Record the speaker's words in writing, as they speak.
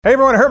Hey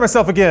everyone, I hurt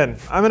myself again.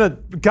 I'm in a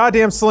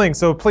goddamn sling,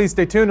 so please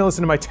stay tuned and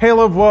listen to my tale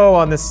of woe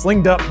on this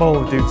slinged up bowl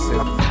of dude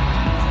soup.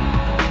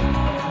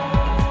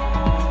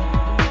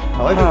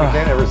 I like that you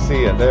can't ever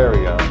see it. There we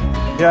go.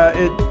 Yeah,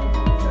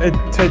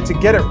 to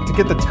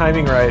get the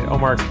timing right,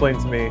 Omar explained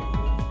to me,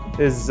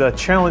 is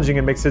challenging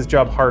and makes his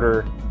job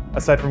harder,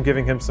 aside from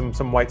giving him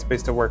some white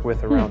space to work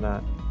with around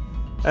that.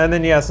 And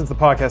then since the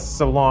podcast is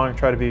so long,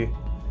 try to be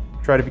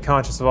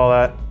conscious of all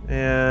that.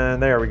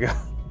 And there we go.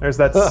 There's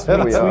that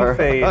sweet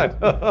fade.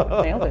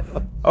 Nailed it.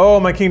 Oh,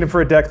 my kingdom for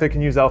a deck that can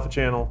use Alpha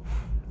Channel.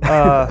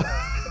 Welcome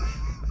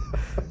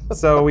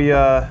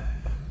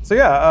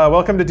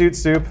to Dude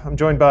Soup. I'm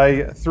joined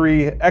by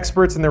three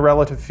experts in their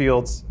relative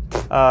fields.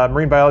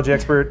 Marine biology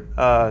expert,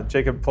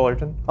 Jacob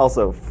Fullerton.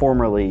 Also,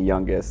 formerly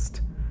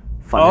youngest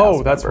Funhouse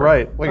Oh, that's member.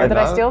 right. Wait, Did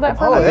I steal that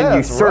from I've you? been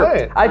that's usurped.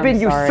 right. I've been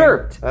I'm sorry.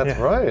 usurped. That's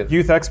right.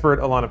 Youth expert,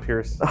 Alana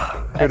Pierce. Here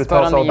to Expert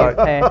tell us on all the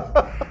about On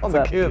the What's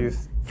up? kids.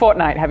 youth.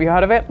 Fortnite, have you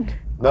heard of it?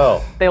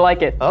 No. They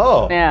like it.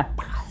 Oh. Yeah.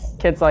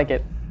 Kids like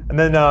it. And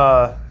then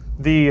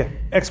the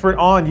expert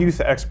on youth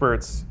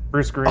experts,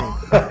 Bruce Green.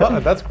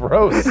 That's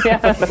gross. Yeah,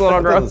 it's a little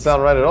That doesn't gross.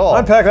 sound right at all.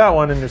 Unpack that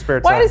one in your spare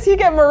time. Why does he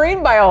get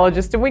marine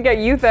biologist and we get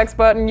youth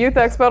expert and youth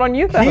expert on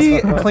youth He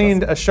expert?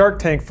 cleaned a shark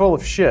tank full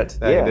of shit.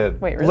 Yeah, Yeah. he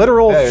did. Wait, really?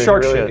 Literal Yeah,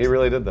 shark he really, shit. He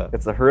really did that.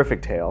 It's a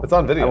horrific tale. It's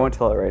on video. I won't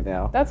tell it right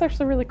now. That's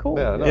actually really cool.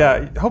 Yeah, no.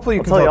 Yeah, hopefully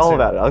you can tell you it all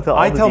soon. about it. I'll tell all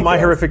I the tell my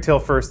details. horrific tale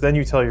first, then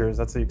you tell yours.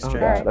 That's the exchange.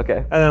 Alright. Okay.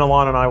 And then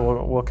Alana and I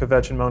will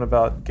kvetch and moan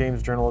about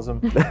games journalism.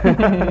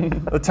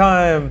 The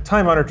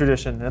time-honored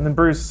tradition. And then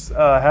Bruce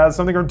has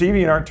something from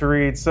DeviantArt to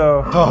read.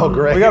 So Oh,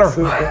 great. we got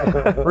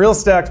a real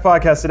stacked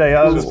podcast today.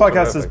 This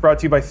podcast is terrific. brought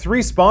to you by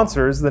three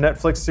sponsors. The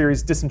Netflix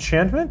series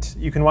Disenchantment.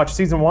 You can watch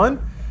season 1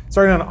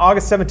 starting on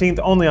August 17th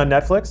only on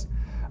Netflix.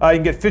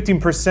 You can get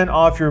 15%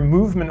 off your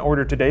Movement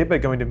order today by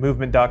going to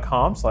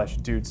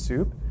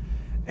movement.com/dudesoup.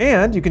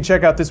 And you can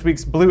check out this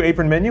week's Blue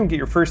Apron menu and get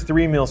your first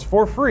 3 meals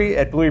for free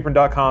at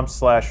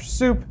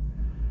blueapron.com/soup.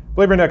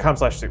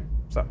 Blueapron.com/soup.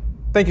 So,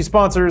 thank you,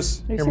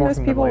 sponsors. Have you Hear seen more those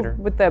from them people later.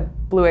 with their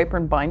blue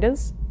apron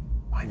binders?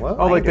 What?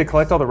 Oh, like they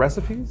collect all the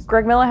recipes?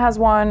 Greg Miller has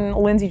one,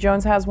 Lindsay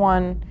Jones has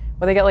one,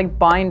 where they get like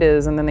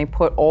binders and then they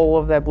put all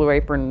of their blue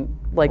apron,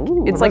 like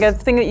Ooh, it's like a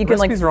thing that you can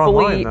like recipes are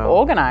online, fully though.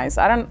 organize.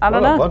 I don't What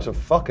a know. bunch of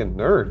fucking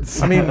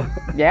nerds. I mean,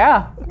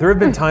 Yeah. there have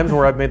been times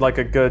where I've made like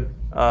a good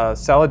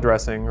salad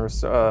dressing or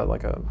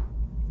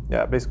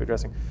basically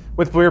dressing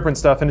with Blue Apron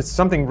stuff, and it's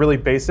something really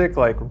basic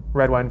like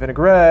red wine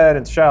vinaigrette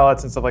and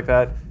shallots and stuff like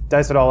that.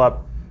 Dice it all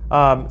up.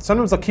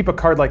 Sometimes I'll keep a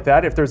card like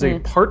that if there's a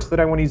part that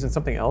I want to use in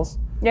something else.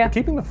 Yeah. But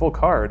keeping the full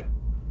card,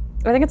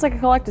 I think it's like a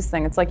collector's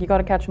thing. It's like you got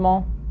to catch them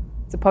all.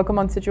 It's a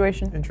Pokemon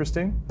situation.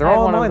 interesting. They're I have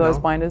all one online of those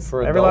though. binders.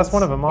 For Every last adults.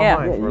 one of them Yeah.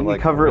 online. Yeah, you can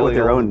like cover it with really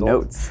your old own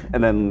adults. notes,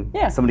 and then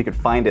Yeah. somebody could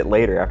find it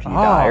later after you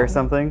die or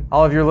something.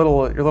 All of your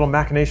little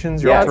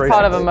machinations, your Yeah, it's alterations.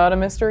 part of a murder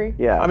mystery.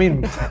 Yeah. I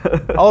mean,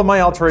 all of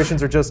my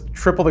alterations are just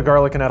triple the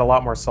garlic and add a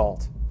lot more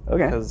salt.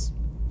 okay. Because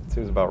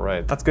Seems about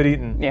right. that's good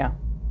eating. Yeah.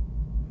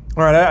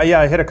 All right,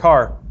 I hit a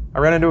car. I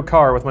ran into a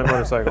car with my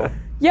motorcycle.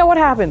 Yeah, what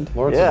happened?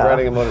 Lawrence Yeah. is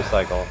riding a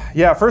motorcycle.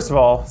 Yeah, first of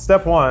all,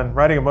 step 1,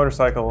 riding a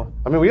motorcycle.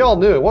 I mean, we all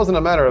knew it wasn't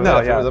a matter of No,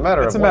 if, yeah. it was a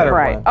matter It's of a matter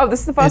when. of Right. Oh,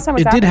 this is the first time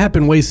it's It did happened?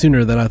 happen way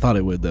sooner than I thought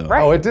it would, though.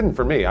 Right. Oh, it didn't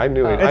for me. I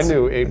knew it. I It's-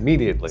 knew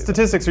immediately.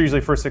 Statistics are usually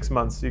for 6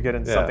 months you get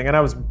into Yeah. something, and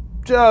I was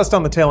just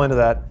on the tail end of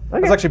that. I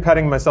was Okay. actually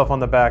patting myself on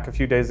the back a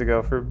few days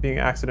ago for being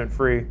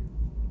accident-free.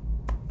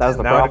 That was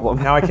the Now,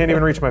 problem. now I can't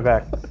even reach my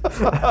back.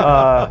 But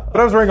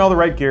I was wearing all the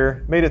right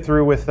gear, made it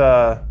through with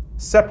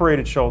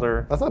separated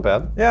shoulder. That's not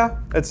bad. Yeah,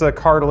 it's a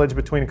cartilage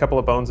between a couple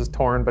of bones is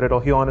torn, but it'll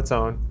heal on its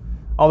own.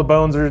 All the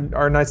bones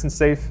are nice and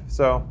safe,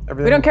 so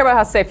everything. We don't care about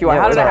how safe you are.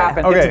 Yeah, How did it sorry.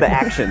 happen? Okay. Get to the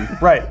action.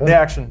 Right, the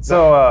action.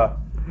 So I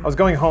was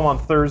going home on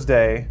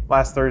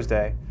last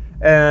Thursday,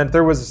 and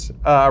there was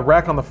a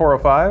wreck on the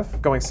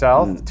 405 going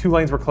south. 2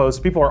 lanes were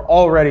closed. People are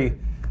already,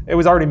 it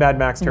was already Mad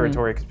Max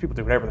territory because people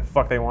do whatever the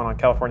fuck they want on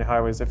California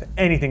highways if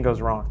anything goes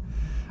wrong.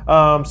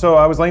 So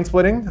I was lane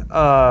splitting,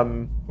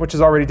 which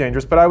is already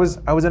dangerous, but I was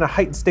in a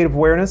heightened state of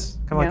awareness,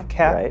 kind of like a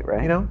cat,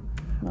 Right. you know?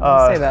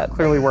 say that.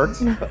 Clearly worked.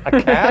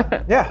 A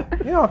cat? Yeah,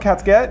 you know how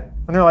cats get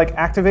when they're like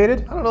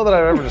activated. I don't know that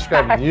I've ever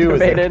described you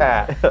as a Activated.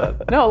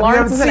 cat. No, You Lawrence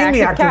haven't is an seen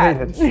me active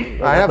activated.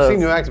 cat. I have those- seen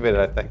you activated,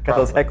 I think. Got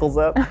those probably.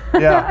 heckles up.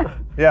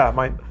 Yeah,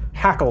 my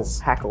hackles.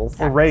 Hackles.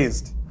 Were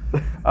raised.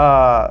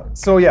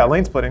 So yeah,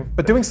 lane splitting,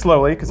 but doing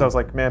slowly because I was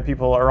like, man,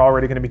 people are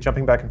already going to be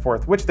jumping back and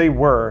forth, which they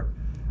were.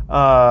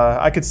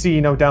 I could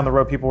see, down the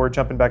road, people were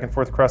jumping back and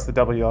forth across the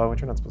WO, which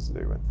you're not supposed to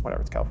do, but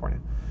whatever, it's California.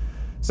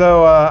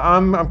 So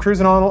I'm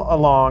cruising on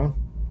along.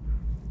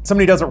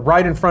 Somebody does it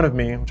right in front of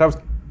me, which I was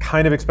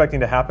kind of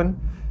expecting to happen.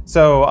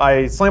 So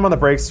I slam on the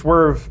brakes,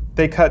 swerve.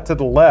 They cut to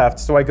the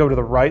left, so I go to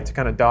the right to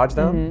kind of dodge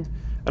them.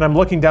 And I'm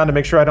looking down to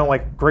make sure I don't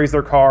like graze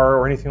their car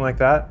or anything like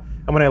that.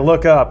 And when I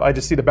look up, I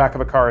just see the back of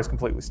a car is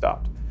completely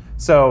stopped.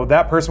 So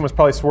that person was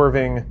probably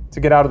swerving to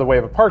get out of the way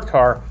of a parked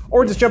car,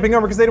 or just jumping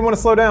over because they didn't want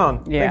to slow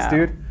down. Yeah. Thanks,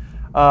 dude.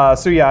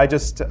 So yeah, I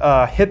just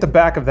hit the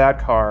back of that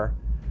car.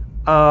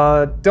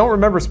 Don't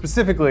remember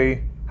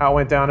specifically how it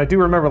went down. I do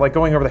remember like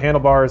going over the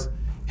handlebars,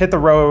 hit the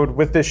road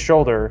with this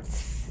shoulder,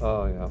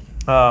 Oh, yeah.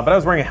 But I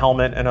was wearing a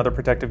helmet and other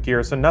protective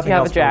gear, so nothing you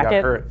have else a really jacket?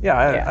 got hurt. Yeah,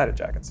 I Yeah. had a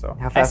jacket, so.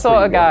 How I fast saw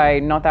were a you guy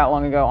going? not that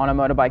long ago on a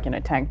motorbike in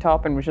a tank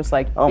top and was just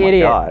like, Oh my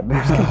idiot. God.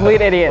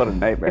 Complete idiot. What a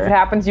nightmare. If it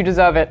happens, you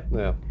deserve it.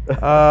 Yeah.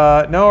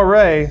 Noah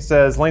Ray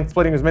says lane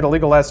splitting was made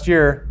illegal last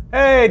year.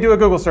 Hey, do a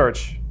Google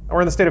search.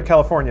 We're in the state of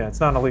California. It's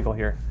not illegal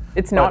here.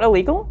 It's not But-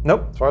 illegal?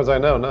 Nope. As far as I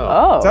know, no.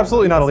 Oh. It's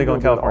absolutely not illegal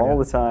in People do it California.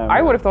 all the time.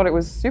 I would have thought it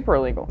was super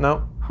illegal.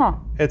 No. Huh.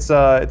 It's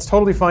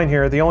totally fine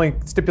here. The only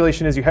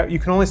stipulation is you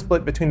can only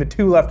split between the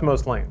two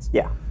leftmost lanes.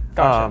 Yeah.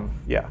 Gotcha.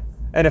 Yeah.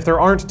 And if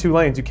there aren't two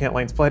lanes, you can't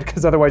lane split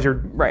because otherwise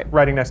you're Right.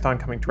 riding next to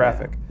oncoming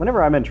traffic.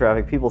 Whenever I'm in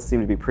traffic, people seem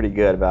to be pretty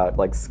good about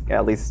like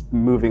at least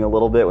moving a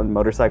little bit when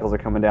motorcycles are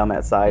coming down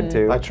that side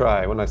too. I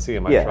try. When I see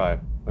him, I Yeah. try.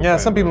 Yeah,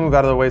 some people move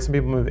out of the way, some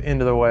people move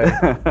into the way.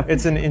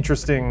 It's an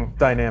interesting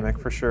dynamic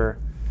for sure.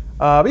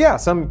 But yeah,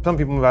 some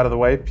people move out of the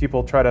way.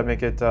 People try to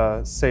make it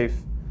safe,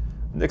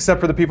 except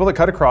for the people that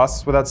cut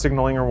across without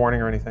signaling or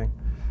warning or anything.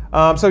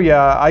 So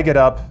yeah, I get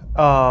up.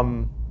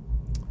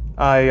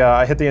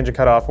 I hit the engine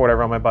cutoff,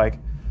 whatever, on my bike.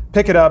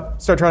 Pick it up,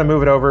 start trying to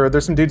move it over.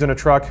 There's some dudes in a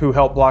truck who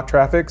help block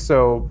traffic.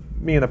 So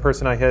me and the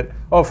person I hit.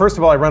 Oh, first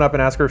of all, I run up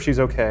and ask her if she's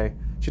okay.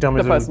 She told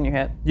me The person you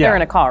hit. Yeah. They're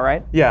in a car,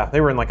 right? Yeah,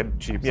 they were in like a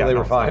Jeep. Yeah, they no,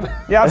 were fine.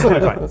 Yeah,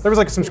 absolutely fine. There was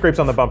like some scrapes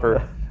on the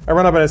bumper. I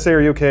run up and I say,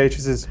 "Are you okay?" She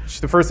says,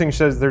 the first thing she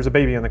says, "There's a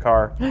baby in the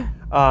car."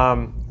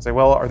 I say,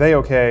 "Well, are they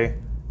okay?"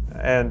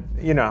 And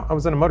I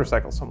was in a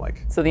motorcycle, so I'm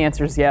like, So the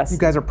answer is yes. "You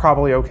guys are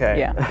probably okay."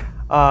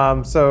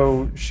 Yeah.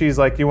 So she's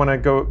like, "You want to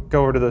go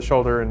over to the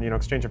shoulder and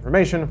exchange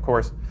information?" Of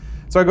course.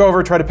 So I go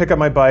over, try to pick up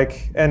my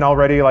bike, and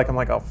already I'm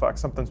like, "Oh fuck,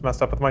 something's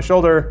messed up with my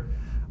shoulder,"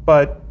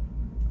 but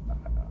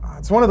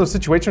it's one of those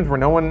situations where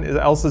no one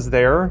else is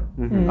there.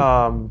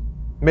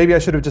 Maybe I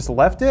should have just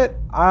left it.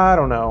 I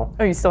don't know.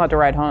 Oh, you still had to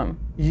ride home.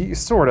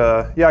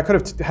 Sorta. Yeah, I could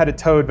have had it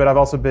towed, but I've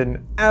also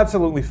been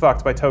absolutely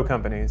fucked by tow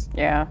companies.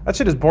 Yeah. That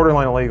shit is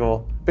borderline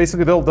illegal.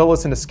 Basically, they'll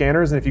listen to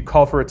scanners, and if you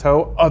call for a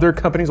tow, other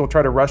companies will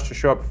try to rush to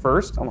show up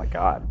first. Oh my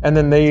God. And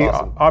then they That's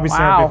awesome. obviously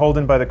Wow. aren't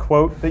beholden by the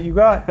quote that you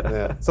got.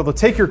 Yeah. So they'll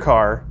take your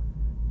car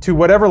to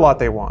whatever lot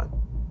they want,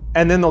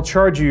 and then they'll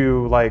charge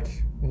you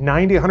like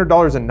 $90,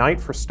 $100 a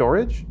night for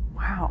storage.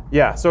 Wow.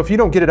 Yeah, so if you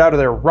don't get it out of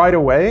there right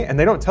away, and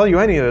they don't tell you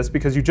any of this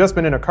because you've just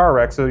been in a car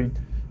wreck, so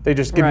they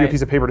just give you a Right.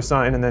 piece of paper to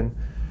sign, and then,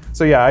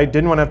 so yeah, I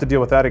didn't want to have to deal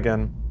with that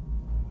again.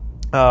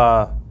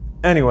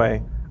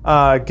 Anyway,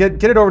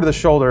 get it over to the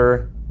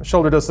shoulder. The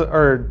shoulder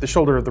the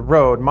shoulder of the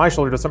road. My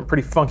shoulder does something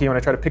pretty funky when I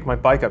try to pick my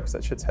bike up because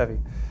that shit's heavy.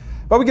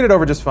 But we get it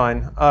over just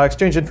fine.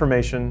 Exchange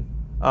information.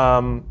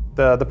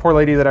 The poor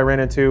lady that I ran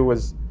into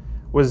was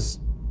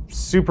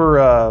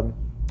super.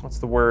 What's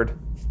the word?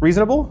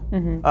 Reasonable.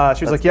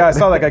 She was like, "Yeah, I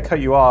saw that guy cut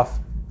you off,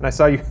 and I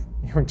saw you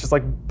were just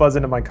like buzz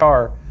into my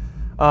car."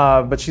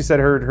 But she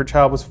said her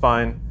child was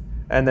fine,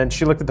 and then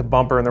she looked at the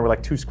bumper and there were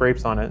like 2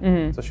 scrapes on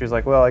it. So she was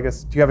like, "Well, I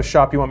guess do you have a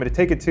shop you want me to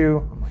take it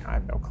to?" I'm like, "I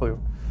have no clue."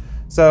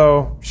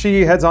 So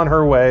she heads on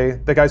her way.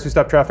 The guys who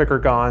stopped traffic are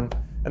gone,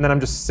 and then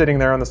I'm just sitting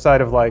there on the side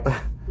of like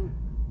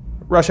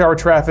rush hour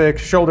traffic,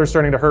 shoulder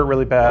starting to hurt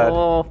really bad,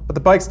 Oh. but the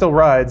bike still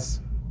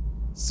rides.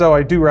 So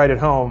I do ride it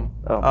home.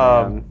 Oh,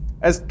 man.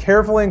 As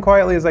carefully and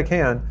quietly as I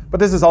can. But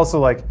this is also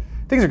like,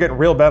 things are getting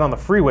real bad on the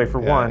freeway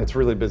for Yeah, one. it's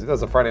really busy. That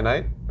was a Friday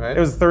night, right? It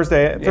was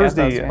Thursday.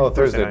 Thursday. Oh,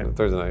 Thursday night.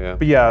 night, yeah.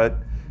 But yeah,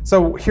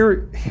 so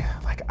here,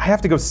 like, I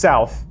have to go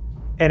south,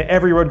 and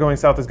every road going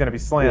south is going to be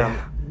slammed.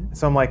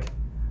 So I'm like,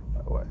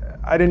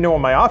 I didn't know what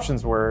my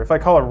options were. If I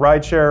call a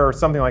rideshare or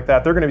something like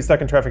that, they're going to be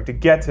stuck in traffic to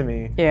get to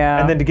me. Yeah.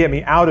 And then to get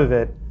me out of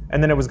it.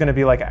 And then it was going to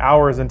be like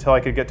hours until I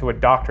could get to a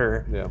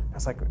doctor. Yeah. I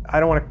was like,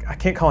 I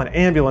can't call an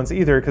ambulance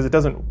either because it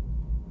doesn't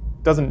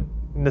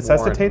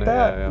necessitate Warrant,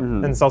 that. yeah.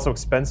 And it's also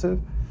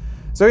expensive.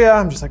 So yeah,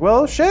 I'm just like,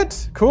 well,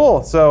 shit,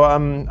 cool. So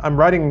I'm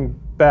riding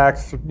back,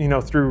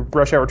 through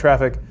rush hour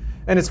traffic,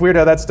 and it's weird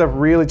how that stuff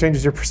really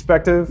changes your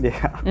perspective.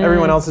 Yeah.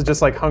 Everyone else is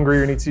just like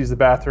hungry or needs to use the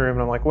bathroom,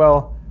 and I'm like,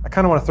 well, I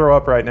kind of want to throw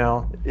up right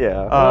now. Yeah.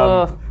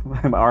 Ugh.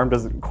 My arm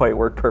doesn't quite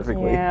work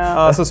perfectly.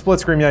 Yeah. So split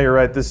screen, yeah, you're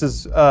right. This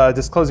is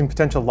disclosing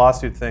potential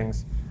lawsuit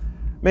things.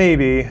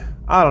 Maybe.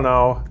 I don't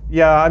know.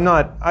 Yeah, I'm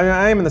not.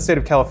 I am in the state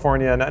of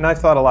California, and I've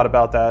thought a lot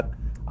about that.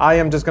 I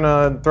am just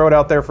gonna throw it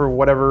out there for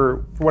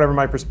whatever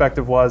my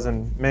perspective was,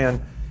 and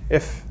man,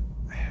 if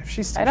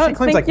she don't claims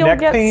think like you'll neck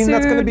get pain,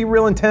 that's gonna sued. be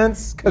real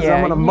intense because Yeah,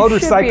 I'm on a you should be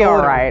motorcycle. all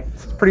and right.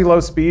 It's pretty low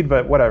speed,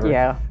 but whatever.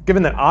 Yeah.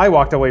 Given that I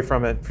walked away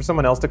from it, for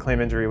someone else to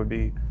claim injury would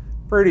be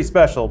pretty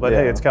special. But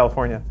hey, Yeah. it's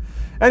California.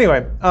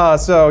 Anyway,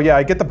 so yeah,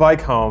 I get the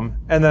bike home,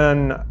 and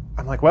then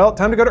I'm like, well,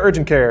 time to go to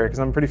urgent care because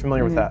I'm pretty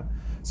familiar with that.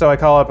 So I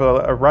call up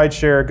a ride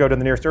share, go to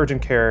the nearest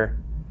urgent care.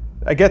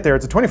 I get there,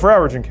 it's a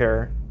 24-hour urgent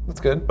care. That's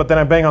good. But then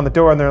I bang on the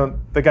door, and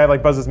the guy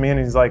like buzzes me in,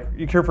 and he's like,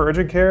 "You here for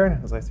urgent care?" And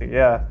I was like,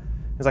 "Yeah."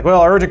 He's like, "Well,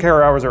 our urgent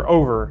care hours are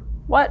over."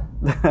 What?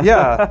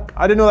 Yeah,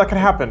 I didn't know that could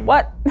happen.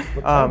 What?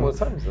 What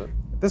time is it?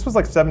 This was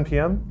like 7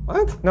 p.m.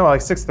 What? No,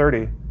 like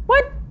 6:30.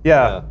 What?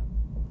 Yeah.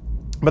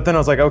 But then I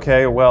was like,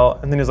 okay, well,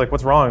 and then he's like,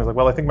 "What's wrong?" I was like,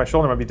 "Well, I think my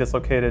shoulder might be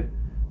dislocated."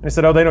 And he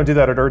said, "Oh, they don't do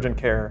that at urgent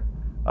care.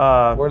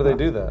 Where do they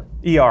do that?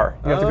 ER.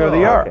 You have to go to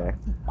the Oh, ER." Okay.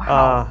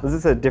 Wow. Was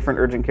this a different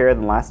urgent care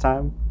than last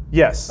time?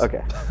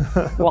 Okay.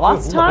 Last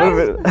What time?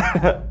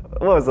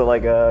 was it,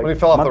 like a When he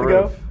fell off month the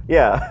ago? roof.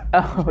 Yeah.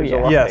 Oh,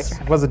 yeah. Yes,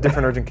 it was a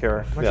different urgent care.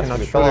 I'm actually Yes, not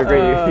we sure. fell off.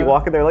 Great. You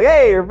walk in there like,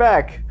 hey, you're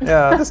back.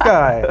 Yeah, this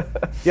guy.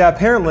 Yeah,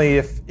 apparently,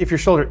 if your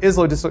shoulder is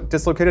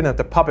dislocated and have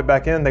to pop it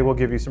back in, they will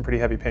give you some pretty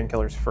heavy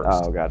painkillers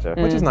first. Oh, gotcha.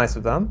 Which is nice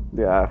of them.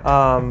 Yeah.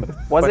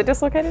 Was but- it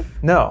dislocated?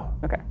 No.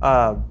 Okay.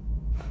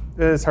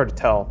 It's hard to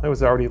tell. It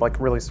was already like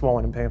really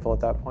swollen and painful at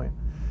that point.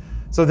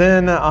 So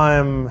then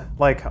I'm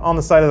like on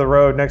the side of the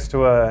road next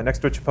to a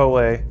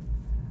Chipotle.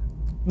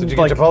 Did you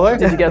get Chipotle?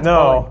 Did you get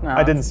No, Chipotle? No,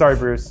 I didn't. Sorry,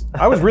 Bruce.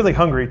 I was really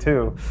hungry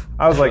too.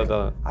 I was like, Should've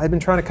done it. I'd been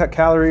trying to cut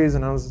calories,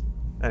 and I was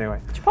anyway.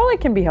 Chipotle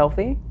can be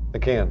healthy. I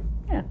can.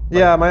 Yeah.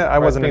 Yeah, I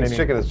Rice, wasn't beans, eating.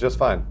 chicken is just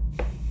fine.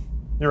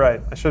 You're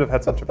right. I should have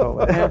had some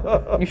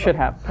Chipotle. You should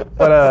have.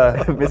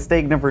 But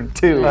Mistake number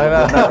 2.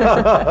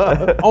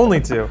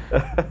 only two.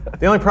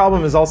 The only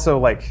problem is also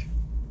like,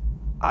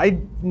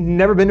 I'd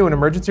never been to an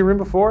emergency room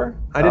before.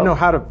 I didn't Oh. know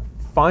how to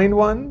find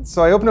one,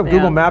 so I opened up Yeah.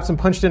 Google Maps and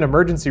punched in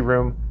emergency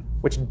room,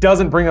 which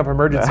doesn't bring up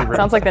emergency room.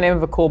 Sounds like the name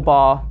of a cool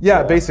bar.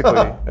 Yeah, basically,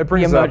 it The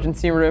brings up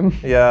emergency room.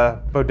 yeah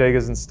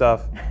bodegas and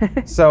stuff.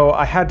 So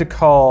I had to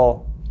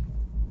call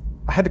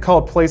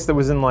a place that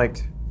was in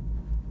like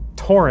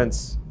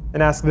Torrance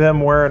and ask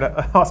them where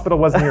a hospital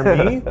was near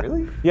me.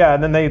 Really? Yeah,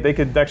 and then they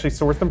could actually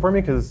source them for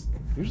me because.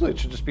 Usually it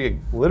should just be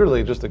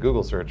literally just a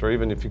Google search, or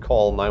even if you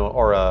call 911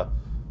 or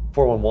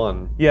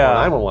 411. Yeah. Or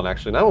 911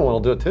 actually. 911 will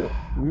do it too.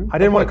 I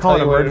didn't want to call an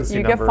tell you where to- emergency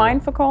You number. get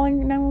fined for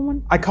calling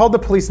 911? I called the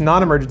police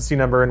non-emergency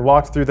number and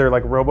walked through their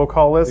like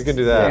robocall list. You can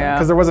do that. Yeah.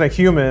 Because there wasn't a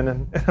human,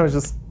 and I was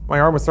just, my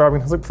arm was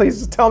throbbing. I was like, please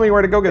just tell me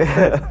where to go get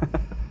fit.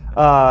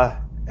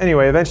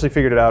 Anyway, eventually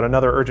figured it out.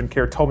 Another urgent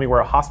care told me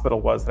where a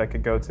hospital was that I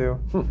could go to.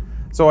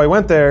 So I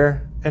went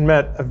there and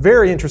met a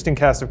very interesting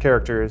cast of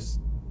characters,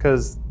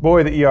 because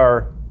boy, the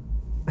ER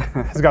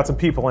has got some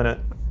people in it.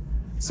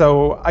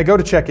 So I go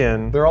to check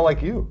in. They're all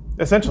like you.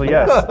 Essentially,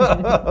 yes.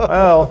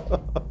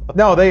 Well,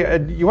 no,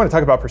 you want to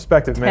talk about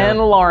perspective, man. 10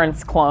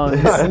 Lawrence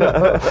clones.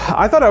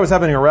 I thought I was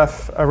having a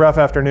rough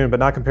afternoon, but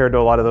not compared to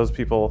a lot of those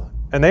people.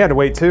 And they had to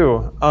wait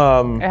too.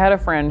 I had a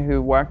friend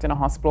who worked in a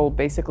hospital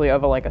basically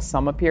over like a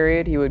summer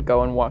period. He would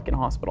go and work in a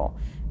hospital.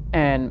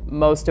 And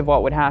most of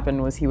what would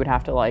happen was he would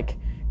have to like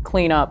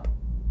clean up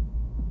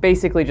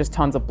basically just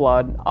tons of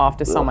blood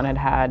after someone had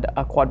had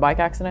a quad bike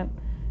accident.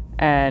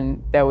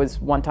 And there was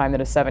one time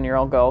that a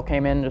 7-year-old girl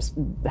came in just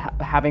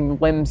having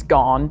limbs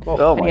gone,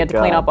 Oh and my he had to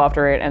clean God. up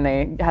after it, and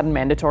they had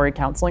mandatory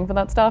counseling for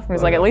that stuff. And he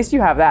was like, at least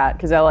you have that,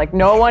 because they're like,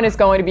 no one is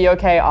going to be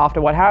okay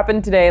after what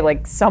happened today.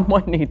 Like,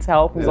 someone needs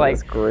help. He's like,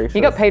 gracious. he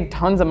got paid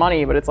tons of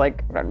money, but it's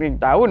like, I mean,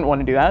 I wouldn't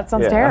want to do that. It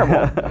sounds Yeah.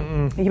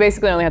 terrible. He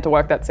basically only had to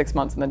work that 6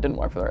 months and then didn't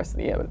work for the rest of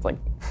the year. But it's like,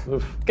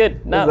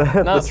 good, no,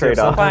 The no,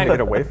 trade-off. fine. to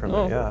get away from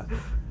it, yeah.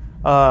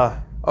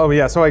 Oh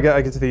yeah, so I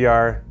get to the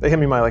ER. They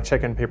hand me my like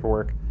check-in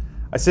paperwork.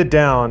 I sit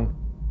down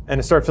and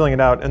I start filling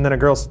it out, and then a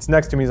girl sits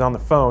next to me, is on the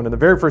phone, and the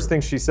very first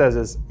thing she says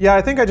is, "Yeah,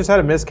 I think I just had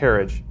a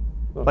miscarriage."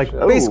 Like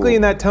shit. basically Ooh.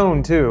 in that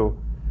tone too.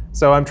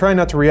 So I'm trying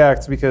not to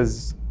react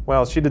because,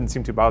 well, she didn't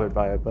seem too bothered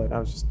by it, but I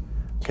was just,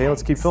 okay,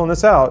 let's keep filling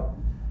this out.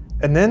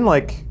 And then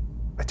like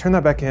I turn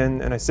that back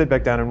in and I sit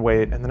back down and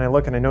wait, and then I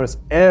look and I notice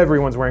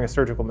everyone's wearing a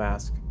surgical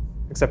mask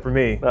except for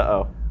me.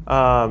 Uh-oh.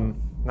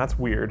 That's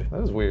weird.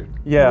 That is weird.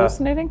 Yeah.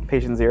 Hallucinating?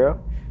 Patient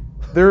 0?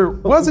 There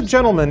was a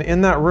gentleman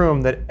in that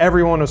room that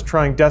everyone was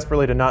trying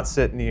desperately to not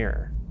sit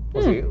near.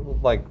 Was he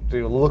like? Do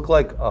you look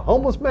like a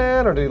homeless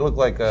man, or do you look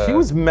like a? He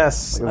was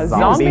mess. Like a he was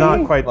zombie?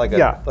 not quite. Like a-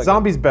 yeah, like a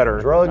zombies better.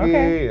 druggie.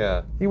 Okay.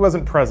 Yeah. He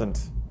wasn't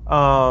present.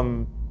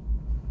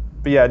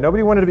 But yeah,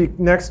 nobody wanted to be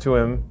next to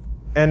him.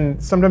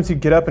 And sometimes he'd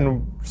get up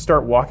and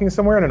start walking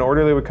somewhere, and an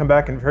orderly would come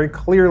back and very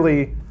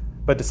clearly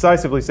but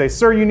decisively say,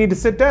 "Sir, you need to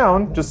sit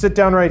down. Just sit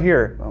down right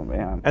here." Oh,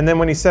 man. And then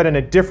when he sat in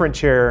a different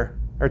chair,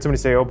 I heard somebody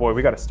say, "Oh boy,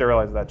 we got to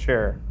sterilize that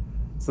chair."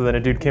 So then a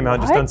dude came out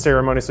and just What?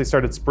 unceremoniously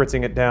started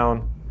spritzing it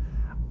down.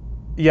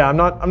 Yeah, I'm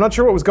not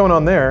sure what was going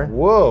on there.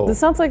 Whoa. This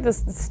sounds like the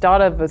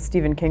start of a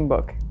Stephen King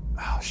book.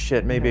 Oh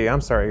shit, maybe.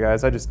 I'm sorry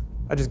guys. I just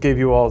gave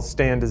you all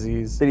stand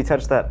disease. Did he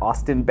touch that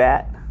Austin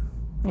bat?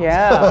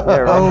 Yeah.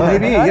 Oh,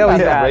 maybe. I Yeah, like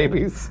we that. had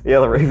Rabies. Yeah,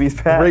 the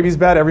rabies bat. rabies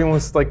bat. Everyone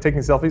was like taking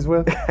selfies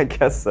with. I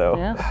guess so.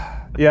 Yeah.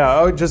 Yeah.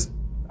 Oh, just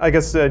I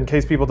guess in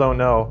case people don't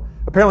know,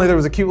 apparently there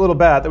was a cute little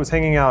bat that was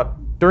hanging out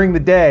during the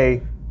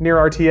day near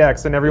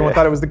RTX, and everyone Yeah.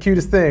 thought it was the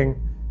cutest thing.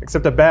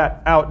 Except a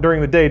bat out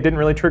during the day didn't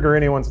really trigger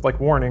anyone's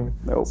like warning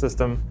Nope.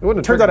 system. It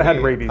wouldn't have Turns out it triggered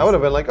had me. rabies. I would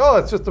have been like, oh,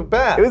 it's just a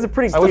bat. It was a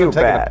pretty I would have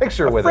cute taken bat. a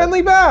picture with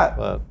friendly it. bat.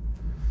 But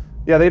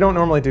Yeah, they don't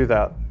normally do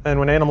that. And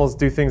when animals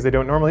do things they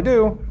don't normally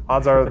do,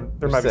 odds are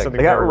there might be sick. something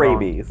They got very wrong.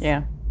 rabies.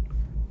 Yeah.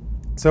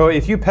 So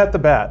if you pet the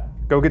bat,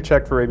 go get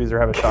checked for rabies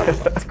or have a shot.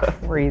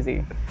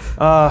 Crazy.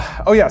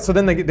 Oh yeah, so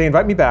then they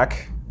invite me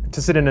back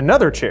to sit in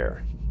another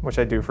chair, which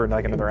I do for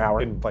like another hour.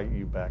 invite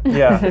you back.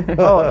 Yeah.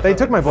 Oh, they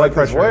took my blood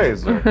His pressure.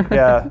 ways.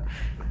 Yeah.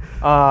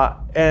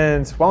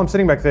 And while I'm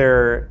sitting back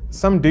there,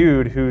 some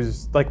dude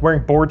who's like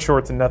wearing board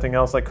shorts and nothing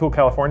else, like cool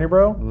California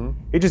bro,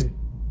 he just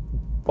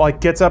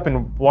like gets up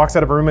and walks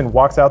out of a room and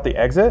walks out the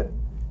exit.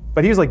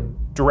 But he was like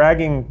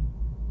dragging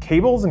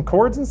cables and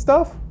cords and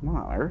stuff. Come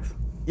on, Earth.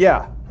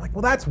 Yeah. I'm like,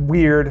 well, that's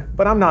weird,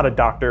 but I'm not a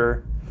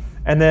doctor.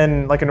 And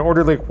then like an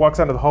orderly walks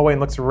out of the hallway and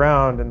looks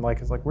around and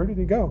like is like, where did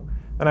he go?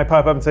 And I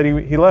pop up and said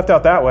he left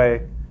out that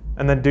way.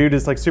 And then dude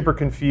is like super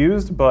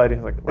confused, but he's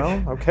like,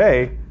 well,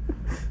 okay.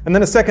 And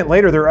then a second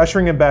later, they're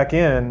ushering him back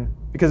in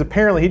because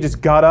apparently he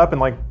just got up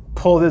and like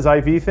pulled his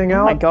IV thing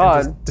out. my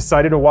God. And just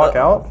decided to walk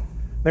out.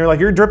 They were like,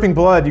 you're dripping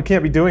blood. You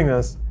can't be doing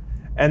this.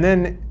 And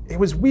then it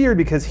was weird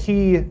because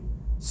he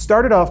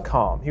started off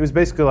calm. He was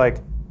basically like,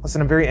 listen,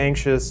 I'm very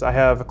anxious. I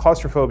have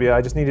claustrophobia.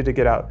 I just needed to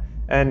get out.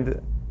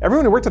 And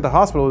everyone who worked at the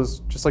hospital was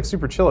just like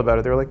super chill about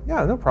it. They were like,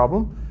 yeah, no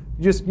problem.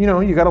 You just,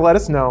 you got to let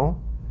us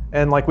know.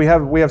 And like we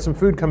have some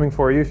food coming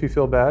for you if you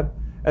feel bad.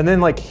 And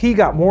then like he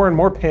got more and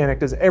more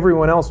panicked as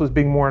everyone else was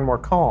being more and more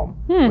calm,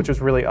 which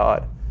was really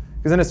odd.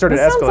 Because then it started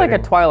This escalating. sounds like a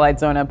Twilight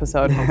Zone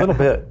episode. A little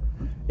bit.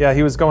 Yeah,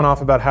 he was going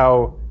off about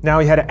how now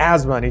he had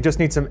asthma and he just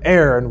needs some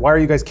air and why are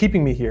you guys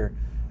keeping me here?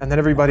 And then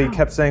everybody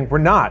kept saying, we're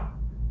not.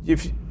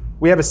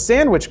 We have a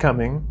sandwich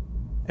coming,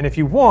 and if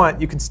you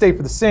want, you can stay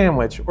for the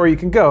sandwich or you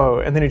can go.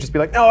 And then he'd just be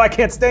like, no, I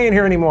can't stay in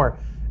here anymore.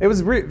 It was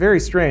very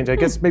strange. I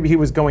guess maybe he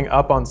was going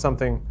up on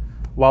something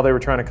while they were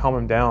trying to calm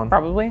him down.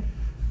 Probably.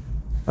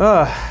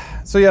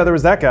 So yeah, there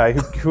was that guy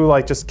who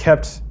like just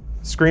kept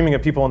screaming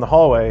at people in the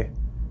hallway.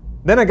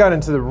 Then I got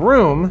into the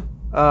room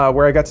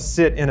where I got to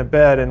sit in a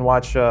bed and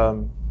watch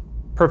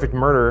Perfect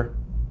Murder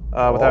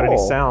without any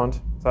sound.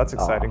 So that's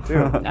exciting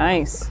too.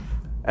 Nice.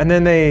 And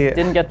then they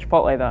Didn't get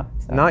Chipotle though.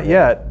 So. not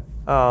yet.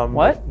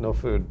 What? No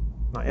food.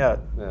 Not yet.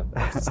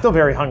 Yeah. Still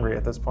very hungry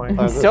at this point.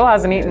 He still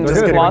hasn't eaten They're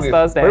since gonna last bring you-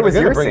 Thursday. Where was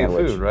They're your gonna bring you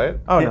sandwich? food, right?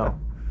 Oh no,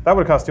 that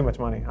would cost too much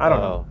money. I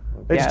don't know.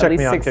 They Yeah, just at checked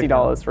least me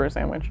out. $60 for a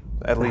sandwich.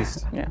 At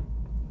least. Yeah.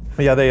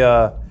 Yeah,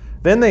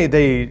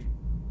 they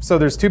so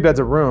there's 2 beds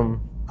a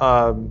room.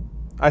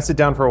 I sit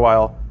down for a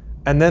while,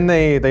 and then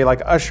they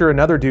like usher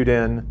another dude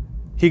in.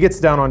 He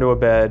gets down onto a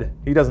bed.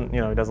 He doesn't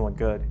look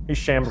good. He's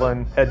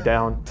shambling, head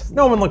down.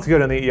 No one looks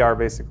good in the ER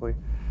basically.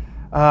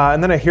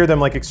 And then I hear them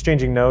like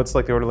exchanging notes,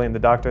 like the orderly and the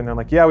doctor, and they're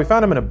like, "Yeah, we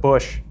found him in a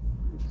bush."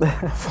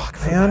 Fuck,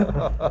 man.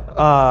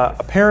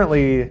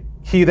 Apparently,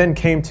 he then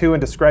came to and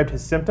described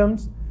his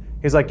symptoms.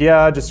 He's like,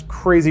 "Yeah, just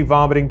crazy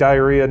vomiting,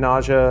 diarrhea,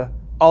 nausea,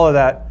 all of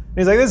that." And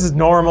he's like, "This is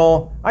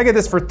normal. I get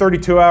this for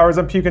 32 hours.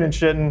 I'm puking and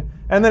shitting,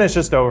 and then it's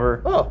just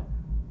over." Oh,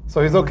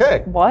 so he's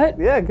okay. What?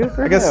 Yeah, good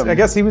for I him.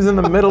 guess he was in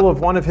the middle of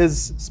one of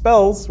his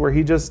spells where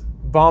he just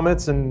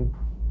vomits and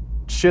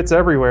shits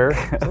everywhere.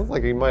 Sounds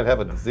like he might have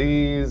a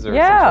disease or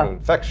Yeah. some sort of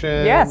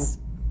infection. Yes.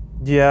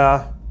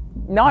 Yeah.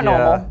 Not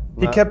normal.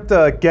 He kept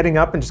getting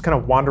up and just kind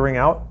of wandering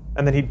out,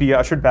 and then he'd be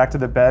ushered back to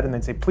the bed, and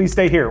they'd say, "Please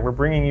stay here. We're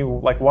bringing you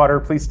like water.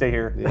 Please stay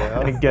here." Yeah.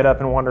 And he'd get up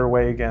and wander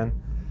away again.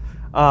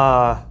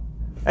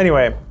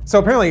 Anyway, so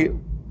apparently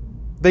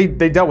they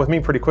dealt with me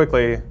pretty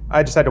quickly.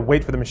 I just had to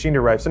wait for the machine to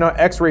arrive. So now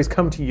X-rays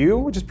come to you,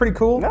 which is pretty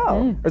cool.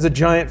 No. There's a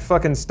giant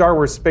fucking Star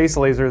Wars space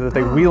laser that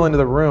they wheel into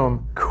the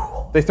room.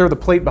 Cool. They throw the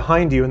plate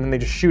behind you, and then they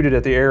just shoot it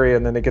at the area,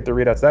 and then they get the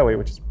readouts that way,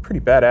 which is pretty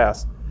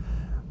badass.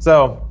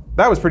 So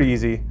that was pretty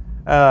easy.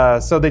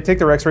 So they take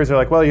their X-rays. They're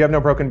like, "Well, you have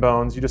no broken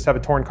bones. You just have a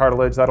torn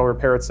cartilage. That'll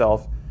repair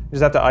itself. You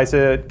just have to ice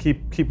it,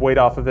 keep weight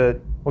off of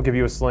it. We'll give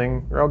you a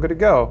sling. You're all good to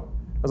go."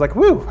 I was like,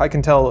 "Woo!" I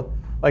can tell.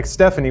 Like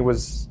Stephanie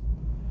was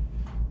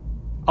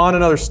on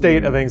another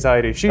state of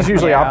anxiety. She's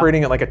usually Yeah.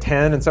 operating at like a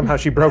 10, and somehow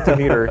she broke the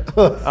meter.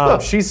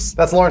 She's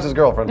That's Lawrence's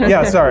girlfriend.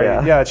 yeah, sorry.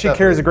 Yeah. Yeah, she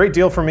cares a great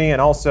deal for me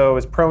and also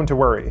is prone to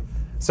worry.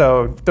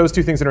 So those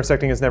 2 things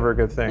intersecting is never a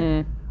good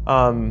thing.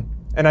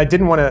 And I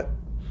didn't want to,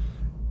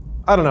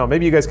 I don't know,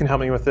 maybe you guys can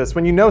help me with this.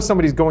 When you know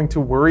somebody's going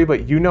to worry,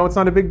 but you know it's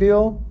not a big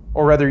deal,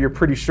 or rather you're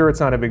pretty sure it's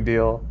not a big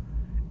deal,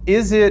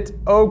 is it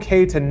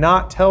okay to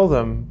not tell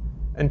them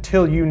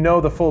until you know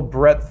the full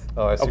breadth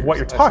Oh, I see of what what you're-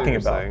 you're I see talking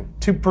what you're about? saying.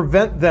 To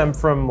prevent them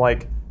from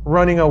like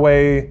running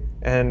away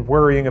and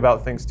worrying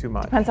about things too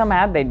much. Depends how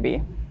mad they'd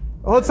be.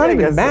 Well, it's not I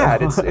even guess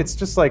mad. so. It's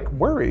just like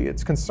worry.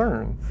 It's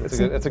concern. It's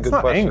a good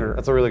not question. anger.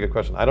 That's a really good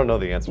question. I don't know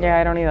the answer. Yeah,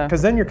 I don't either.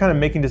 Because then you're kind of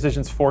making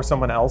decisions for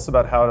someone else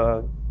about how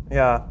to.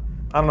 Yeah,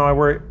 I don't know. I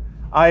worry.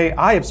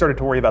 I have started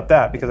to worry about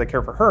that because I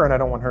care for her and I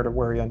don't want her to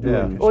worry unduly.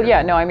 Yeah. Well,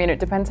 yeah, no, I mean, it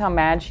depends how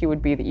mad she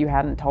would be that you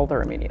hadn't told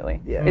her immediately.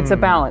 Yeah. It's a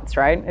balance,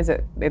 right?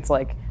 It's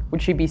like,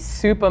 would she be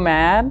super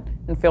mad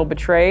and feel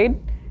betrayed?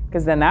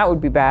 Because then that would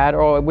be bad,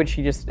 or would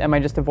she just, am I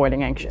just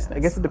avoiding anxiousness? I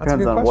guess it That's a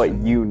depends good on what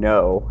question. you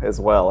know as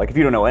well. Like if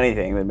you don't know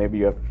anything, then maybe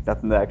you have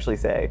nothing to actually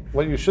say.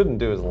 What you shouldn't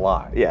do is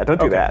lie. Yeah, don't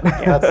do Okay. that.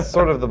 That's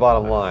sort of the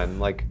bottom line.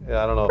 Like,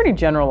 I don't know. Pretty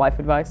general life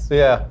advice.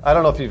 Yeah, I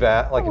don't know if you've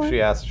asked, like if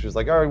she asked, she was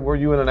like, "All right, were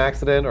you in an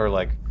accident?" or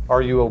like,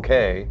 "Are you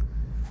okay?"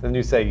 Then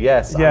you say,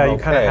 "Yes, Yeah, I'm you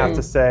okay." kind of have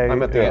to say.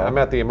 I'm at the yeah. I'm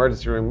at the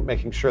emergency room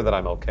making sure that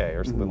I'm okay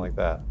or something like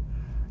that.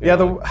 You Yeah,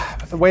 know,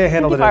 the way I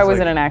handled If it I is was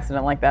like, in an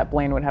accident like that,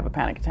 Blaine would have a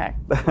panic attack.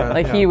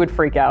 Like Yeah. he would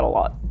freak out a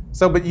lot.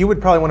 So, but you would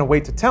probably want to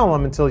wait to tell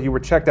them until you were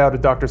checked out. A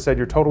doctor said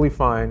you're totally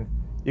fine.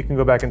 You can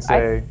go back and I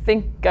say,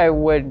 think I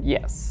would,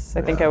 yes.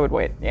 I think I would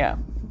wait, yeah.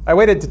 I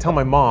waited to tell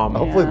my mom.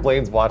 hopefully Yeah.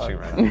 Blaine's watching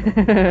right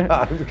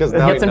now because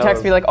now Get he some text,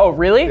 knows. be like, oh,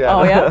 really? Yeah,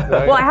 Oh, yeah?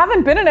 now he Well, I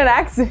haven't been in an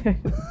accident.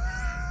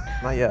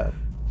 Not yet.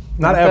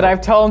 Not that ever.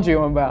 I've told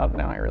you about.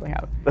 No, I really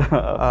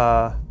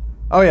haven't.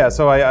 Oh yeah,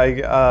 so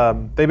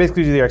they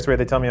basically do the X-ray.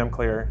 They tell me I'm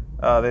clear.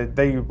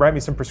 They write me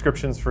some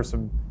prescriptions for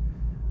some.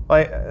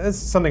 This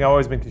is something I've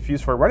always been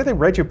confused for. Why do they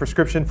write you a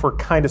prescription for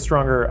kind of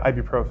stronger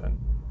ibuprofen?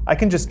 I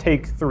can just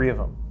take 3 of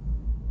them.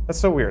 That's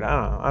so weird. I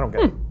don't know. I don't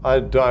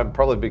get it. I'm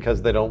probably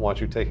because they don't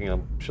want you taking a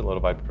shitload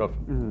of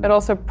ibuprofen. It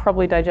also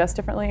probably digests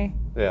differently.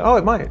 Yeah. Oh,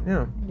 it might.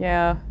 Yeah.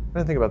 Yeah. I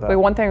didn't think about that. But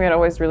one thing that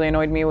always really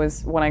annoyed me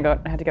was when I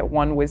had to get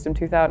one wisdom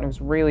tooth out, and it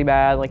was really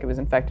bad. Like, it was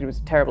infected. It was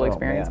a terrible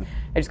experience. man.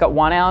 I just got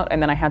one out,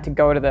 and then I had to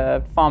go to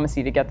the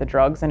pharmacy to get the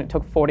drugs, and it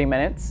took 40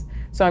 minutes.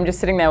 So I'm just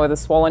sitting there with a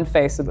swollen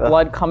face with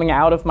blood coming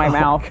out of my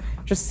mouth,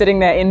 just sitting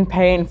there in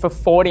pain for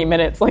 40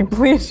 minutes. Like,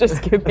 please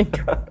just give me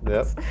drugs.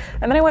 Yep.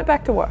 And then I went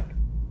back to work.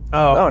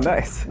 Oh,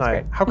 nice.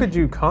 Nice. How could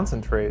you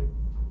concentrate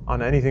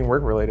on anything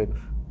work-related?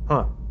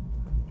 Huh.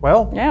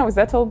 Well, Yeah, I was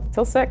there till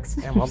 6.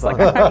 well Just like,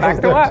 done. back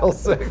to work. Until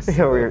 6.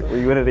 Yeah, were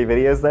you in any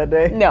videos that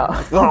day? No.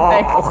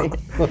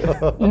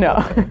 Thankfully.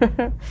 No.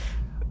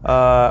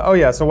 Oh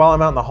yeah, so while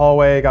I'm out in the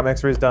hallway, got my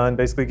x-rays done,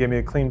 basically gave me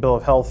a clean bill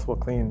of health, well,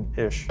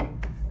 clean-ish.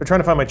 They're trying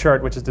to find my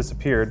chart, which has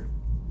disappeared.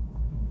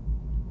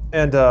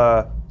 And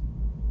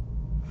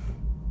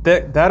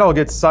that all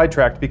gets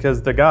sidetracked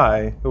because the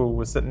guy who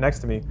was sitting next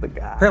to me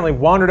apparently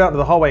wandered out into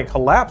the hallway and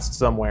collapsed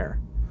somewhere.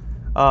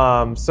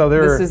 So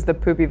they're... This is the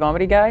poopy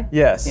vomity guy?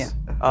 Yes. Yeah.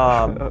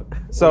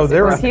 So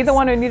there Was he the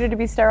one who needed to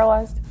be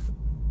sterilized?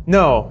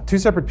 No, 2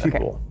 separate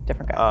people. Okay,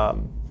 different guy.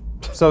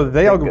 So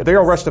they all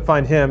rush to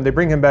find him. They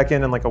bring him back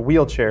in like a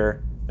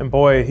wheelchair, and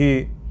boy,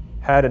 he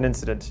had an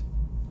incident.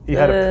 He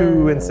had a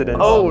poo incident.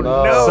 Oh,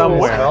 no.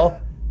 Somewhere.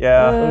 Well,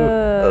 Yeah,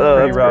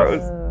 pretty That's rough.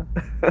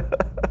 gross.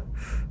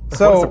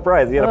 So What a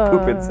surprise. He had a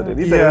poop incident.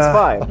 He said it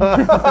was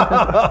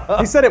fine.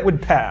 he said it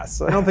would pass.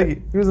 I don't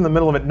think he was in the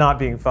middle of it not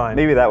being fine.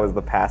 Maybe that was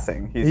the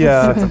passing. He's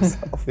Yeah. just shits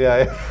himself.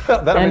 yeah.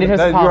 And it has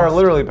you are passed.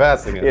 literally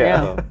passing it.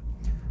 Yeah. So.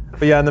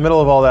 But yeah, in the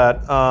middle of all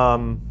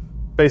that,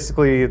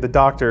 basically the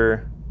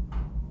doctor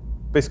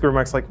basically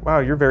remarks like, "Wow,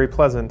 you're very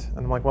pleasant," and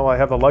I'm like, "Well, I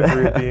have the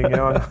luxury of being, I'm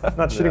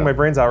not shitting my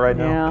brains out right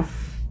now."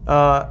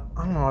 Yeah.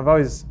 I don't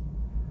know.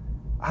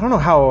 I don't know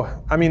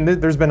how. I mean,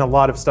 there's been a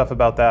lot of stuff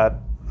about that,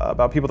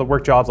 about people that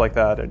work jobs like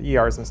that at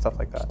ERs and stuff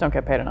like that. Don't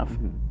get paid enough.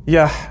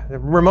 Yeah,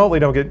 remotely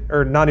don't get,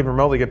 or not even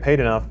remotely get paid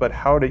enough. But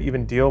how to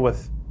even deal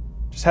with,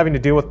 just having to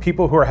deal with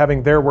people who are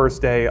having their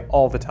worst day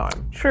all the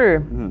time.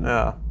 True.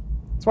 Yeah,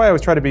 that's why I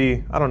always try to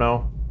be, I don't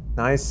know,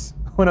 nice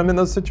when I'm in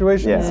those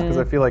situations, Yeah. because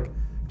I feel like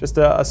just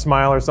a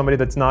smile or somebody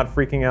that's not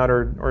freaking out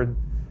or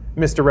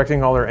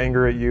misdirecting all their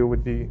anger at you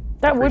would be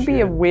That would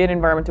be a appreciated. weird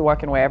environment to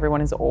work in where everyone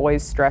is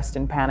always stressed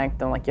and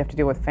panicked, and like you have to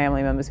deal with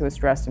family members who are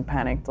stressed and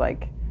panicked.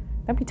 Like,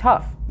 that'd be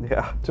tough.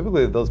 Yeah.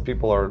 Typically, those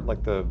people are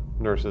like the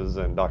nurses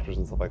and doctors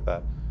and stuff like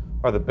that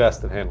are the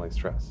best at handling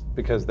stress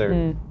because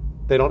they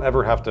don't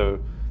ever have to,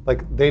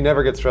 like, they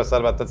never get stressed out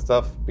about that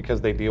stuff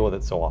because they deal with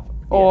it so often.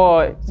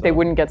 Or they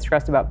wouldn't get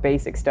stressed about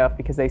basic stuff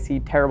because they see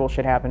terrible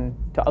shit happen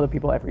to other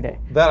people every day.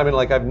 That, I mean,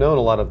 like, I've known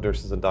a lot of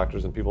nurses and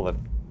doctors and people that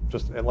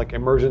just like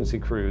emergency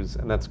crews,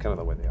 and that's kind of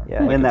the way they are.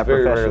 Yeah, like, in it's that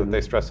very rare profession- that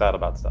they stress out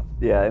about stuff.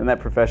 Yeah, in that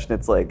profession,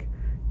 it's like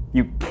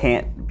you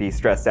can't be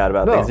stressed out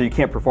about No. things, or you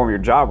can't perform your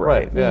job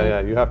right. Yeah.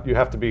 You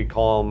have to be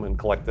calm and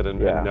collected and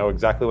know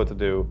exactly what to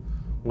do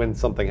when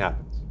something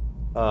happens.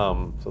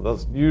 So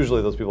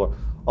usually those people are.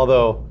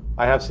 Although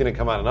I have seen it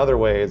come out in other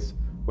ways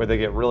where they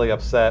get really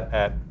upset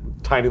at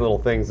tiny little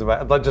things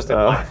about, like, just in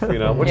life,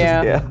 which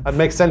Yeah. it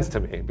makes sense to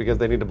me because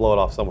they need to blow it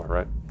off somewhere,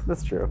 right?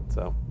 That's true.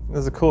 So. This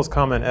is the coolest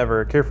comment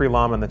ever. Carefree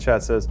Llama in the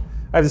chat says,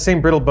 "I have the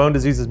same brittle bone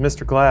disease as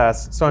Mr.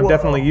 Glass, so I'm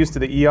definitely used to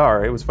the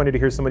ER. It was funny to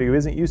hear somebody who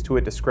isn't used to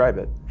it describe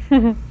it." I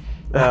don't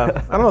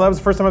know. That was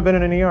the first time I've been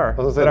in an ER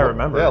I was that gonna I say,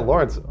 remember. Yeah,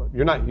 Lawrence,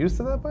 you're not used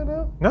to that by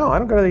now? No, I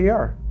don't go to the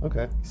ER.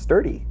 Okay.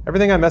 Sturdy.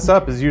 Everything I mess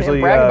up is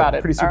usually brag about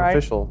it, pretty all right?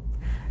 superficial.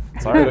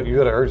 You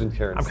go to urgent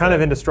care. I'm kind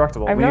of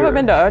indestructible. I've never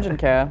been to urgent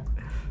care.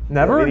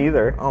 Never? Me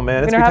neither. Oh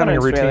man, it's don't have becoming a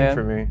it in routine Australia.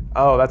 for me.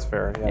 Oh, that's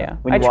fair. Yeah. Yeah.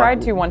 When I you walk-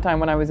 tried to one time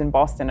when I was in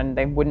Boston, and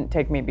they wouldn't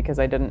take me because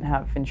I didn't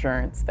have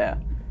insurance there.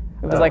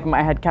 It was like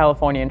I had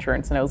California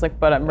insurance, and I was like,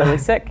 but I'm really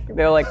sick.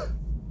 They were like,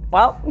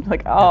 well,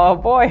 like, oh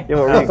boy. Yeah,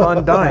 what were Have you,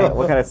 fun dying.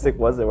 What kind of sick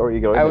was it? What were you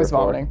going I there was for?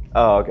 vomiting.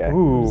 Oh, okay.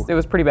 Ooh. It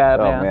was pretty bad.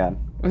 Oh, yeah. man.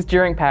 It was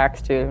during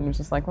PAX too, and it was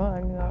just like, well,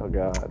 Oh,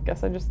 God. I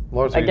guess I just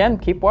Lawrence, are you- again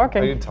keep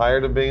working. Are you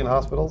tired of being in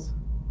hospitals?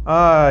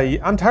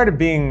 I'm tired of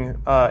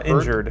being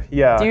injured.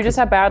 Yeah. Do you just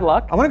have bad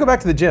luck? I want to go back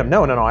to the gym.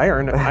 No. I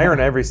earn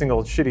every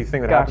single shitty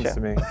thing that happens Gotcha.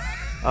 to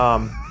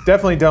me.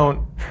 Definitely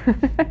don't.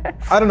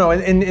 I don't know.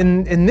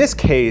 In this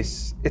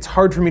case, it's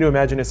hard for me to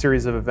imagine a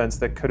series of events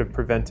that could have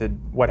prevented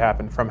what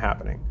happened from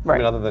happening. I Right.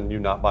 mean, other than you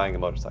not buying a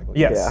motorcycle.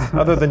 Yes.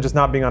 Yeah. Other than just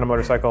not being on a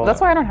motorcycle. That's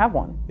why I don't have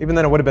one. Even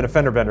then, it would have been a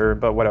fender bender,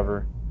 but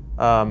whatever.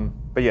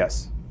 But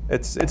yes,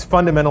 it's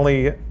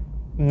fundamentally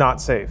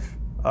not safe.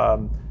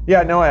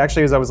 Yeah. No.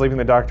 Actually, as I was leaving,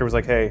 the doctor was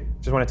like, "Hey,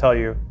 just want to tell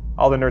you,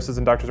 all the nurses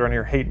and doctors around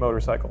here hate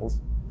motorcycles."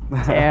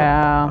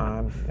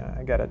 Yeah. Yeah,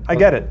 I get it. I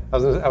get it. I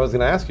was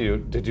going to ask you,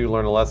 did you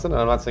learn a lesson?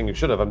 I'm not saying you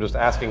should have. I'm just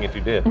asking if you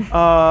did. Just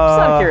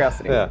out of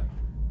curiosity. Yeah.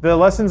 The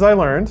lessons I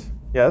learned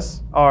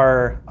yes,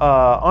 are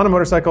on a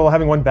motorcycle,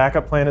 having one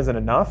backup plan isn't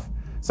enough.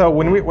 So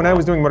when I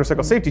was doing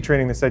motorcycle safety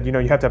training, they said, you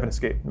have to have an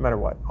escape, no matter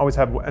what. Always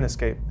have an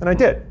escape. And I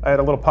did. I had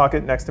a little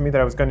pocket next to me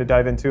that I was going to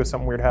dive into if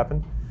something weird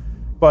happened.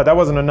 But that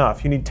wasn't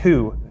enough. You need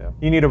two. Yeah.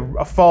 You need a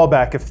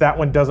fallback if that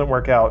one doesn't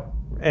work out,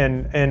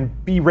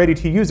 and be ready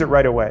to use it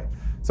right away.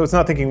 So it's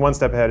not thinking one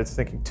step ahead, it's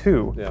thinking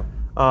two.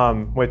 Yeah.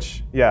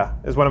 Which,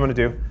 is what I'm going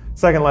to do.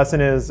 Second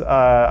lesson is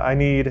I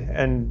need,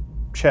 and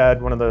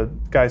Chad, one of the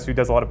guys who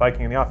does a lot of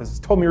biking in the office, has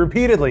told me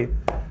repeatedly,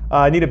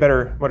 I need a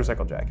better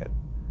motorcycle jacket.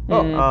 There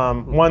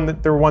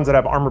were ones that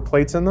have armor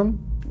plates in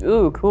them.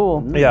 Ooh,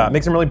 cool. Yeah, it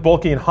makes them really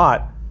bulky and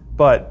hot,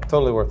 but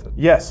Totally worth it.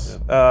 yes,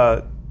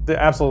 they're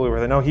absolutely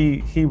worth it. No,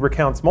 he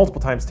recounts multiple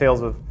times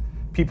tales of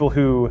people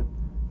who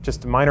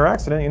just a minor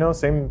accident,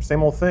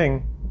 same old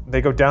thing.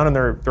 They go down and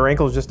their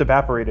ankles just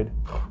evaporated.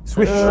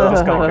 Swish,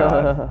 just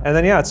gone. And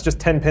then it's just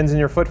 10 pins in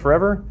your foot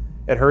forever.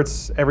 It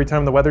hurts every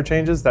time the weather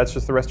changes. That's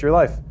just the rest of your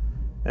life.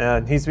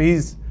 And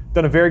he's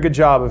done a very good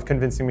job of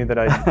convincing me that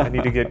I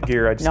need to get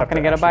gear. I just Not have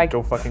gonna to get a actually bike.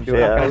 go fucking do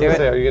Yeah. it. I was gonna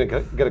say, are you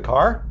gonna get a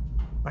car?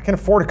 I can't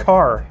afford a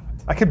car.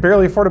 I could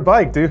barely afford a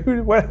bike,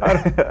 dude. What?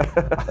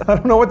 I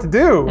don't know what to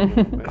do.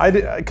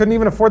 I couldn't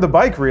even afford the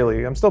bike,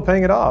 really. I'm still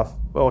paying it off.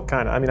 Well,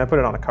 kind of. I mean, I put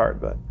it on a card,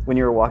 but When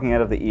you were walking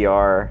out of the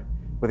ER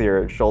with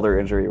your shoulder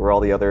injury, were all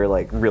the other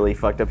like really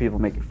fucked up people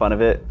making fun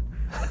of it?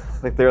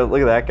 Like,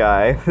 look at that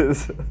guy.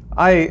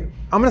 I'm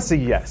gonna say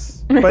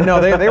yes. But no,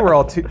 they were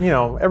all too.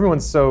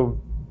 Everyone's so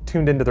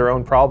tuned into their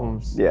own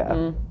problems.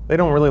 Yeah. They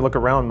don't really look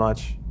around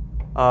much.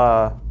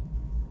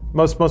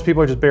 Most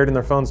people are just buried in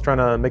their phones trying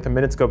to make the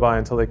minutes go by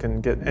until they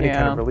can get any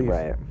kind of relief.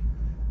 Right.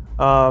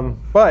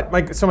 But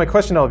my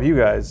question to all of you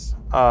guys,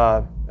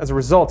 as a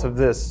result of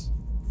this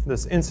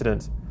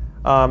incident,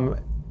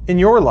 in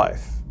your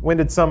life, when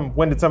did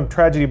some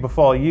tragedy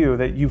befall you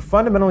that you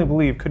fundamentally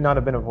believe could not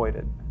have been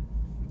avoided?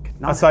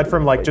 Aside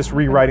from just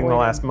rewriting the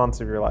last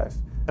months of your life.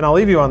 And I'll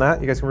leave you on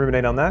that. You guys can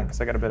ruminate on that because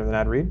I got a bit of an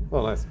ad read.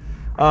 Oh, nice.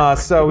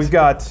 So we've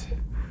got,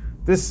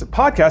 this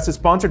podcast is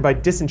sponsored by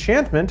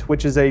Disenchantment,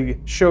 which is a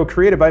show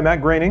created by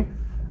Matt Groening,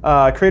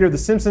 creator of The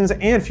Simpsons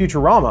and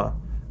Futurama.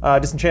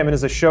 Disenchantment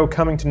is a show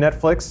coming to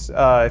Netflix,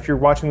 if you're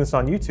watching this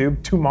on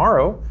YouTube,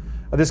 tomorrow,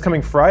 this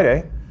coming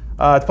Friday.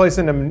 It's placed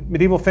in a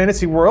medieval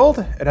fantasy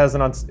world. It is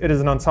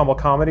an ensemble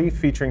comedy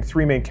featuring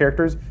three main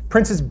characters,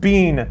 Princess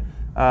Bean,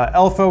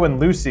 Elfo, and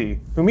Lucy,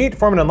 who meet,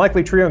 form an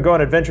unlikely trio, and go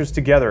on adventures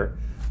together.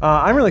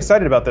 I'm really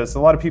excited about this. A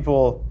lot of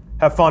people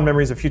have fond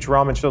memories of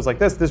Futurama and shows like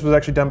this. This was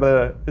actually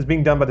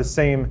being done by the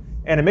same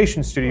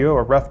animation studio,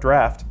 or Rough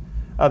Draft.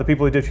 The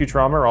people who did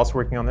Futurama are also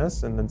working on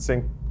this, and then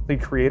same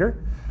lead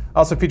creator.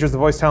 Also features the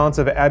voice talents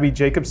of Abby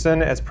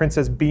Jacobson as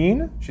Princess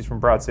Bean. She's from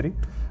Broad City.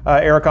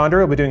 Eric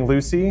Andre will be doing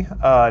Lucy.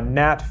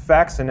 Nat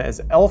Faxon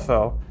as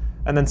Elfo.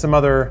 And then some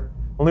other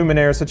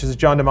luminaires such as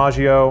John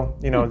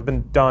DiMaggio, has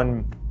been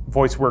done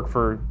voice work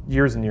for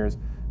years and years.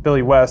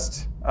 Billy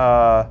West,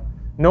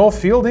 Noel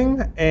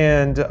Fielding,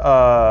 and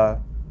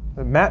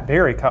Matt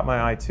Berry caught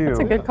my eye too. It's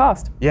a good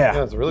cost.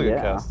 Yeah, it's a really good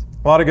Yeah. cast.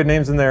 A lot of good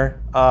names in there.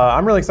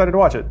 I'm really excited to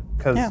watch it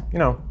because,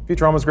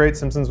 Futurama was great,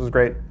 Simpsons was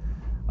great.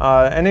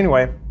 And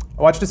anyway,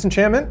 watch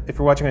Disenchantment if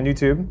you're watching on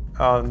YouTube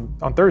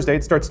on Thursday.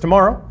 It starts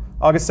tomorrow,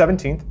 August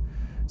 17th.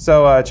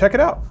 So check it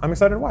out. I'm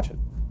excited to watch it.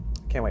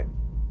 Can't wait.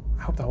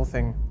 I hope the whole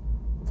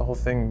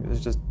thing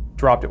is just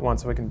dropped at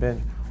once so I can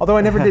binge. Although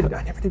I never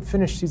did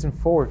finish season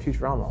 4 of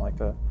Futurama, like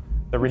the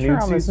renewed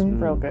Futurama's season.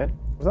 real good.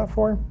 Was that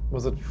 4?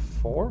 Was it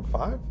 4,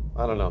 5?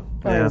 I don't know.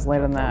 I think it was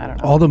later than that. I don't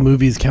know. All the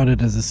movies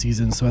counted as a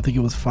season, so I think it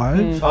was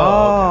 5.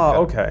 Oh,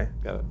 okay. okay.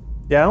 Got it.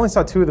 Yeah, I only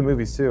saw 2 of the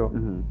movies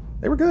too.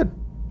 They were good.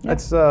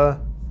 That's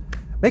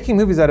making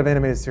movies out of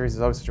animated series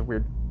is always such a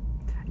weird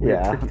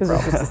Yeah. tricky Because it's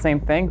problem. just the same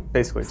thing.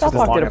 Basically, it's South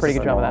just as Park did long a pretty as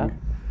good job of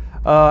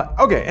that.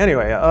 Okay,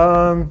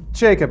 anyway,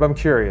 Jacob, I'm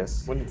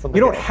curious. When did something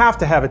You don't happen? have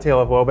to have a tale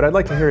of woe, but I'd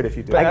like to hear it if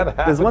you do.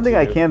 There's one thing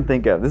I can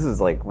think of. This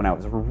is like when I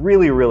was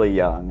really, really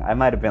young. I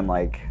might have been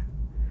like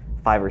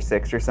 5 or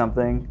 6 or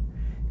something.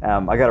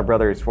 I got a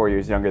brother who's 4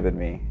 years younger than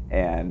me,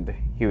 and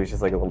he was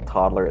just like a little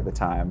toddler at the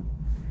time.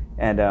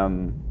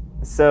 And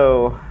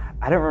so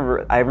I don't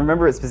remember. I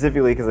remember it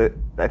specifically because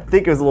I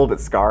think it was a little bit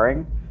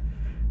scarring.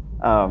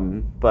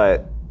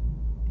 But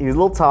he was a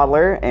little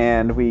toddler,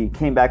 and we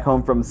came back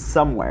home from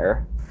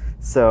somewhere.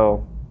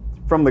 So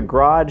from the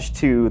garage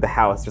to the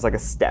house, there's like a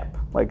step.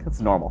 Like, that's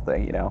a normal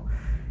thing,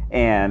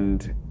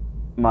 And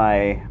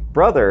my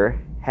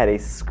brother had a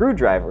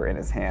screwdriver in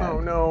his hand. Oh,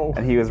 no.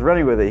 And he was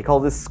running with it. He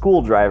called it a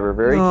school driver.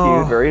 Very No.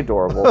 cute, very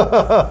adorable.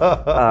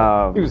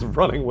 He was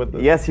running with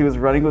it. Yes, he was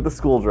running with the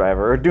school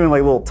driver, or doing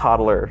like a little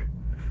toddler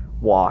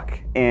walk.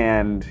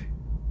 And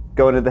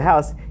going into the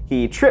house,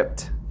 he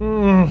tripped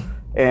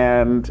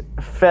and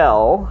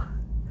fell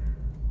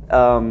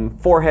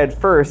forehead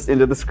first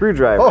into the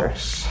screwdriver. Oh,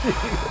 shit.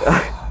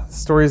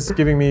 Story's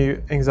giving me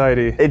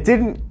anxiety. It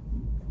didn't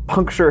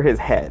puncture his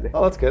head.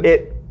 Oh, that's good.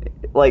 It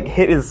like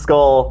hit his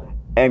skull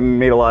and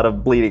made a lot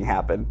of bleeding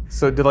happen.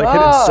 So did hit and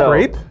Oh.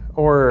 scrape,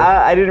 Or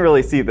I didn't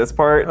really see this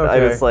part. I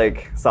Okay. just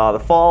like saw the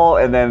fall,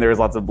 and then there was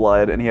lots of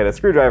blood, and he had a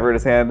screwdriver in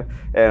his hand.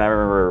 And I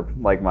remember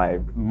like my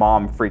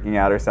mom freaking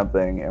out or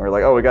something, and we're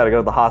like, "Oh, we got to go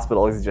to the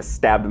hospital." He just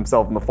stabbed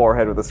himself in the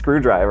forehead with a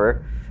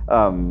screwdriver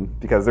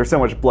because there's so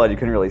much blood you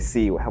couldn't really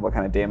see what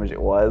kind of damage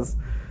it was.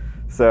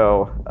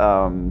 So.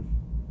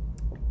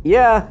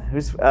 Yeah,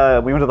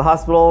 we went to the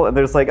hospital, and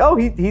they're just like, "Oh,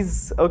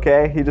 he's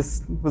okay. He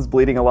just was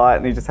bleeding a lot,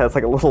 and he just has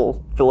like a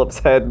little Phillips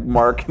head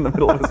mark in the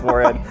middle of his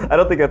forehead." I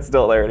don't think that's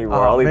still there anymore.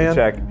 Oh, I'll need man. to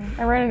check.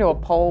 I ran into a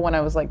pole when I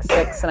was like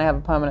 6, and I have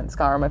a permanent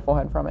scar on my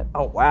forehead from it.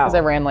 Oh wow! Because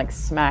I ran like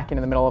smack into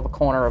the middle of a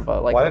corner of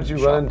a like. Why did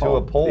you run into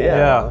a pole?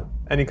 yeah.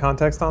 Any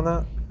context on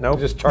that? Nope.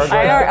 You just charged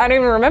I right don't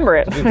even remember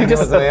it. You think it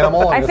was an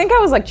animal? I think I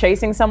was like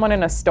chasing someone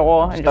in a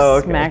store and just Oh,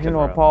 okay. smacked into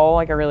a pole.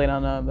 Like I really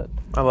don't know, but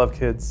I love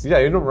kids. Yeah,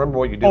 you don't remember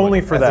what you did. Only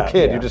when- for as that, a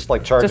kid, yeah. you just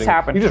like charging. Just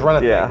happened. You just run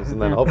at Yeah. things,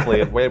 and then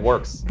hopefully it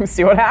works.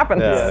 see what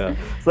happens. Yeah.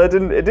 So it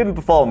didn't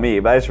befall me,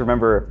 but I just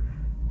remember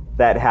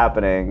that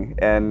happening,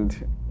 and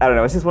I don't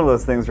know. It's just one of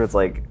those things where it's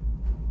like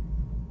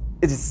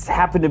it just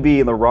happened to be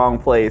in the wrong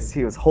place.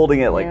 He was holding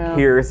it like Yeah.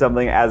 here or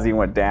something as he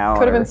went down.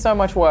 Could have or- been so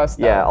much worse.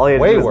 Though. Yeah, all he had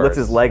to Way do was lift worse.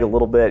 his leg a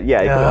little bit.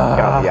 Yeah, he could have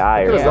got the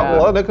eye. Or Could have something.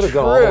 gone, well, that could have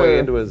gone all the way True.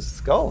 into his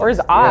skull. Or his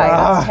eye.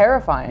 That's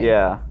terrifying.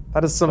 Yeah.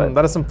 That is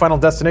some Final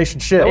Destination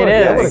shit. It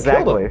Yeah, is.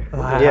 exactly.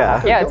 Exactly.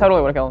 Yeah. Yeah, it totally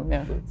would have killed him.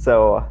 Yeah.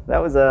 So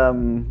that was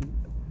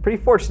pretty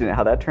fortunate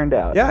how that turned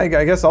out. Yeah, I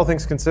guess all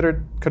things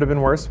considered, could have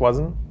been worse,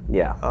 wasn't?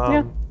 Yeah.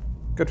 Yeah.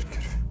 Good.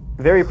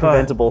 Very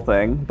preventable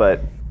thing,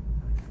 but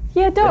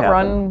Yeah, don't happened.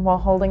 run while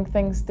holding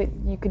things that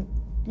you could,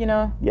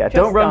 yeah, just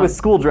don't run with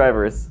school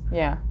drivers.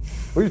 Yeah.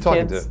 Who are you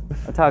talking Kids. to?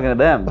 I'm talking to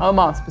them.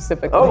 Omar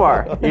specifically.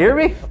 Omar, you hear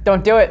me?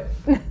 Don't do it.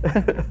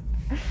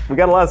 We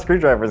got a lot of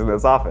screwdrivers in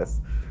this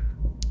office.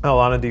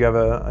 Alana, do you have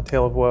a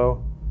tale of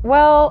woe?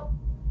 Well,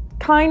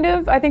 kind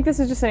of. I think this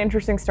is just an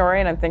interesting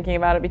story, and I'm thinking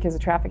about it because of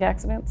traffic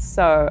accidents.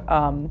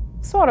 So,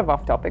 sort of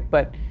off topic,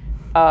 but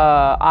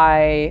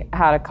I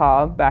had a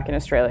car back in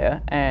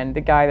Australia, and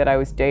the guy that I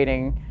was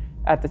dating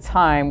at the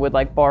time would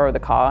like borrow the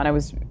car,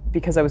 and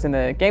because I was in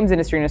the games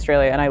industry in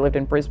Australia and I lived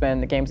in Brisbane,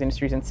 the games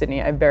industry's in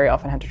Sydney, I very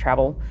often had to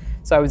travel.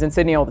 So I was in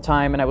Sydney all the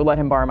time, and I would let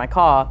him borrow my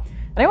car.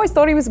 And I always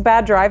thought he was a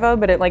bad driver,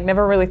 but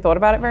never really thought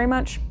about it very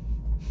much.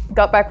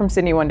 Got back from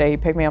Sydney one day, he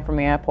picked me up from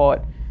the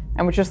airport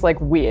and was just like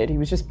weird. He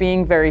was just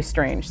being very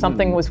strange.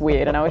 Something was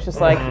weird, and I was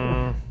just like,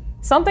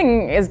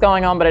 something is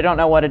going on, but I don't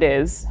know what it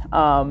is.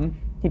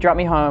 He dropped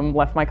me home,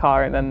 left my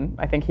car, and then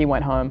I think he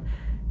went home.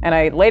 And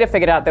I later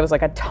figured out there was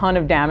like a ton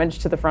of damage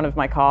to the front of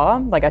my car,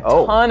 like a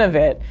ton of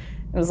it.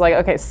 It was like,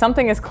 okay,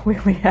 something has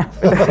clearly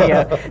happened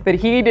here that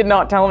he did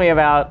not tell me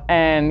about.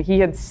 And he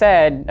had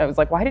said, I was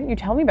like, why didn't you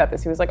tell me about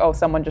this? He was like, oh,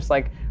 someone just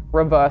like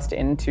reversed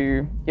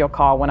into your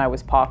car when I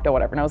was parked or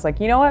whatever. And I was like,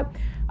 you know what?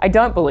 I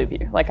don't believe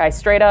you. Like, I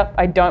straight up,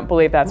 I don't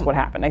believe that's what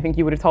happened. I think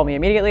you would have told me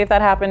immediately if that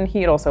happened.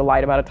 He had also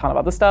lied about a ton of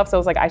other stuff. So I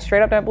was like, I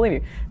straight up don't believe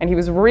you. And he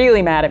was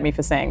really mad at me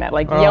for saying that.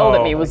 Like, yelled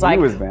at me, was he like,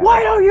 was mad.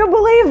 why don't you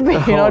believe me?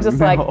 You know, just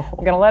like, no.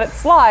 I'm going to let it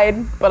slide,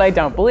 but I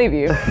don't believe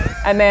you.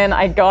 And then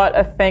I got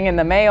a thing in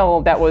the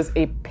mail that was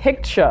a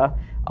picture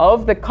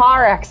of the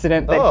car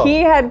accident that he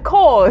had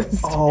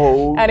caused.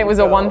 Oh, and it was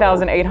a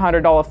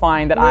 $1,800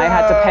 fine that I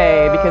had to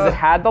pay because it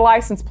had the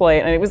license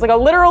plate, and it was like a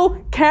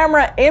literal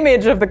camera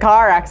image of the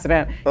car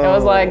accident. And I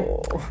was like,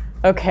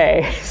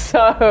 okay.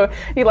 So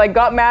he like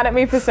got mad at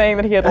me for saying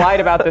that he had lied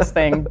about this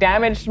thing,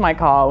 damaged my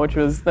car, which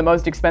was the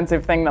most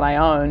expensive thing that I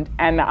owned,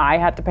 and I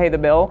had to pay the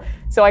bill.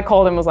 So I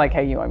called him and was like,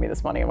 hey, you owe me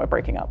this money and we're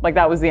breaking up. Like,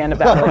 that was the end of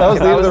that relationship. That was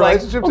the end I of was the like,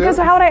 relationship, well, because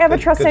too? how would I ever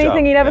Good trust job.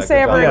 anything he'd ever Yeah, say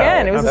good ever job.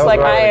 again? It was That just was like,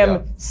 right I way to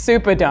am go.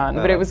 super done.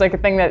 But it was like a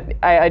thing that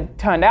I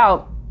turned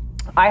out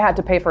I had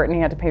to pay for it and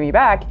he had to pay me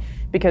back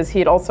because he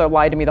had also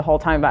lied to me the whole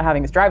time about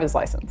having his driver's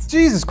license.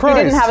 Jesus Christ.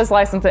 He didn't have his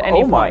license at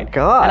any Oh my point.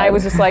 God. And I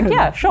was just like,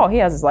 yeah, sure, he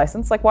has his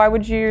license. Like, why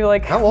would you,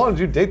 like... How long did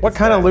you date? What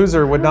kind of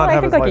loser would not I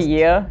have think his like license? a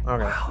year.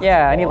 Okay.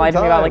 Yeah, and he long lied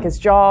to me about time. like his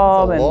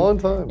job. That's a and long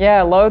time.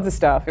 Yeah, loads of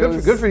stuff. It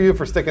was, Good for you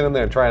for sticking in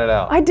there and trying it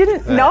out. I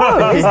didn't know.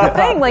 This is the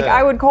thing. Like, Yeah.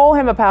 I would call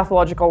him a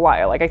pathological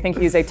liar. Like, I think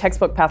he's a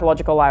textbook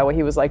pathological liar where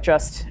he was like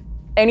just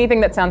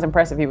anything that sounds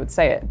impressive, he would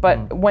say it.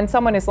 But when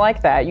someone is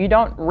like that, you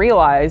don't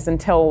realize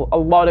until a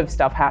lot of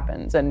stuff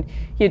happens. And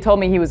he had told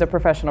me he was a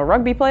professional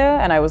rugby player,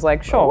 and I was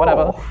like, sure,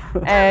 whatever.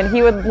 And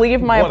he would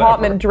leave my Whatever.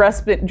 apartment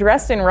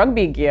dressed in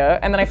rugby gear,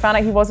 and then I found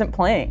out he wasn't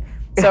playing.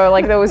 So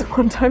like there was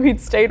one time he'd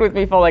stayed with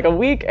me for like a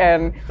week,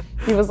 and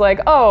he was like,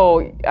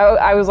 oh,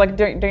 I was like,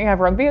 don't you have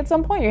rugby at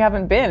some point? You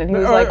haven't been. And he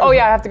was like, oh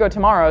yeah, I have to go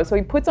tomorrow. So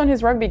he puts on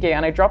his rugby gear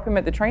and I drop him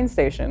at the train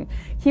station.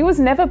 He was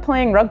never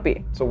playing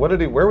rugby. So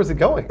where was he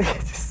going?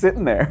 Just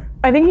sitting there,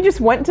 I think he just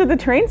went to the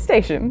train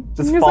station.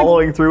 just He was like,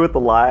 following through with the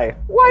lie.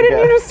 why didn't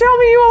you just tell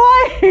me you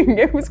were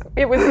lying?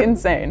 It was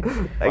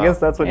insane. I guess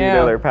that's when you Yeah.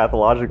 know they're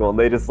pathological, and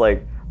they just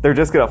like they're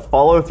just gonna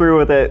follow through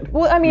with it.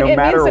 Well, I mean, no it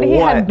matter means that he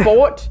what. had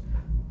bought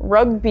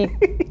rugby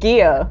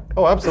gear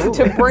Oh,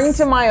 absolutely. to bring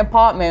to my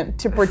apartment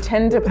to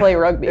pretend to play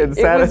rugby. and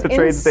It sat was at the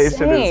train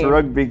station in his insane.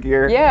 rugby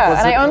gear. Yeah, Was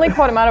and it- I only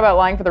caught him out about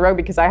lying for the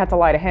rugby because I had to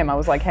lie to him. I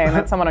was like, hey, I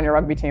met someone on your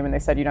rugby team and they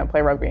said you don't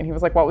play rugby. And he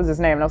was like, what was his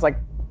name? And I was like,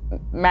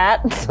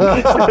 Matt.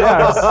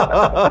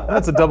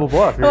 That's a double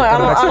bluff. You're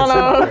I don't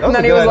know. And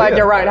then he was like,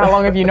 you're right. How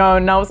long have you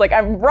known? And I was like,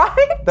 I'm right.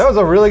 That was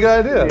a really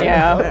good idea.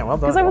 Yeah. Man, well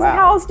done. Because I was like,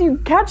 how else do you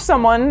catch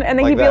someone? And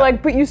then Like he'd be that.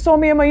 like, but you saw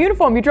me in my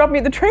uniform. You dropped me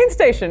at the train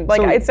station.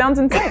 Like, So- it sounds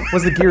insane.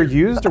 Was the gear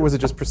used, or was it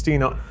just pristine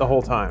the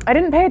whole time? I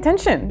didn't pay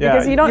attention Yeah,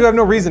 because you don't. You have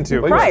no reason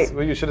to. Right.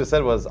 What you should have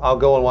said was, I'll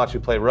go and watch you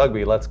play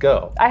rugby. Let's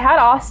go. I had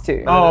asked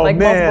to, Oh, like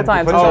man. multiple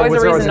times. But There's always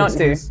was a there reason not always an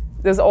to. excuse?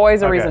 There's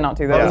always a Okay. reason not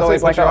to. Yeah. There's He's always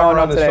always like, put your oh, arm not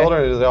around his today. shoulder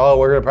and he's like, oh,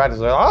 we're going to practice.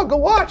 Like, I'll go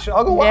watch.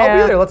 I'll be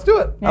Yeah. there. Let's do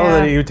it. I love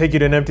that he would take you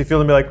to an empty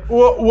field and be like,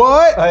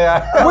 what?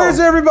 Yeah. Where's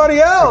everybody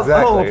else?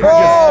 Exactly.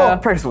 Oh,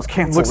 Practice was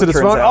canceled. looks at it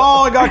his turns phone. out.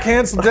 Oh, it got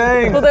canceled.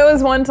 Dang. Well, there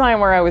was one time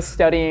where I was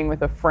studying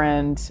with a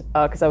friend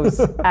because I was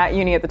at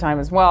uni at the time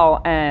as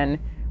well, and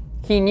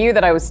he knew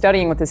that I was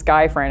studying with this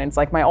guy friend. It's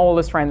like my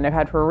oldest friend that I've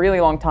had for a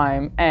really long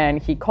time,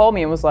 and he called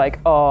me and was like,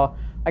 "Oh,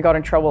 I got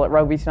in trouble at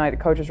rugby tonight. The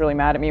coach was really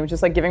mad at me." He was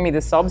just like giving me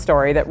this sob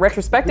story that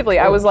retrospectively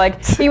I was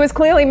like, he was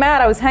clearly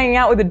mad. I was hanging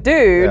out with a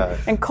dude Yeah.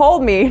 and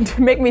called me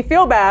to make me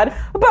feel bad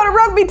about a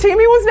rugby team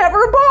he was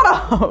never a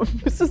part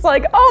of. It's just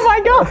like, oh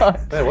my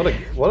god. Man, what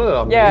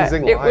an Yeah,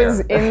 amazing it liar. was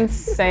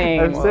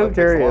insane. I'm Wow, so that takes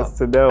a curious lot.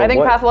 to know. I think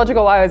what,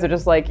 pathological liars are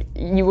just like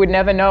you would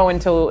never know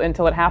until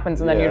it happens,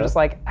 and then you're Yeah. just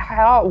like,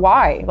 how?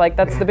 Why? Like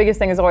that's the biggest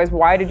thing is always,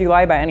 why did you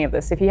lie about any of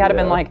this? If he had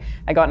been Yeah. like,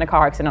 I got in a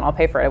car accident, I'll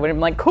pay for it, I would have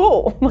been like,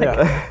 cool. Like,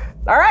 Yeah.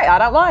 all right, I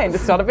don't mind.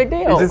 It's not a big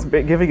deal. He's just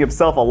giving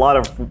himself a lot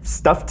of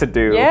stuff to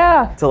do.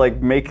 Yeah. To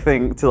like make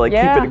things to like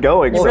Yeah. keep it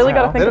going. You really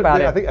somehow. gotta think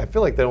about it. I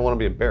feel like they don't want to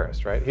be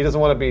embarrassed, right? He doesn't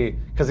want to be,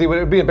 because it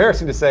would be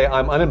embarrassing to say,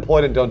 I'm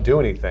unemployed and don't do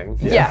anything.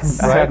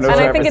 Yes. I have no and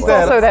I time think for it's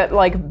that. also that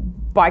like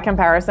by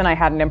comparison, I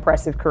had an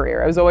impressive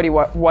career. I was already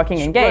working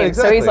in games, Right,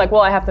 so exactly. he's like,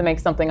 well, I have to make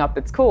something up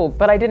that's cool,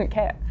 but I didn't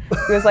care.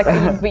 He was like,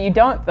 but you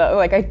don't though.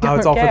 Like I don't Oh,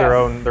 it's all care.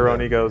 for their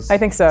own egos. I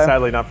think so.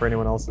 Sadly, not for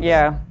anyone else's.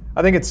 Yeah.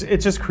 I think it's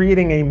just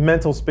creating a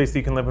mental space that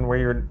you can live in where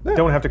you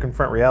don't have to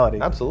confront reality.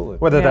 Absolutely.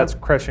 Whether Yeah. that's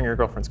crashing your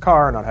girlfriend's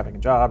car, or not having a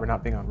job, or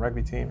not being on a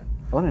rugby team.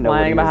 I want to know what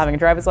Lying he about was- having a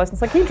driver's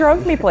license. Like he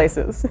drove me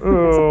places.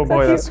 Oh It's boy,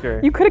 like, that's you,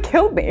 scary. You could have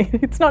killed me.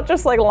 It's not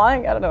just like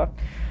lying. I don't know.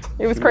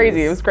 It was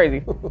crazy. It was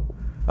crazy.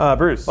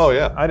 Bruce. Oh,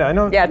 yeah. I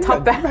know. Yeah, you've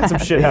top had some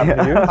that. shit happen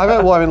to you.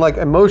 I mean, like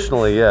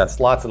emotionally, yes,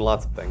 lots and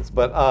lots of things,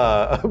 but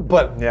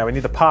Yeah, we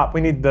need the pop.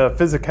 We need the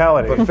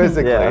physicality. But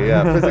physically, Yeah.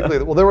 yeah,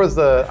 physically. Well, there was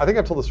I think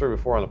I've told the story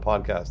before on a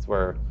podcast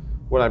where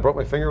when I broke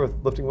my finger with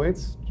lifting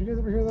weights. Did you guys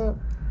ever hear that?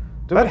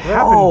 that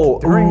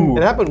happened during.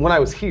 It happened when I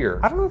was here.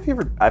 I don't know if you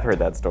ever. I've heard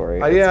that story.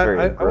 It's Yeah, very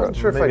I wasn't gross.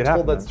 sure if Maybe I it told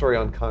happened that then. story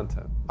on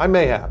content. I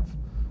may have.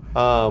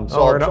 So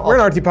We're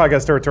in RT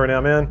podcast territory now,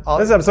 man.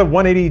 This is episode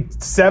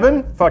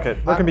 187. Fuck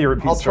it. That can be a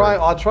repeat story.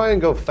 I'll try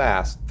and go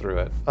fast through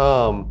it.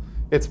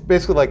 It's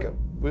basically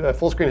like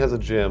Full Screen has a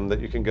gym that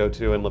you can go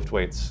to and lift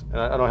weights. And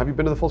I don't know, have you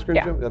been to the Full Screen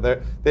Yeah.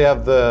 gym? They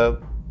have the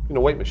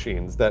weight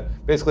machines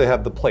that basically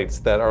have the plates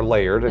that are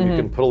layered, and you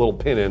can put a little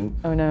pin in.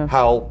 Oh, no.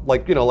 How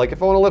like if I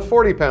want to lift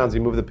 40 pounds,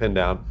 you move the pin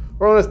down,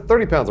 or I want to lift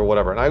 30 pounds or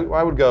whatever. And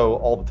I would go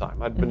all the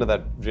time. I'd been to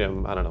that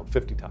gym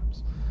 50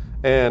 times.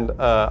 And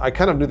I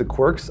kind of knew the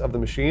quirks of the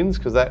machines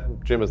because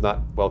that gym is not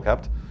well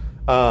kept.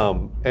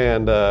 One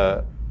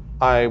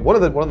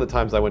of the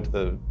times I went to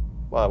the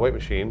weight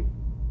machine,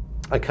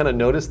 I kind of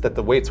noticed that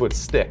the weights would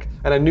stick,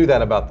 and I knew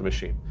that about the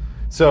machine.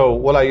 So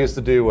what I used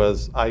to do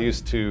was I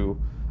used to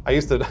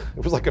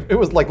it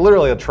was like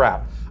literally a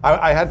trap.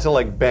 I had to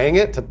like bang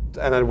it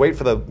and I'd wait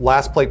for the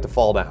last plate to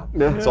fall down.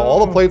 So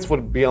all the plates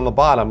would be on the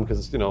bottom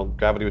because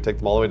gravity would take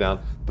them all the way down.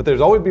 But there'd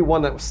always be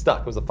one that was stuck.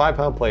 It was a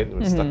 5-pound plate and it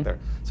was stuck there.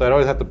 So I'd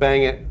always have to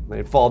bang it and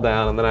they'd fall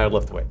down and then I would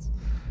lift weights.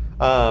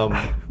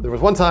 There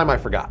was one time I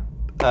forgot.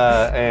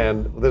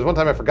 And there's one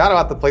time I forgot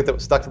about the plate that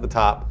was stuck to the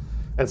top.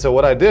 And so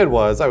what I did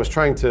was I was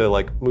trying to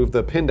like move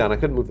the pin down. I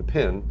couldn't move the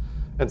pin.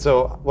 And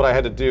so what I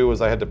had to do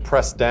was I had to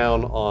press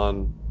down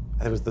on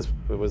it was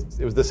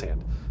this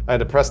hand. I had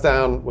to press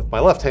down with my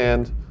left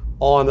hand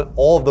on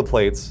all of the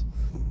plates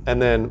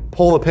and then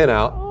pull the pin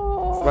out,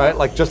 right?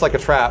 Like just like a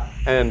trap,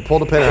 and pull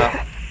the pin out.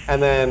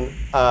 And then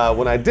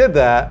when I did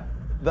that,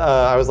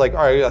 I was like,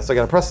 all right, so I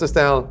gotta press this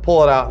down,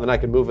 pull it out, and then I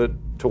can move it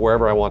to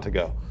wherever I want to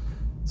go.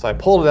 So I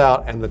pulled it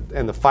out, and the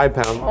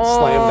 5-pound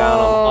slammed down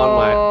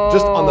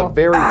on the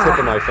very tip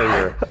of my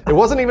finger. It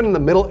wasn't even in the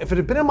middle. If it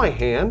had been in my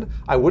hand,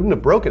 I wouldn't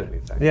have broken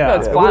anything. Yeah. No,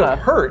 it's It would flatter. have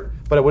hurt,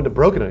 but it wouldn't have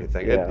broken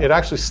anything. Yeah. It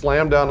actually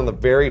slammed down on the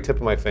very tip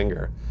of my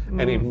finger,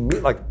 and he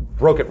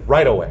broke it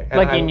right away. And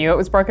Like you knew it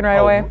was broken right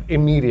away?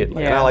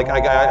 Immediately. Yeah. And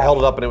I held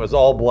it up, and it was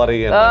all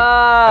bloody, and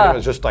it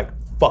was just like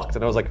fucked.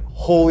 And I was like,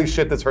 holy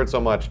shit, this hurts so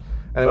much.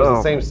 And it was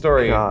the same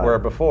story God. where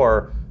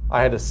before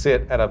I had to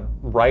sit at a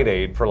Rite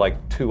Aid for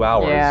like 2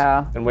 hours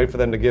Yeah. and wait for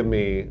them to give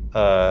me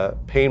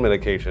pain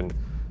medication.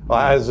 Well,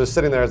 I was just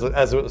sitting there as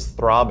it was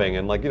throbbing,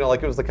 and like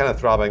it was the kind of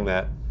throbbing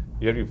that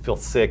you feel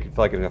sick, you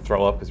feel like you're gonna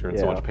throw up because you're in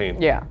so Yeah. much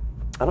pain. Yeah.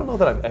 I don't know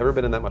that I've ever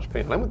been in that much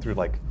pain. And I went through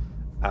like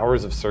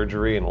hours of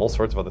surgery and all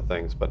sorts of other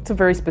things, but It's a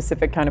very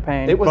specific kind of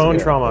pain. it was Bone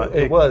trauma.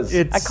 It was.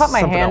 It's I cut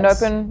my something hand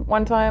else. open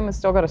one time and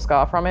still got a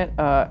scar from it,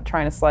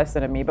 trying to slice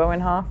an amiibo in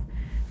half.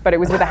 but it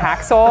was with a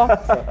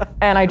hacksaw,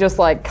 and I just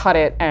like cut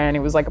it, and it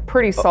was like a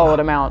pretty solid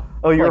amount.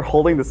 Oh, you were like,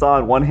 holding the saw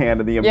in one hand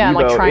and the amiibo yeah, and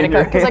like trying in to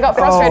your cut because I got hand.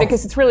 frustrated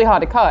because it's really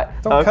hard to cut.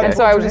 Don't cut And it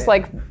so I with was your just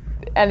like,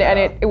 and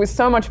it was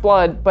so much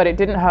blood, but it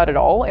didn't hurt at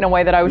all in a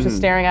way that I was just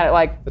staring at it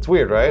like It's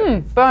weird,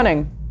 right?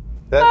 burning.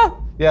 That's,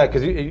 yeah,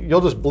 because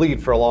you'll just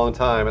bleed for a long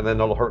time and then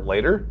it'll hurt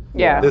later.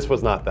 Yeah. This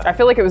was not that. I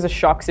feel like it was a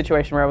shock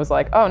situation where I was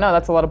like, oh no,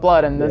 that's a lot of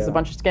blood and there's a Yeah.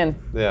 bunch of skin.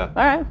 Yeah.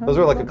 All right. Those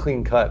are like a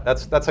clean cut.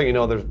 That's how you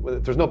know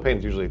there's no pain.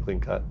 It's usually a clean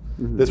cut.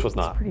 This was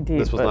not. pretty deep,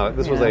 This was but, not.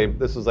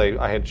 This was a.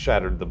 I had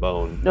shattered the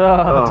bone.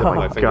 Ugh. Tip of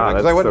my finger God,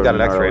 because I went and that's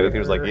got an so X-ray gnarly. and he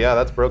was like, "Yeah,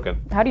 that's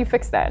broken." How do you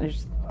fix that?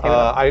 Just tape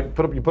it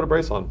up? You put a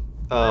brace on,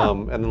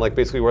 and then like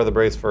basically wear the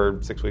brace for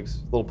 6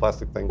 weeks. Little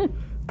plastic thing.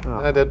 Oh,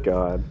 and I did.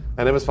 God.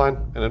 And it was fine.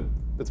 And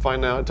it's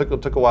fine now. It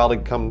took a while to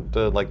come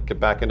to like get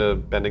back into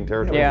bending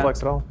territory. Yeah.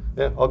 Flex at all.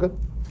 Yeah, all good.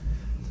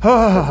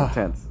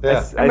 Intense.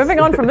 Yeah. Moving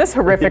on from this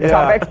horrific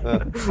topic.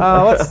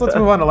 Let's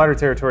move on to lighter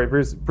territory.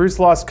 Bruce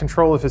lost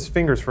control of his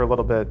fingers for a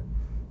little bit,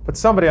 but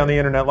somebody on the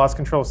internet lost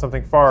control of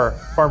something far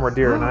more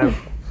dear. And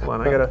hold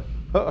on, I gotta.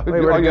 Wait, where'd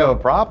it you have go? a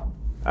prop?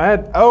 I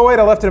had. Oh wait,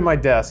 I left it in my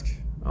desk.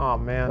 Oh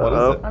man. What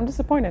is it? I'm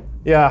disappointed.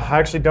 Yeah, I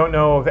actually don't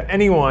know of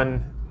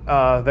anyone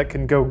that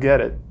can go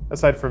get it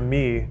aside from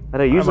me.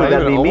 Usually Am I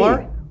that'd be even me.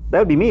 Omar? That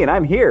would be me, and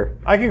I'm here.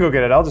 I can go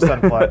get it. I'll just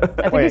unplug.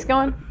 I think he's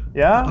going.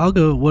 Yeah. I'll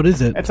go. What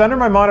is it? It's under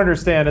my monitor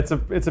stand. It's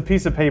a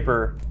piece of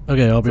paper.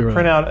 Okay, I'll be right.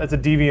 Printout. It's a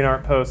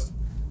DeviantArt post.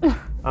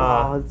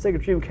 Oh, it's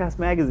Sega Dreamcast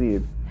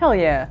magazine. Hell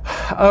yeah.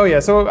 Oh yeah,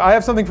 so I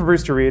have something for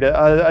Bruce to read.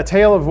 Another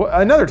tale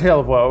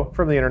of woe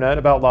from the internet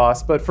about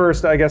loss. But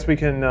first, I guess we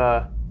can.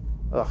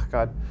 Oh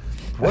God,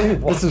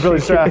 this is really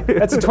sad.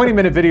 That's a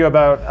 20-minute video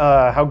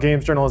about how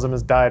games journalism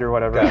has died or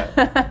whatever.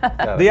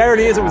 The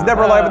irony is, it was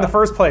never alive in the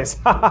first place.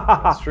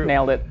 That's true.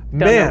 Nailed it. Done.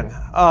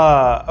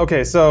 Man.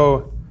 Okay,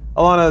 so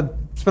Alana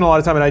spent a lot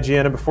of time at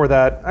IGN, and before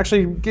that,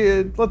 actually,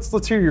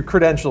 let's hear your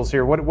credentials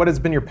here. What has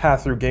been your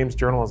path through games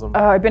journalism?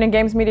 I've been in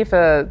games media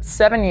for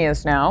 7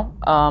 years now.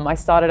 I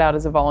started out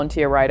as a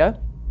volunteer writer,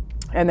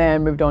 and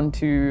then moved on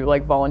to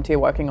like volunteer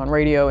working on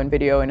radio and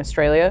video in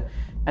Australia,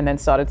 and then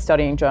started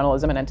studying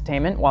journalism and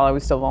entertainment while I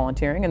was still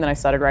volunteering. And then I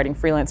started writing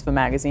freelance for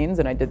magazines,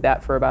 and I did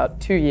that for about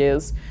 2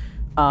 years,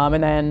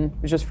 and then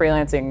was just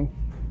freelancing,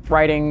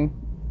 writing,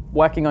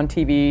 working on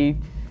TV.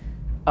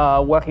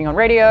 Working on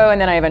radio,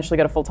 and then I eventually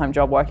got a full-time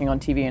job working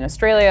on TV in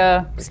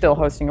Australia, still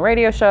hosting a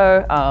radio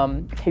show,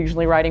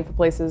 occasionally writing for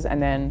places,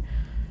 and then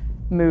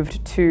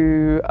moved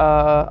to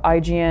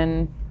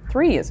IGN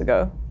 3 years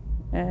ago,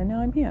 and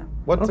now I'm here.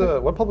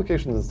 What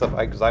publications and stuff?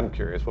 Because I'm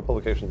curious. What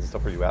publications and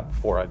stuff were you at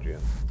before IGN?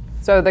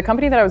 So the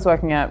company that I was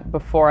working at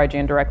before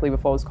IGN directly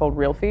before was called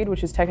RealFeed,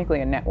 which is technically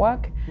a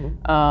network,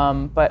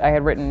 but I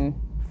had written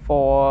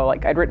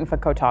I'd written for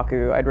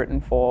Kotaku,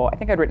 I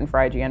think I'd written for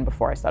IGN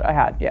before I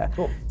started. Yeah.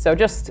 Cool. So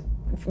just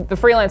the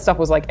freelance stuff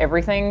was like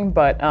everything,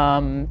 but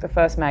the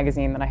first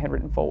magazine that I had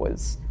written for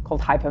was called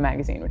Hyper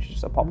Magazine, which is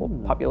just a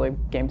popular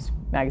games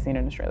magazine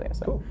in Australia.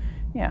 So Cool.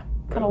 yeah,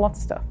 kind of lots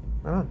of stuff.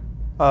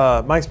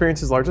 My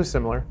experience is largely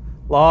similar.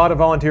 A lot of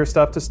volunteer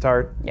stuff to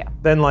start. Yeah.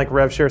 Then like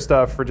rev share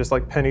stuff for just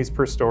like pennies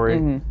per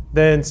story.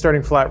 Then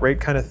starting flat rate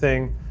kind of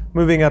thing.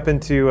 Moving up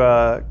into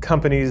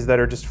companies that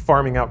are just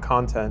farming out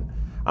content.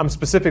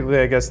 Specifically,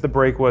 I guess the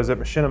break was at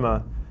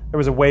Machinima. There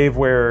was a wave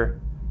where,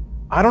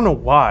 I don't know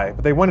why,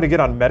 but they wanted to get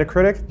on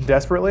Metacritic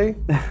desperately,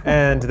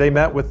 and they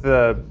met with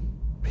the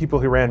people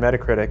who ran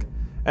Metacritic,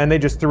 and they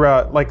just threw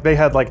out, like they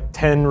had like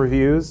 10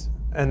 reviews,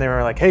 and they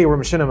were like, hey, we're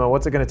Machinima,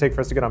 what's it gonna take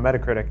for us to get on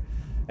Metacritic?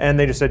 And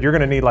they just said, you're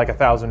gonna need like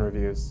 1,000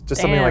 reviews. Just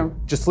something Damn.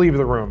 like, just leave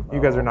the room.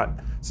 You guys are not.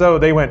 So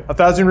they went,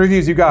 1,000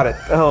 reviews, you got it.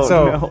 Oh,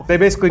 so no. they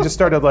basically just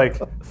started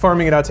like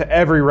farming it out to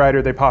every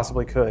writer they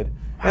possibly could.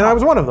 And I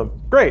was one of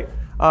them. Great.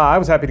 I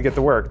was happy to get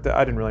the work.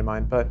 I didn't really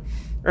mind. But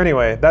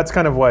anyway, that's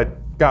kind of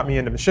what got me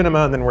into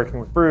Machinima, and then working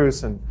with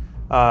Bruce, and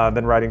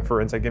then writing for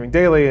Inside Gaming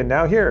Daily, and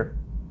now here.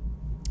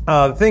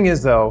 The thing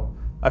is, though,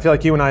 I feel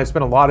like you and I have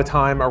spent a lot of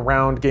time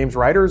around games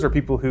writers or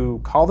people who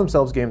call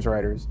themselves games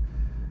writers.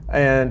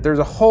 And there's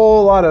a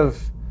whole lot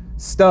of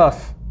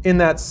stuff in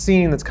that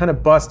scene that's kind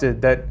of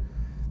busted that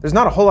there's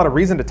not a whole lot of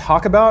reason to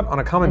talk about on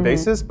a common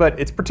basis, but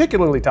it's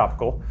particularly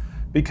topical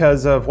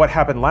because of what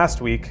happened last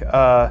week.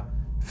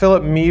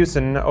 Philip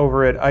Mewson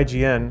over at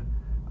IGN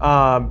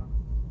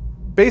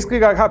basically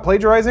got caught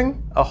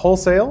plagiarizing a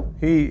wholesale.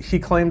 He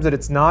claims that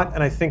it's not,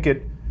 and I think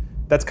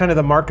that's kind of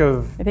the mark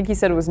of I think he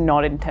said it was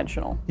not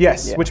intentional.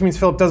 yes, which means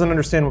Philip doesn't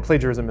understand what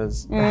plagiarism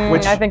is.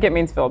 Which I think it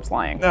means Philip's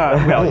lying.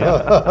 well,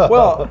 yeah.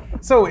 Well,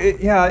 so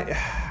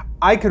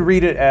I could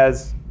read it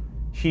as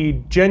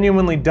he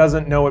genuinely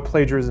doesn't know what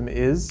plagiarism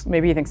is.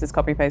 Maybe he thinks it's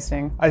copy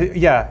pasting.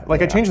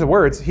 I changed the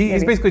words. He's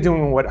Maybe. basically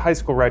doing what high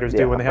school writers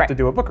do when they have Right. to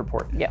do a book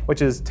report, Yeah.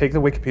 which is take the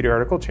Wikipedia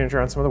article, change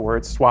around some of the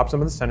words, swap some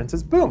of the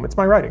sentences, boom, it's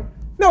my writing.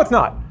 No, it's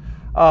not.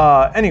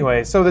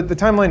 Anyway, so the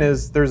timeline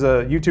is there's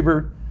a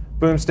YouTuber,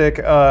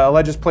 Boomstick,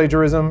 alleges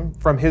plagiarism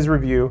from his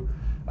review.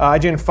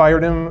 IGN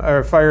fired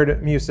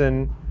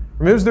Mewson,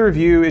 removes the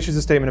review, issues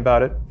a statement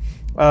about it.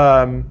 Then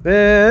on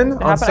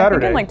Happened, I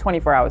Saturday, think in like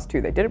 24 hours too.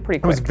 They did it pretty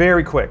it was quick.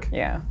 very quick.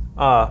 Yeah.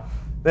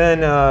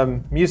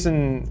 Then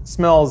Musin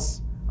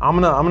smells. I'm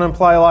gonna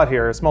imply a lot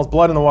here. Smells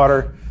blood in the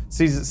water.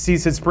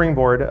 Sees his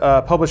springboard.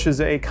 Publishes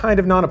a kind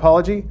of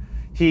non-apology.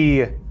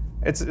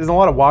 It's a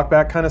lot of walk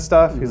back kind of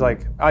stuff. He's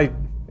like,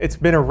 it's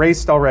been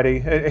erased already.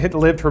 It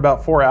lived for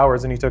about 4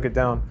 hours and he took it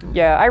down.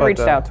 Yeah, I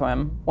reached out to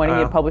him when he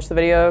had published the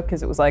video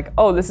because it was like,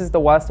 oh, this is the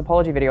worst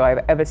apology video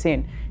I've ever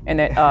seen. And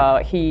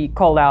that he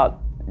called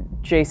out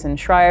Jason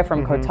Schreier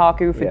from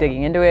Kotaku for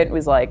digging into it. It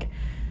was like,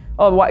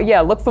 oh,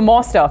 yeah, look for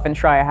more stuff. And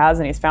Schreier has,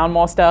 and he's found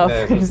more stuff.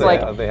 Yeah, He's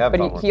like, they have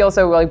but he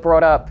also like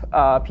brought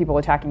up people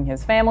attacking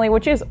his family,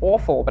 which is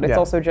awful. But it's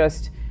also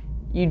just,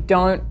 you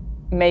don't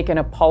make an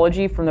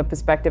apology from the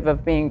perspective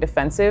of being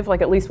defensive.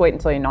 Like, at least wait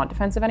until you're not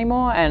defensive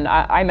anymore. And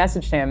I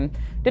messaged him,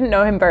 didn't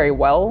know him very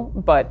well,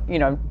 but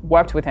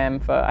worked with him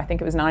for, I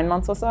think it was 9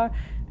 months or so.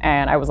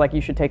 And I was like,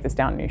 you should take this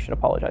down and you should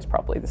apologize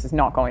properly. This is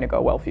not going to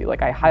go well for you.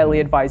 Like, I highly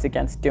advise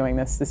against doing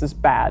this. This is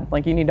bad.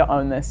 Like, you need to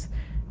own this.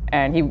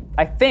 And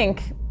I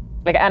think,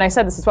 and I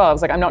said this as well, I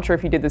was like, I'm not sure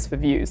if you did this for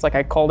views. Like,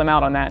 I called him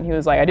out on that, and he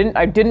was like,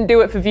 I didn't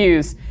do it for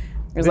views.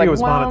 It was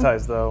was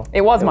monetized though.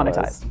 It was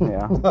monetized.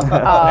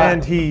 Yeah.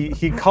 And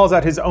he calls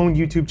out his own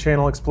YouTube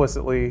channel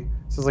explicitly.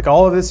 Says like,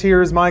 all of this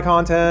here is my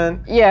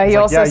content. Yeah, he He's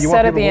also like, you want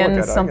said at people the to look end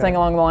at it, something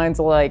along the lines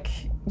of like,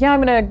 yeah,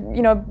 I'm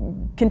gonna,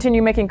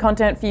 continue making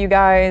content for you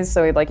guys.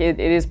 So it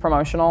is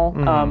promotional.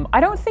 I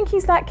don't think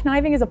he's that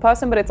conniving as a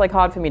person, but it's like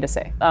hard for me to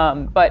say.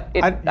 But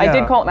I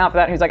did call him out for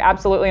that. And he was like,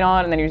 absolutely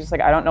not. And then he was just like,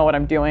 I don't know what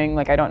I'm doing.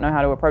 Like, I don't know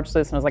how to approach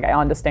this. And I was like, I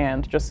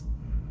understand. Just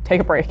take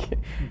a break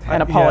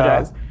and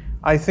apologize. Yeah,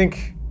 I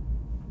think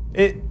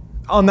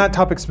on that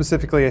topic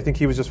specifically, I think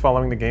he was just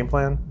following the game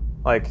plan.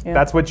 Like,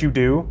 that's what you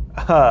do.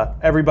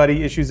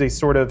 Everybody issues a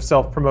sort of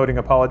self-promoting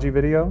apology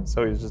video,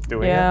 so he's just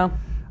doing it.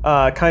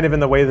 Kind of in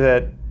the way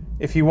that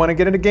if you want to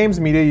get into games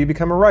media, you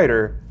become a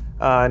writer.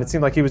 And it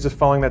seemed like he was just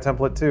following that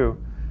template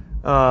too.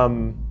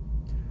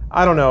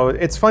 I don't know.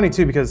 It's funny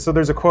too because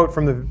there's a quote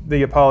from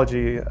the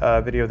apology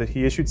video that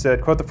he issued.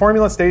 Said, "Quote: the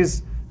formula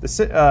stays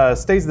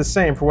the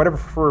same for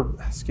whatever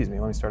excuse me.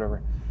 Let me start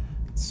over.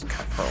 It's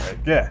kind of far away.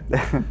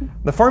 Yeah.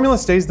 The formula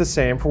stays the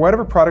same for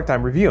whatever product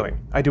I'm reviewing.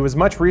 I do as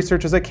much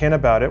research as I can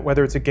about it,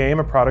 whether it's a game,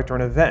 a product, or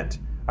an event.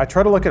 I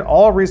try to look at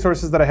all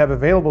resources that I have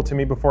available to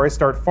me before I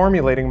start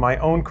formulating my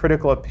own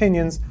critical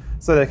opinions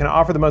so that I can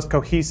offer the most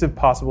cohesive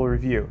possible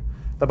review.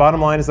 The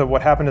bottom line is that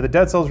what happened to the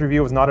Dead Cells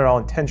review was not at all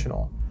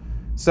intentional."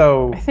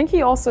 So I think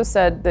he also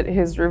said that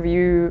his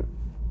review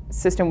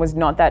system was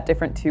not that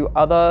different to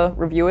other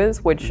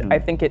reviewers, which I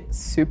think it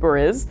super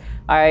is.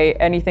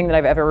 Anything that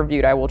I've ever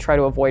reviewed, I will try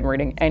to avoid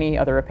reading any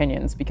other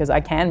opinions because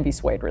I can be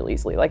swayed really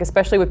easily. Like,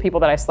 especially with people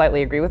that I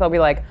slightly agree with, I'll be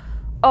like,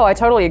 oh, I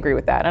totally agree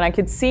with that. And I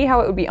could see how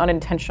it would be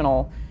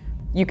unintentional.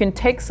 You can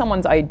take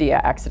someone's idea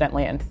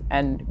accidentally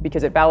and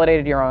because it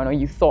validated your own or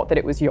you thought that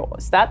it was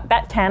yours.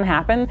 That can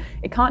happen.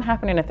 It can't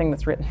happen in a thing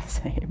that's written the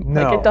same.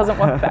 No. Like, it doesn't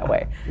work that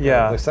way.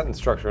 yeah. The sentence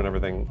structure and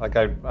everything. Like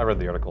I read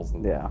the articles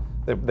and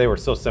they were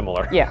so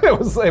similar. Yeah. it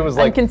was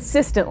like and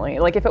consistently.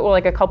 Like, if it were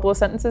like a couple of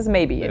sentences,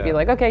 maybe it'd be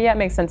like, okay, yeah, it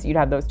makes sense that you'd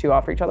have those two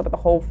after each other, but the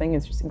whole thing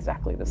is just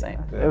exactly the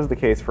same. It was the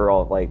case for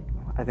all, like,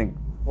 I think,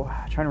 I'm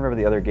trying to remember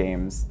the other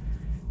games.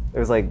 It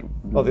was like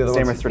the other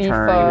Samus ones?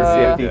 Return,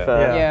 FIFA.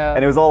 FIFA, Yeah.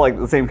 and it was all like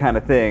the same kind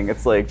of thing.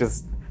 It's like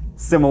just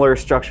similar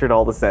structured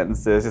all the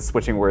sentences, just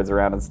switching words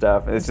around and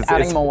stuff. And it's just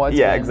adding more words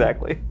Yeah, in.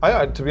 exactly.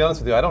 To be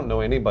honest with you, I don't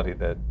know anybody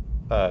that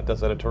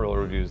does editorial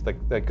reviews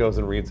that goes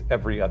and reads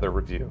every other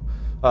review.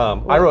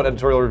 I wrote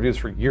editorial reviews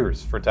for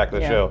years for Attack of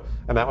the Show,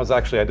 and that was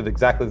actually I did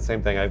exactly the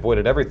same thing. I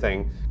avoided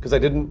everything because I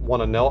didn't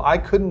want to know. I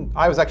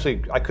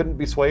couldn't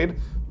be swayed.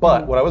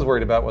 But what I was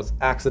worried about was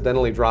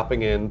accidentally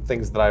dropping in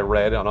things that I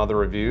read on other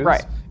reviews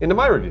into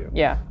my review.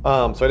 Yeah.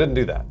 So I didn't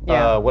do that.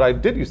 Yeah. What I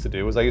did used to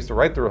do was I used to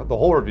write through the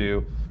whole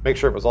review, make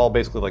sure it was all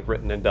basically like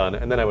written and done,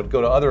 and then I would go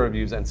to other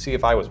reviews and see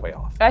if I was way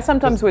off. I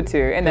sometimes would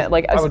too, and that,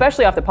 like,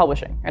 especially after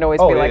publishing, I'd always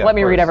be like, let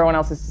me read everyone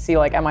else's to see,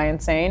 like, am I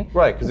insane?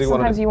 Right, because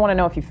sometimes you want to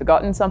know if you've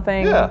forgotten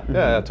something.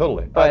 Yeah,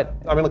 totally. But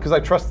I mean, because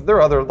I trusted there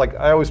are other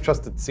I always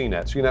trusted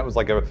CNET. CNET was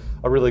like a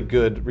really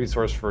good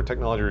resource for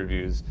technology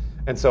reviews,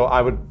 and so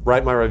I would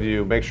write my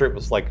review, make sure it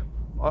was like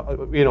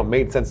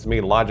made sense to me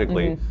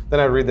logically. Then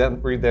I'd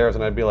read theirs,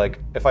 and I'd be like,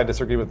 if I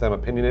disagree with them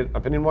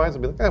opinion-wise,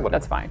 I'd be like, whatever.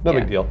 That's fine. No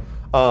big deal.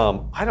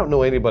 I don't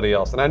know anybody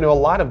else, and I know a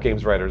lot of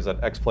games writers at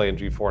XPlay and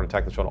G4 and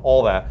Attack the Show and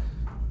all that.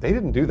 They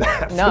didn't do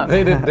that. No.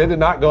 They did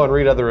not go and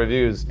read other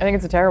reviews. I think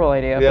it's a terrible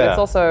idea,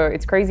 but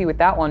it's crazy with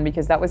that one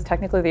because that was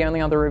technically the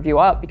only other review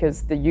up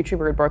because the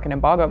YouTuber had broken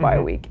embargo by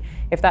a week.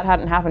 If that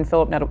hadn't happened,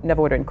 Philip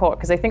never would have been caught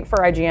because I think for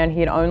IGN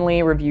he had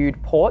only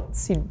reviewed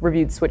ports. He'd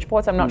reviewed Switch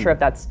ports. I'm not sure if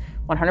that's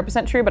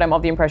 100% true, but I'm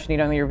of the impression he'd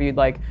only reviewed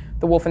like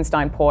the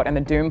Wolfenstein port and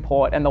the Doom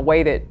port, and the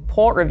way that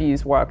port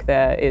reviews work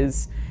there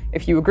is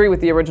if you agree with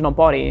the original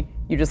body,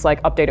 you just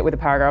like update it with a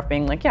paragraph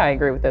being like, yeah, I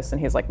agree with this, and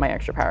here's like my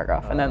extra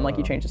paragraph, and then like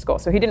you change the score.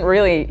 So he didn't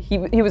really,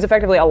 he was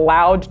effectively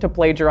allowed to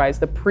plagiarize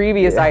the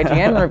previous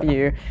IGN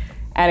review,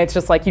 And it's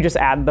just like you just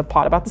add the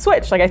part about the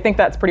Switch. Like I think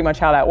that's pretty much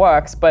how that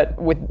works. But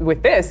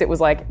with this, it was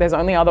like there's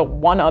only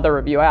one other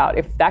review out.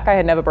 If that guy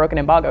had never broken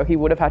embargo, he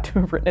would have had to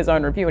have written his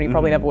own review, and he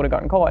probably never would have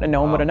gotten caught, and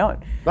no one would have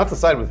known. Not to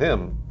side with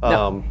him,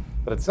 No.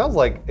 but it sounds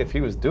like if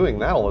he was doing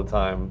that all the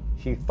time,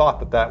 he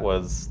thought that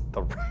was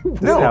the right way is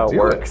how to it do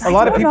works. it. A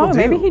lot of I don't people know, do.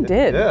 Maybe he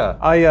did. Yeah.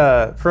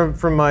 I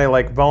from my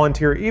like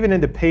volunteer even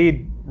into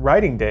paid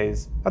writing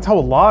days. That's how a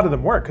lot of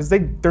them work because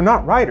they're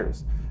not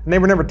writers and they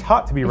were never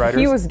taught to be writers.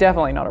 He was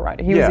definitely not a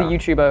writer. He was a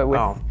YouTuber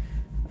with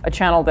a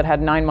channel that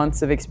had 9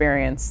 months of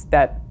experience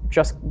that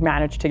just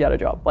managed to get a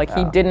job. Like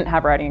he didn't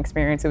have writing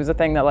experience. It was a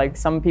thing that like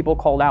some people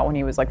called out when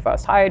he was like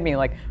first hired me.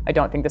 Like I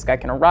don't think this guy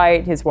can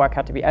write. His work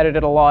had to be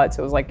edited a lot.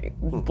 So it was like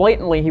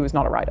blatantly he was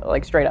not a writer.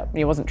 Like straight up,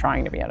 he wasn't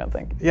trying to be. I don't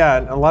think. Yeah,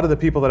 and a lot of the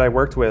people that I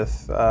worked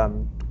with,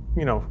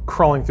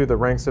 crawling through the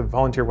ranks of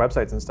volunteer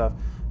websites and stuff,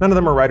 none of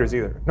them are writers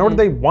either. Nor did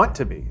they want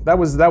to be. That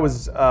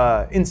was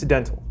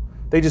incidental.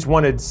 They just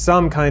wanted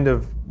some kind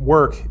of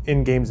work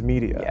in games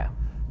media. Yeah.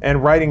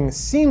 And writing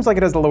seems like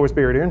it has the lowest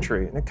barrier to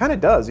entry, and it kind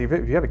of does. If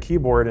you have a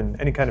keyboard and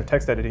any kind of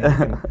text editing,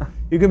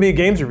 you can be a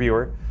games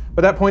reviewer.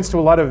 But that points to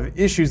a lot of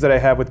issues that I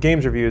have with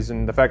games reviews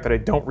and the fact that I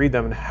don't read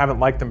them and haven't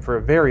liked them for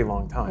a very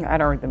long time. I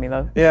don't read them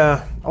either.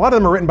 Yeah, a lot of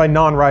them are written by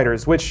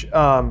non-writers, which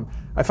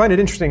I find it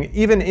interesting.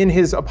 Even in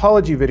his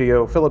apology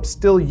video, Philip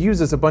still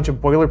uses a bunch of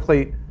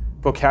boilerplate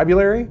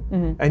vocabulary,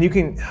 and you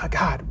can,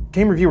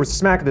 game reviewers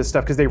smack at this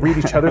stuff because they read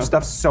each other's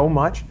stuff so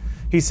much.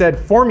 He said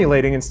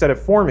formulating instead of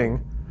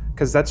forming,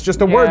 because that's just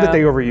a word that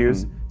they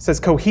overuse. Says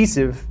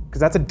cohesive, because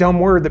that's a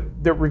dumb word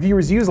that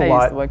reviewers use a I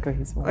lot. use the word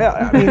cohesive. Yeah,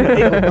 I mean,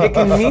 it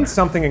can mean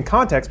something in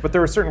context, but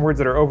there are certain words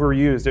that are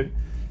overused. It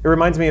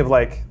reminds me of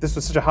like, this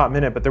was such a hot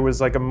minute, but there was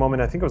like a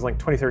moment, I think it was like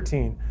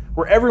 2013,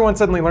 where everyone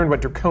suddenly learned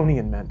what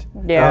draconian meant.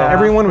 Yeah.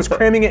 Everyone was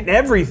cramming it in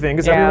everything,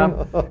 because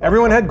Yeah.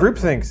 everyone had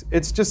groupthink.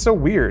 It's just so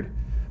weird.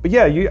 But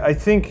yeah, I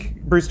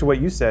think, Bruce, to what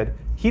you said,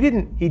 he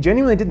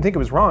genuinely didn't think it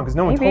was wrong, because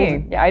no one told Maybe.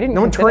 him. Yeah, I didn't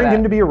No one consider trained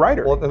him that. to be a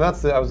writer. Well, and I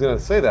was going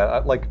to say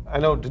that. I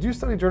know. Did you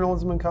study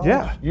journalism in college?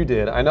 Yeah. You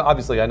did. I know.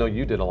 Obviously, I know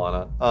you did,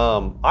 Alana.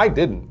 I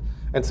didn't.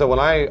 And so when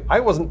I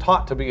wasn't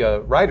taught to be a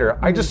writer,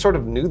 I just sort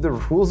of knew the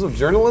rules of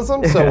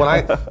journalism. So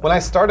when I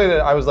started it,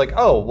 I was like,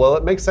 oh, well,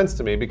 it makes sense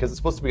to me because it's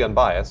supposed to be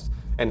unbiased,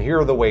 and here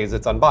are the ways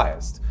it's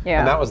unbiased. Yeah.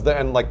 And that was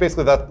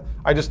basically that.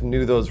 I just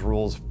knew those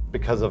rules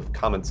because of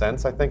common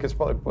sense. I think is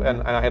probably,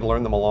 and I had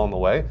learned them along the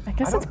way. I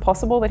guess it's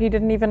possible that he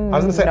didn't even. I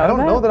was going to say, know I don't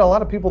that. know that a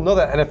lot of people know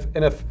that.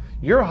 And if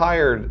you're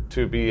hired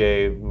to be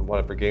a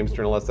games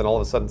journalist, and all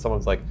of a sudden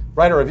someone's like,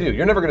 write a review,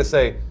 you're never going to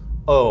say,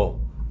 oh,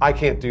 I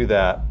can't do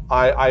that.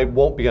 I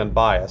won't be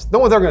unbiased. No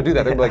one's ever going to do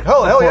that. They're going to be like,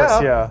 oh, hell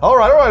course, yeah. yeah. All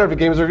right, I'll write a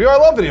games review. I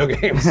love video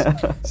games.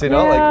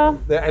 So,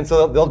 and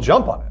so they'll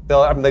jump on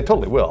it. They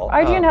totally will.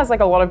 IGN has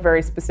like a lot of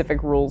very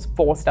specific rules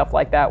for stuff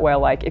like that, where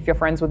like if you're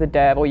friends with a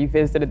dev or you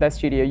visited their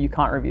studio, you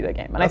can't review their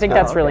game. And I think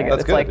that's really good.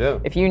 That's It's good, like yeah.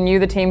 if you knew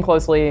the team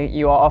closely,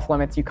 you are off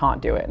limits. You can't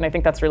do it. And I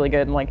think that's really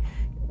good. And like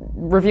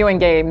reviewing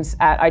games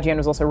at IGN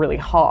was also really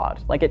hard.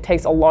 Like it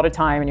takes a lot of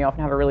time, and you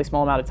often have a really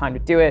small amount of time to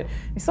do it.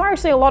 I saw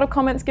actually a lot of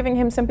comments giving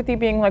him sympathy,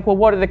 being like, "Well,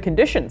 what are the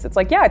conditions?" It's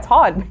like, yeah, it's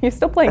hard. But you're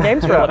still playing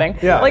games for a living.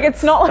 Yeah. Like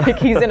it's not like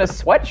he's in a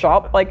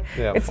sweatshop. Like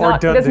it's Or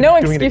not. There's no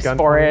doing it at excuse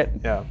for gunpoint.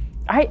 it. Yeah.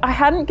 I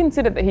hadn't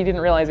considered that he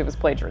didn't realize it was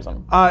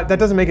plagiarism. That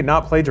doesn't make it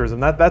not plagiarism.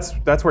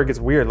 That's where it gets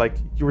weird. Like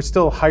you were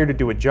still hired to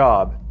do a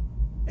job,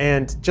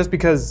 and just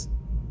because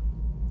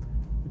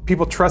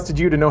people trusted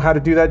you to know how to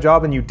do that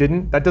job and you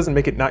didn't, that doesn't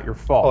make it not your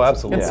fault. Oh,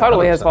 absolutely. It's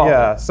totally his 100%. fault.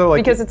 Yeah. So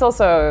like Because it's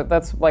also,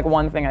 that's like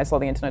one thing I saw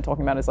the internet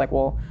talking about is like,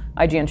 well,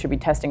 IGN should be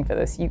testing for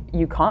this.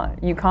 You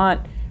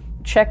can't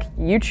check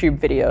YouTube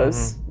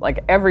videos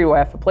like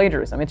everywhere for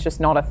plagiarism. It's just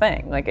not a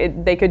thing. Like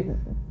they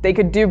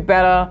could do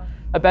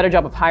a better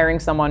job of hiring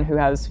someone who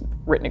has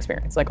written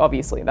experience. Like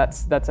obviously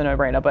that's a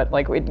no-brainer, but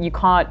like you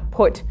can't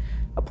put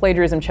a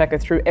plagiarism checker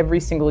through every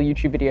single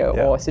YouTube video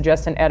or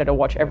suggest an editor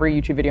watch every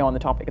YouTube video on the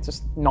topic. It's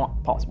just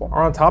not possible.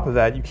 Or on top of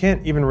that, you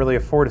can't even really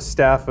afford a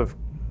staff of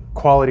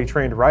quality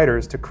trained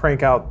writers to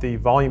crank out the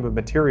volume of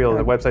material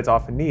that websites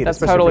often need. That's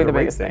especially totally for the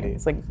rates biggest they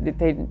thing.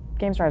 need. It's like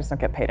games writers don't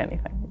get paid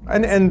anything.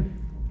 And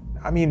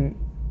I mean,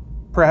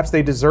 perhaps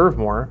they deserve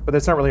more, but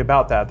it's not really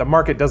about that. The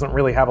market doesn't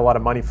really have a lot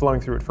of money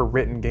flowing through it for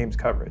written games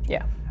coverage.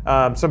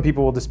 Yeah. Some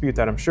people will dispute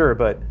that, I'm sure,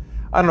 but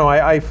I don't know.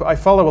 I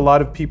follow a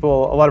lot of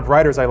people, a lot of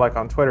writers I like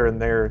on Twitter, and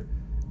they're,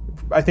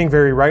 I think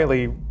very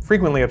rightly,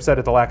 frequently upset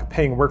at the lack of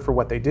paying work for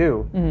what they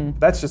do.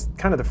 That's just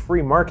kind of the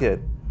free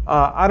market.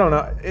 I don't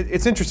know.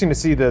 It's interesting to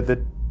see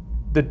the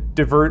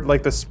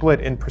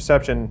split in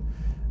perception.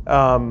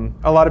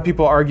 A lot of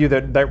people argue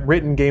that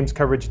written games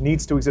coverage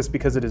needs to exist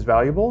because it is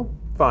valuable.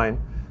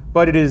 Fine.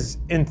 But it is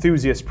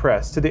enthusiast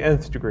press to the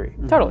nth degree.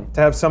 Totally.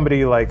 To have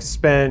somebody like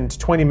spend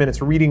 20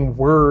 minutes reading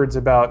words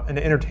about an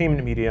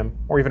entertainment medium,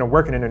 or even a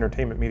work in an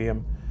entertainment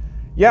medium,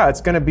 yeah, it's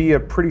going to be a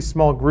pretty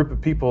small group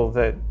of people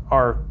that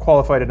are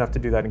qualified enough to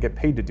do that and get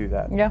paid to do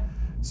that. Yeah.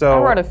 So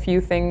I wrote a few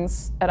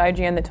things at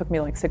IGN that took me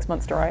like 6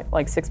 months to write,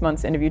 like 6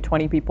 months, interviewed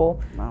 20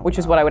 people, which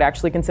is what I would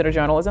actually consider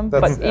journalism.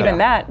 But even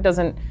that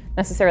doesn't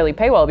necessarily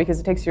pay well because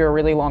it takes you a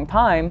really long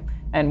time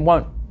and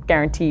won't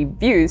guarantee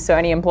views. So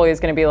any employer is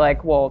going to be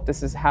like, well,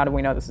 this is, how do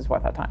we know this is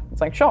worth our time? It's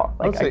like, sure.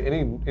 I would say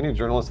any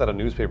journalist at a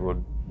newspaper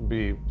would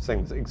be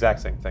saying the exact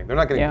same thing. They're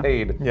not getting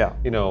paid,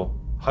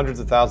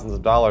 hundreds of thousands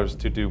of dollars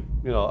to do,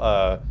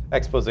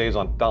 exposés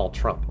on Donald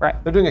Trump. Right.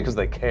 They're doing it because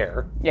they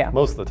care. Yeah.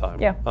 Most of the time.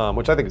 Yeah.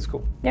 Which I think is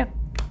cool. Yeah.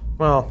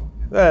 Well,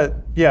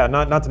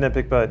 not to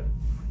nitpick, but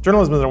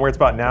journalism is in a weird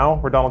spot now,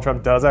 where Donald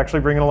Trump does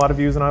actually bring in a lot of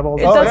views and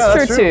eyeballs.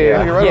 That's true too.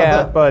 Yeah, you're right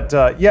about that.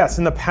 But yes,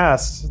 in the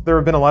past, there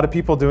have been a lot of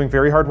people doing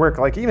very hard work,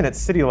 like even at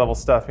city level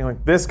stuff.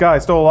 Like, this guy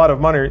stole a lot of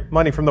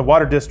money from the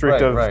water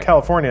district of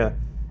California,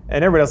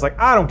 and everybody's like,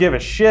 I don't give a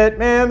shit,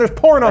 man. There's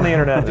porn on the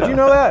internet. Did you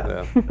know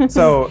that? Yeah.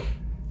 So,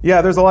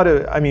 yeah, there's a lot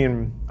of. I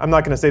mean, I'm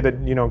not going to say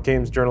that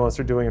games journalists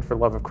are doing it for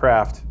the love of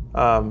craft.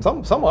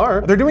 Some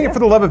are. They're doing it for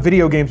the love of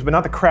video games, but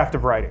not the craft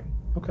of writing.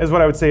 Okay. Is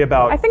what I would say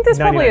about. I think there's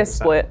probably a 99%.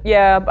 split.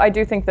 Yeah, I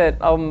do think that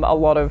a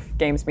lot of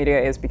games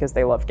media is because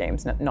they love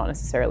games, not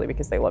necessarily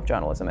because they love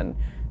journalism. And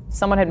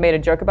someone had made a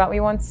joke about me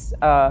once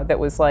that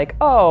was like,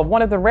 "Oh,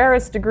 one of the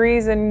rarest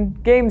degrees in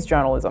games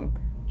journalism."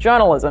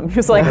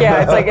 Just like,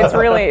 yeah,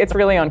 it's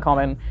really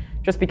uncommon.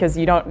 Just because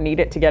you don't need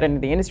it to get into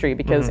the industry,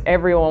 because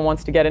everyone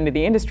wants to get into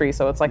the industry,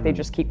 so it's like they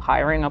just keep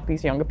hiring up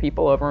these younger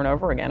people over and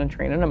over again and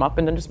training them up,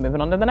 and then just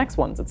moving on to the next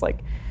ones. It's like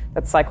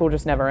that cycle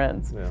just never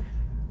ends. Yeah.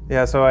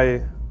 Yeah, so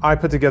I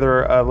put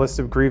together a list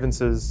of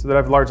grievances that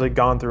I've largely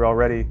gone through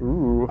already.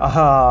 Ooh.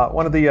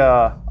 One of the,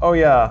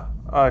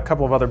 a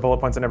couple of other bullet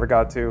points I never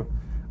got to.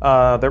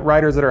 That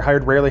writers that are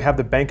hired rarely have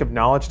the bank of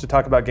knowledge to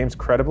talk about games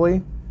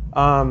credibly.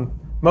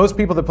 Most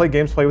people that play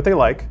games play what they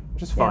like,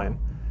 which is fine.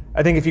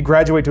 I think if you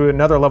graduate to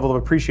another level of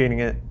appreciating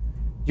it,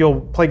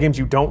 you'll play games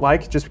you don't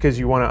like just because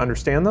you want to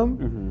understand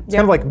them. It's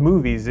kind of like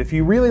movies. If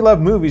you really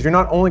love movies, you're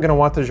not only going to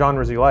watch the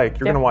genres you like,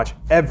 you're going to watch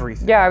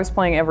everything. Yeah, I was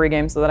playing every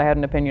game so that I had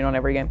an opinion on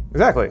every game.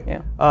 Exactly.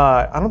 Yeah.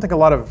 I don't think a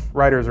lot of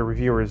writers or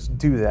reviewers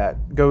do that.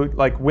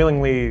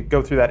 Willingly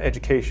go through that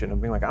education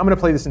of being like, I'm going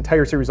to play this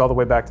entire series all the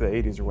way back to the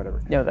 80s or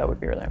whatever. No, that would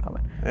be really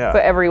uncommon. Yeah.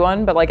 For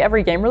everyone, but like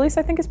every game release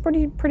I think is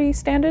pretty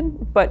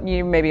standard, but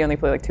you maybe only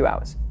play like 2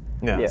 hours.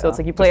 Yeah. So it's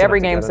like you play Just every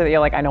enough to game get so it. that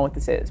you're like, I know what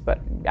this is, but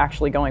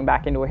actually going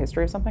back into a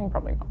history of something,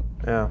 probably not.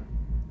 Yeah.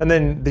 And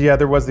then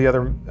there was the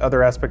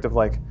other aspect of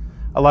like,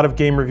 a lot of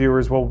game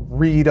reviewers will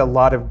read a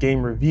lot of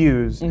game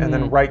reviews and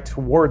then write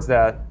towards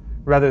that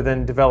rather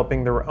than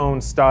developing their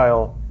own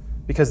style,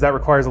 because that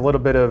requires a little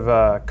bit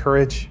of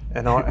courage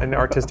and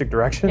artistic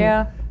direction.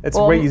 Yeah. It's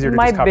way easier to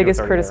my just copy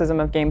biggest what's already criticism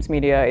of games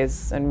media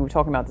is, and we were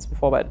talking about this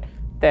before, but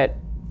that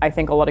I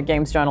think a lot of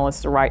games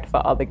journalists write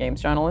for other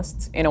games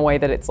journalists in a way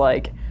that it's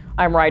like,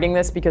 I'm writing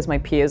this because my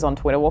peers on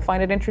Twitter will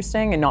find it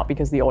interesting and not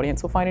because the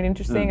audience will find it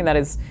interesting. And that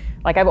is,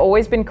 like, I've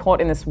always been caught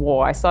in this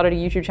war. I started a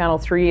YouTube channel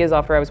 3 years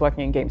after I was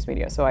working in games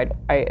media. So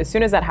as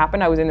soon as that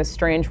happened, I was in this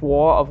strange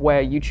war of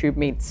where YouTube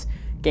meets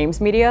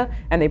games media,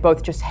 and they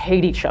both just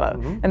hate each other.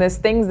 And there's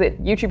things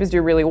that YouTubers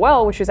do really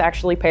well, which is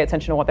actually pay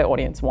attention to what their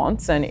audience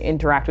wants and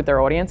interact with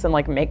their audience and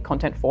like make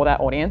content for that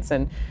audience.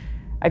 And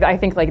I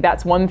think like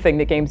that's one thing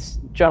that games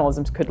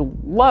journalism could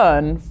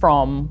learn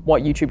from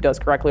what YouTube does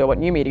correctly or what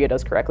new media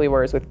does correctly.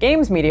 Whereas with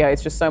games media,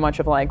 it's just so much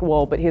of like,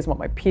 well, but here's what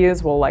my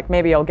peers will like.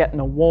 Maybe I'll get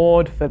an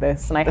award for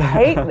this, and I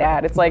hate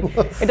that. It's like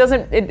it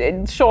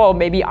doesn't. Sure,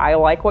 maybe I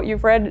like what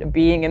you've read,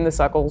 being in the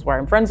circles where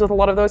I'm friends with a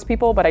lot of those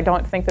people, but I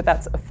don't think that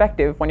that's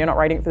effective when you're not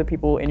writing for the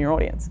people in your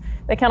audience.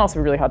 They can also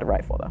be really hard to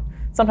write for, though.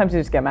 Sometimes you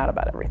just get mad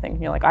about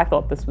everything. You're like, I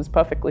thought this was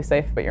perfectly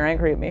safe, but you're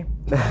angry at me.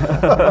 I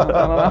don't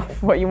know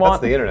what you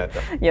want. That's the internet,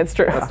 though. Yeah, it's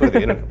true. That's the way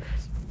the internet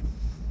works.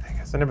 I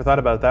guess I never thought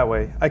about it that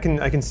way. I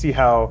can see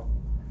how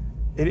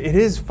it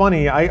is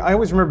funny. I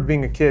always remember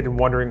being a kid and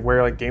wondering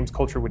where like games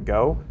culture would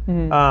go,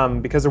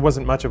 because there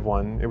wasn't much of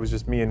one. It was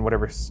just me and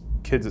whatever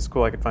kids at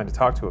school I could find to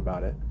talk to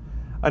about it.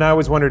 And I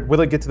always wondered,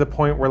 will it get to the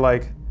point where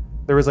like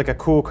there was like a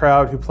cool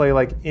crowd who play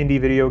like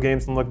indie video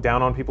games and look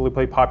down on people who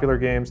play popular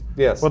games?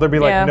 Yes. Will there be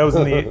like Yeah. nose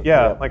in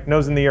the like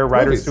nose in the air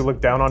writers Movies. who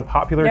look down on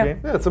popular Yeah.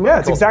 games? Yeah, it's a movie Yeah,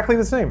 it's culture. exactly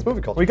the same.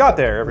 movie culture. We got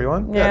there,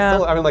 everyone. Yeah.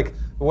 Still, I mean, like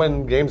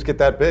when games get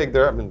that big,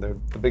 they're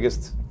the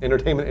biggest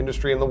entertainment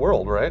industry in the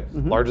world, right?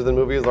 Larger than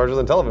movies, larger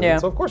than television. Yeah.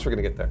 So of course we're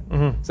gonna get there.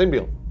 Same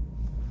deal.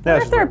 Yeah,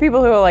 If there are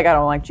people who are like, I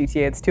don't like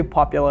GTA, it's too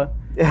popular.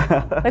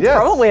 Yeah. It's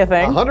probably a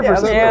thing.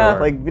 100% there Yeah. are.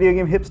 Like video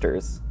game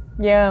hipsters.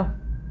 Yeah.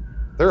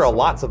 There are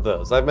lots of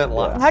those. I've met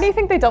lots. How do you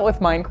think they dealt with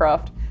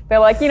Minecraft? They're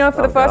like,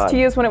 for the first God. 2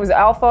 years when it was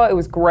alpha, it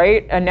was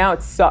great, and now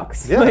it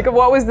sucks. Yeah. Like,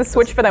 what was the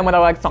switch for them when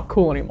they're like, it's not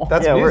cool anymore?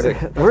 That's music.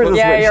 Where's the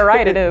Yeah, switch? you're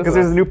right, it is. Because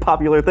there's a new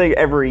popular thing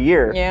every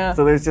year. Yeah.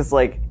 So there's just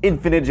like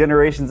infinite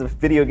generations of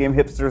video game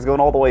hipsters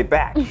going all the way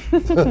back. I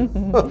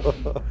don't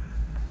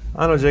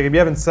know, Jacob. You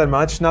haven't said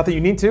much. Not that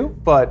you need to,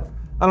 but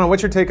I don't know.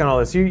 What's your take on all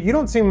this? You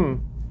don't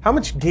seem. How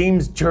much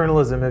games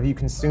journalism have you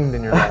consumed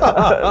in your life?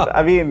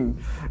 I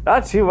mean,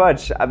 not too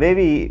much.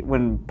 Maybe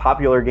when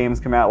popular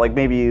games come out, like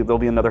maybe there'll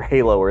be another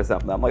Halo or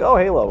something. I'm like, oh,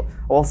 Halo.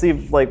 Well, I'll see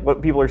if, like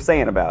what people are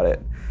saying about it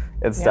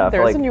and Yeah, stuff.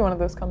 there's Like, a new one of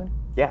those coming.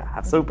 yeah,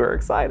 I'm super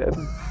excited.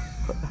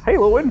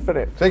 Halo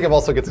Infinite. Jacob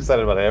also gets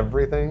excited about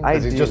everything I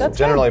because he's do. just That's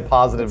generally good.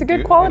 positive. It's a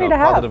good quality to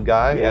have. Positive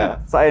guy.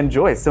 Yeah. So I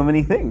enjoy so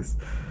many things,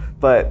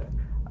 but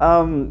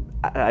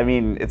I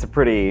mean, it's a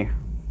pretty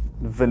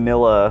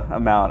vanilla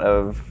amount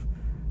of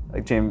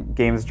like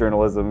games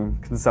journalism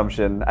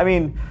consumption. I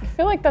mean, I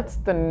feel like that's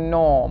the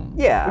norm.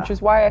 Yeah. Which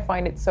is why I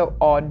find it so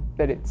odd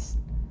that it's,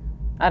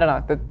 I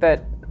don't know,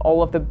 that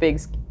all of the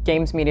big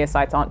games media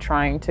sites aren't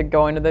trying to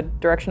go into the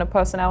direction of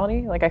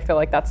personality. Like, I feel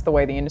like that's the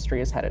way the industry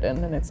is headed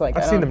in, and it's like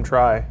I've seen them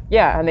try.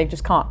 Yeah, and they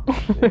just can't.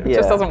 It Yeah.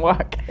 just doesn't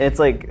work. it's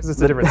like it's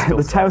a different skill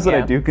the set. times that I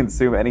Yeah. do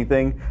consume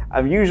anything,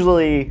 I'm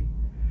usually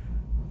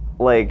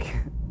like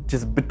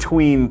just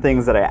between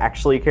things that I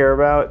actually care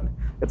about.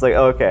 It's like,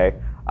 okay,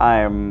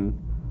 I'm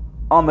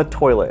on the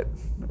toilet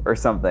or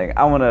something.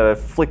 I want to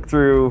flick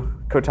through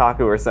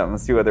Kotaku or something,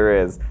 see what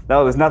there is.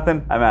 No, there's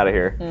nothing. I'm out of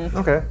here.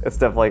 Okay. It's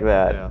stuff like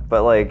that. Yeah.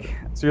 But like,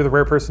 So you're the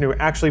rare person who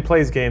actually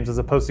plays games as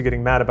opposed to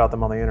getting mad about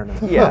them on the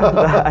internet.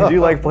 yeah, I do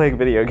like playing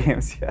video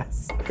games,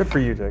 yes. Good for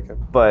you,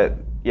 Jacob. But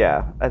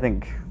yeah, I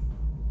think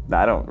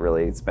I don't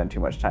really spend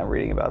too much time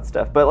reading about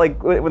stuff. But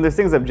like when there's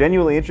things I'm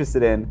genuinely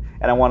interested in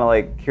and I want to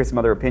like hear some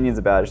other opinions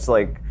about it, just to,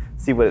 like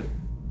see what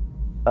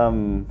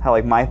how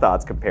like my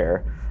thoughts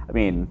compare. I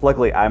mean,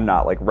 luckily I'm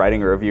not like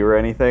writing a review or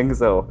anything,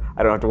 so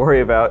I don't have to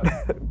worry about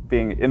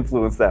being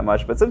influenced that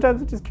much. But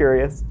sometimes I'm just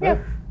curious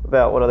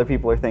about what other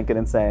people are thinking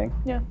and saying.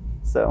 Yeah,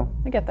 So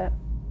I get that.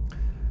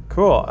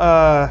 Cool.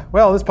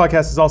 Well, this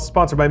podcast is also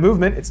sponsored by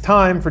Movement. It's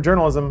time for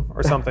journalism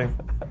or something.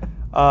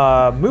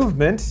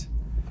 Movement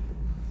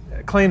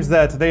claims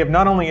that they have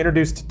not only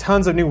introduced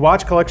tons of new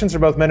watch collections for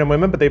both men and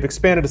women, but they've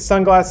expanded to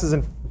sunglasses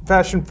and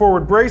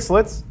fashion-forward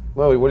bracelets.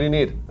 Chloe, what do you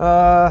need?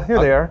 Here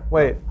they are.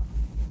 Wait.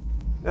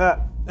 I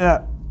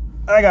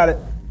got it.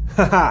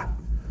 Haha.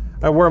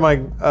 I wore my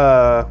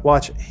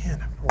watch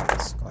and I wore my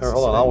sunglasses. Here,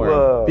 hold on, I'll wear them.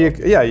 whoa, You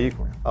can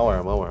wear 'em. I'll wear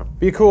them. I'll wear them.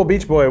 Be a cool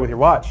beach boy with your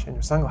watch and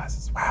your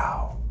sunglasses.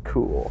 Wow.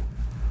 cool.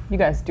 You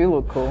guys do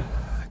look cool.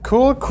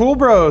 Cool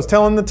bros,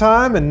 telling the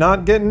time and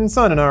not getting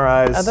sun in our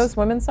eyes. Are those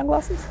women's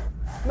sunglasses?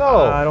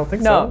 No, I don't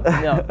think No,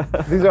 so. no.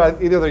 these are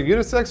either they're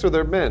unisex or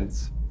they're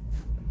men's.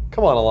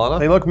 Come on, Alana.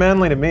 They look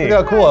manly to me.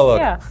 Look how cool I look.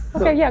 Yeah.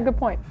 Okay. Yeah. Good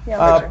point.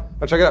 Yeah.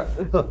 Oh, check it out.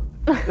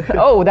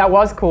 oh, that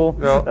was cool.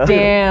 Yeah.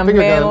 Damn,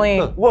 Finger gun. manly.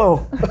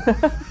 Whoa.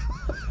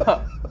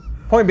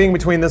 Point being,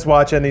 between this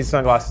watch and these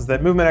sunglasses,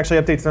 that Movement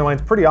actually updates their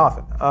lines pretty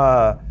often.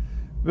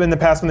 In the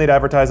past, when they'd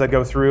advertise, I'd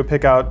go through,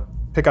 pick out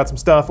some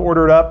stuff,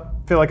 order it up,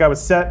 feel like I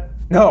was set.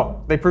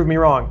 No, they proved me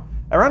wrong.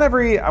 Around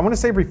I want to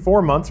say every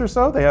 4 months or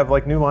so, they have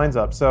like new lines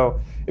up. So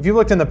if you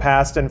looked in the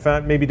past and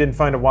maybe didn't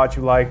find a watch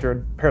you liked or a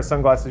pair of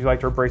sunglasses you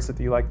liked or a bracelet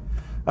that you liked,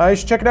 you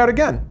should check it out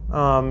again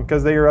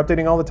because they are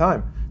updating all the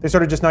time. They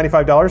started just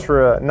 $95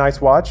 for a nice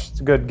watch.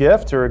 It's a good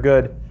gift or a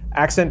good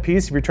accent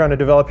piece if you're trying to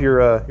develop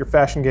your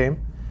fashion game.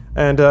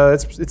 And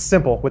it's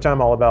simple, which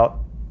I'm all about.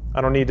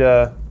 I don't need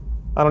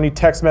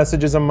text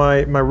messages on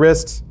my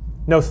wrist.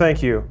 No,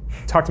 thank you.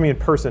 Talk to me in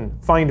person.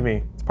 Find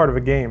me. It's part of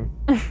a game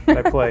that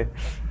I play. You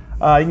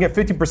can get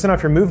 50%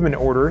 off your Movement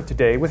order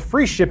today with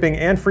free shipping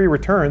and free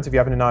returns if you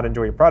happen to not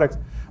enjoy your product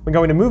when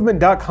going to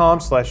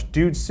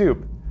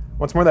movement.com/dudesoup.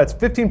 Once more, that's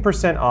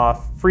 15%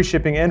 off, free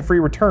shipping and free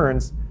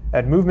returns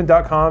at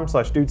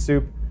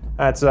movement.com/dudesoup.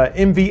 That's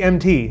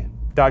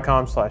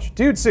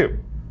mvmt.com/dudesoup.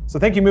 So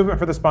thank you, Movement,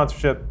 for the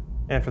sponsorship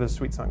and for the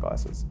sweet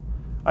sunglasses.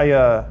 I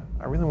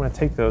really want to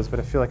take those, but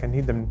I feel like I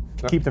need them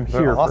to keep them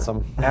They're here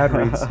awesome. for ad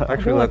reads.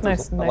 Actually, look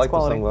that's- nice I like the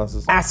quality.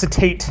 sunglasses.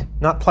 Acetate,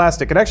 not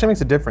plastic. It actually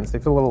makes a difference. They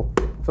feel a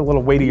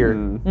little weightier.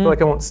 I feel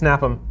like I won't snap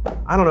them.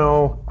 I don't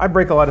know. I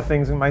break a lot of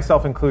things,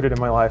 myself included, in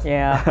my life.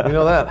 Yeah. You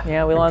know that?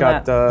 Yeah, we learned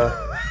Got that.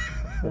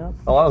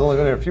 Alana's only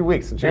been here a few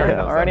weeks, and she already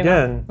knows already that.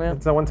 know. Again, Yeah.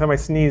 it's that one time I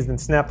sneezed and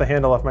snapped the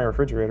handle off my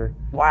refrigerator.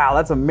 Wow,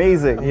 that's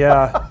amazing.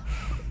 Yeah.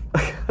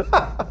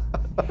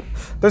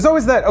 There's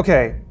always that.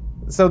 Okay,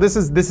 so this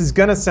is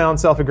gonna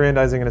sound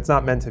self-aggrandizing, and it's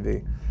not meant to be.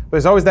 But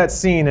there's always that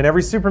scene in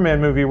every Superman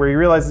movie where he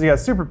realizes he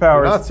has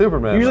superpowers. You're not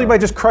Superman, Usually though. by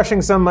just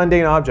crushing some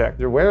mundane object.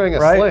 You're wearing a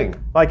right? sling.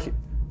 Like,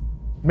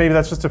 maybe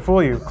that's just to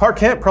fool you. Clark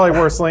Kent probably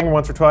wore a sling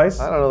once or twice,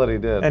 I don't know that he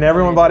did. and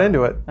everyone bought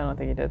into it. I don't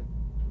think he did.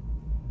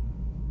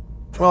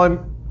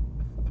 Well,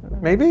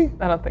 maybe.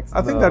 I don't think so.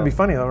 I think that'd be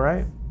funny though,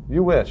 right?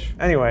 You wish.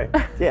 Anyway.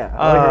 Yeah, I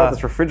want to hear about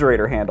this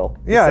refrigerator handle.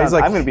 Yeah, This he's sounds-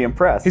 like, I'm going to be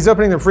impressed. He's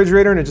opening the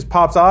refrigerator and it just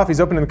pops off. He's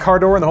opening the car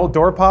door and the whole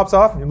door pops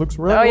off and he looks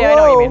around. Oh, yeah, I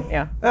know what you Whoa! mean,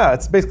 yeah. Yeah,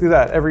 it's basically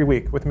that every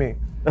week with me.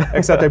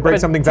 Except I break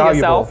But something to valuable.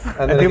 yourself.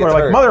 And then people it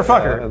are like, gets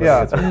hurt. motherfucker.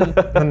 Yeah, Yeah. and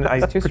then And I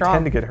too pretend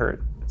strong. to get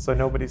hurt. So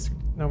nobody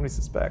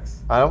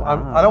suspects. I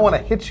don't want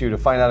to hit you to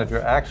find out if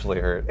you're actually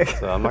hurt,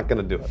 so I'm not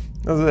going to do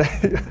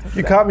it.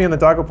 You caught me in the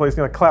taco place and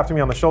you like clapped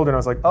me on the shoulder and I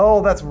was like,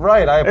 Oh, that's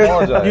right. I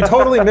apologize. you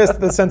totally missed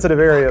the sensitive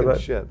area. Fucking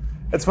But shit.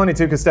 it's funny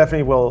too because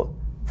Stephanie will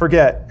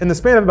forget in the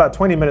span of about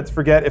 20 minutes,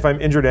 forget if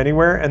I'm injured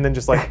anywhere, and then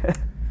just like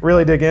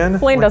really dig in.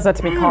 Blaine does that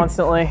to me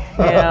constantly.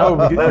 You know?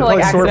 Oh, you He'll play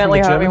like sore from the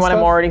accidentally gym hurt me and when I'm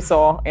stuff? already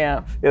sore.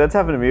 Yeah. Yeah, that's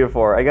happened to me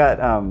before. I got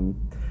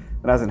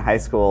when I was in high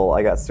school,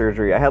 I got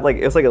surgery. I had like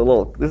there's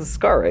a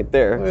scar right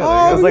there.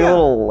 yeah, It was like yeah. a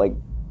little like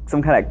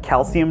some kind of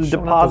calcium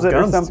Showing off those deposit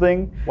or guns.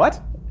 something.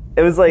 What?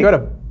 It was like You had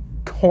a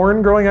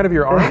horn growing out of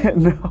your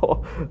arm?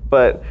 no,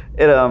 but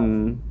it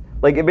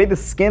Like it made the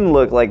skin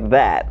look like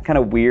that, kind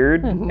of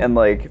weird and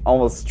like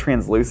almost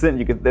translucent.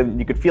 You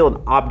could feel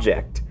an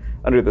object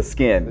under the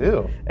skin.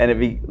 Ew. And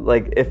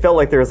it felt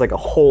like there was like a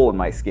hole in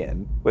my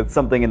skin with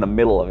something in the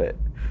middle of it.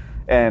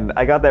 And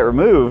I got that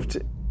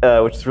removed,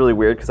 which is really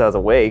weird because I was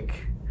awake,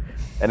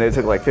 and it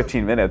took like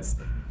 15 minutes.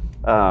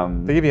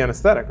 They give you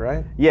anesthetic,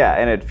 right? Yeah,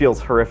 and it feels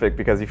horrific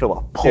because you feel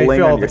a pulling you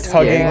feel all on the your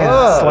tugging skin.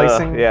 and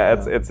slicing.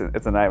 Yeah,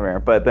 it's a nightmare.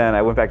 But then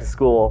I went back to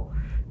school,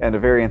 and a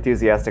very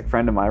enthusiastic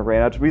friend of mine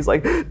ran up to me. He's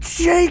like,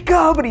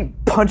 "Jacob!" and he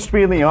punched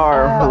me in the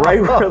arm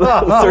right where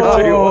the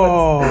surgery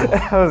was.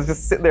 And I was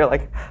just sitting there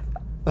like,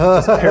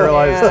 Just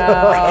paralyzed.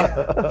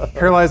 Yeah.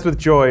 Paralyzed with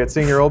joy at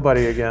seeing your old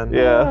buddy again.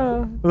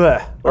 yeah.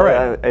 Blech. All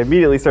right. I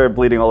immediately started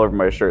bleeding all over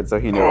my shirt, so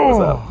he knew what was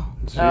up.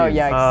 Oh,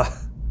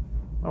 yikes.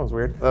 That was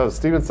weird. That was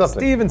Steven Suptic.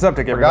 Steven Suptic,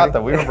 everybody. Forgot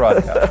that we were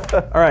broadcasting.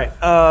 All right.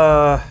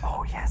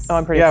 Oh yes. Oh,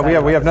 I'm pretty Yeah,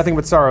 excited. we have nothing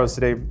but sorrows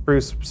today,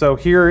 Bruce. So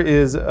here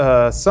is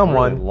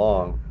someone,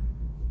 Long.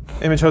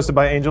 image hosted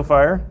by Angel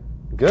Fire,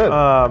 Good.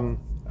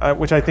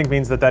 which I think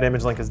means that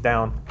image link is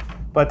down.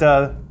 But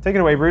take it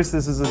away, Bruce.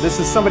 This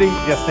is somebody.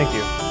 Yes, thank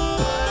you.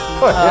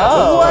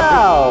 Oh.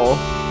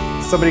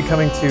 Wow. Somebody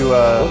coming to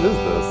What is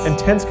this?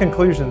 intense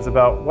conclusions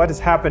about what has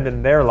happened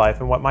in their life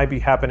and what might be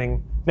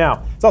happening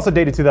now. It's also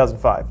dated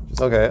 2005.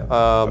 Just-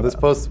 Okay. This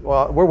post.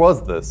 Well, where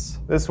was this?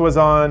 This was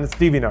on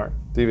DeviantArt.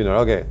 DeviantArt.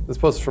 Okay. This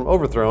post is from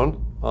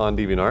Overthrown on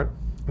DeviantArt.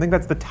 I think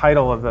that's the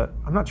title of the.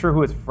 I'm not sure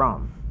who it's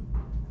from.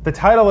 The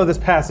title of this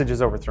passage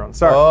is Overthrown.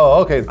 Sorry.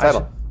 Oh, okay. The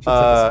title. should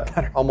say this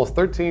better. Almost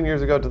 13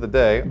 years ago to the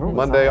day,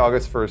 Monday,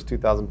 August 1st,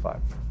 2005.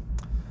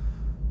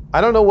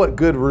 I don't know what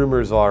good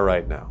rumors are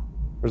right now.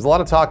 There's a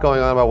lot of talk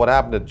going on about what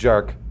happened to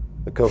Jark,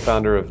 the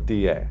co-founder of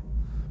DA.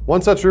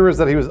 One such rumor is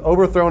that he was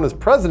overthrown as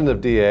president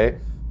of DA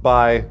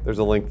by, there's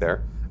a link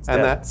there, and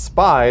dead. that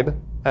Spied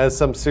has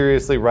some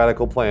seriously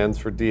radical plans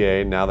for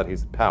DA now that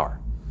he's in power.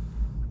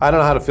 I don't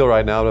know how to feel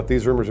right now, but if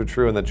these rumors are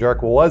true and that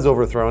Jark was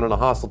overthrown in a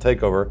hostile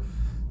takeover,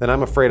 then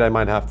I'm afraid I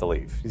might have to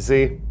leave. You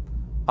see,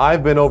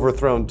 I've been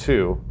overthrown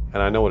too,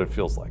 and I know what it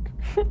feels like.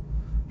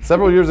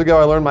 Several years ago,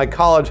 I learned my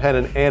college had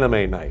an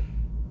anime night.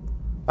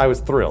 I was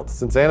thrilled,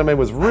 since anime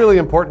was really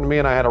important to me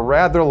and I had a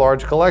rather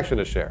large collection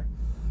to share.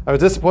 I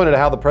was disappointed at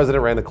how the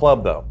president ran the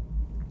club, though.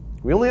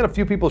 We only had a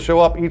few people show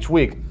up each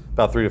week,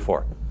 about 3 to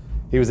 4.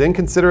 He was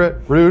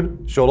inconsiderate,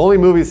 rude, showed only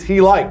movies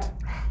he liked,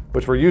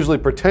 which were usually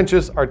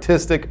pretentious,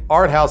 artistic,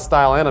 art house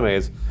style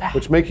animes,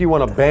 which make you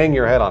want to bang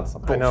your head on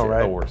something. I know,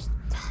 right? The worst.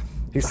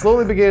 He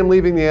slowly began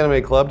leaving the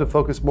anime club to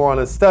focus more on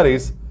his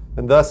studies,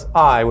 and thus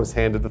I was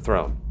handed the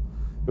throne.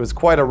 It was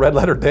quite a red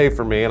letter day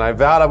for me, and I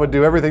vowed I would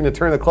do everything to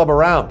turn the club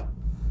around.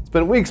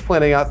 Spent weeks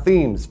planning out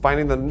themes,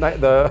 finding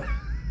the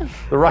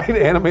right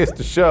animes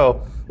to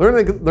show,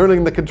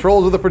 learning the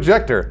controls of the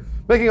projector,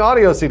 making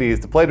audio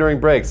CDs to play during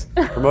breaks,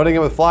 promoting it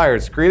with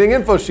flyers, creating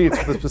info sheets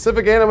for the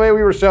specific anime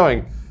we were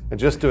showing, and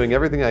just doing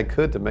everything I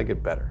could to make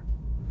it better.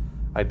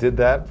 I did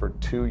that for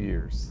 2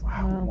 years.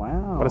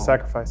 Wow. What a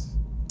sacrifice.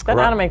 That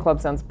Right. anime club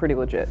sounds pretty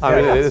legit. I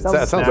mean, it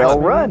Sounds sounds well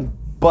fun. run.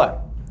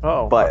 But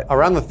Oh. But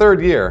around the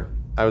 3rd year,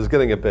 I was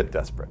getting a bit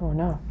desperate. Oh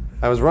no.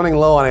 I was running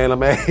low on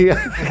anime, and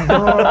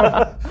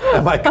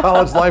my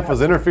college life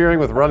was interfering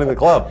with running the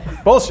club.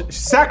 Bullshit.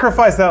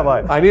 Sacrifice that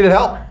life. I needed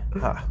help.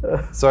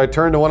 So I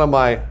turned to one of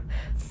my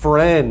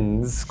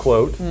friends,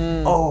 quote,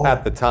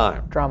 at the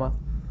time. Drama.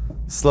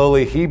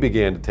 Slowly, he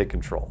began to take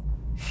control.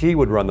 He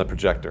would run the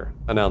projector,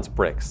 announce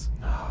breaks,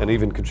 and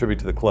even contribute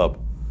to the club.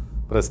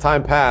 But as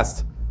time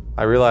passed,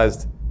 I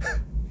realized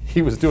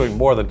he was doing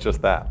more than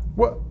just that.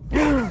 What?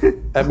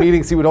 At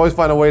meetings, he would always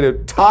find a way to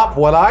top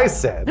what I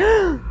said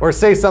or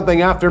say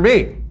something after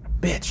me.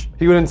 Bitch.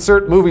 He would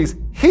insert movies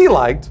he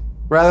liked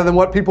rather than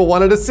what people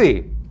wanted to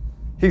see.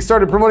 He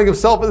started promoting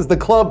himself as the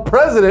club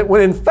president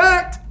when, in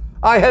fact,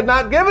 I had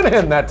not given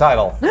him that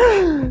title.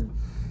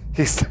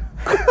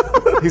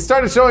 He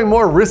started showing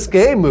more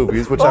risque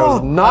movies, which I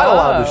was not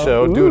allowed to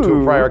show due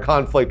to a prior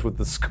conflict with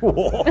the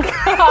school. What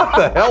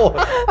the hell?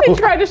 He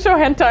tried to show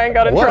hentai and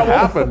got in What trouble.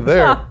 happened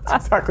there?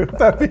 Exactly what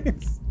that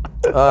means.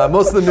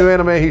 Most of the new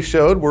anime he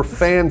showed were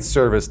fan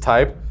service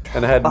type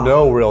and had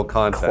no real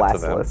content to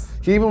them. classless.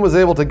 He even was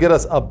able to get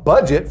us a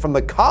budget from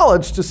the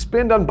college to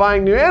spend on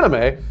buying new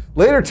anime,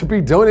 later to be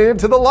donated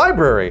to the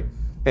library.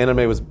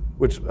 Anime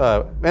which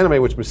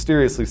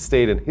mysteriously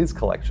stayed in his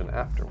collection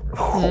afterwards.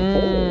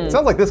 It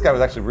sounds like this guy was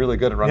actually really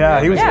good at running Yeah,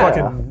 the he was anime.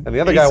 fucking. And the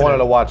other guy acing wanted it.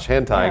 to watch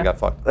hentai and got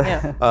fucked.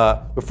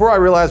 Yeah. Before I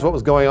realized what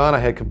was going on, I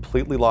had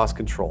completely lost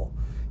control.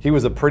 He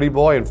was a pretty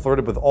boy and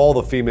flirted with all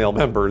the female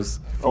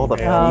members, all the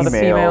Oh, the females.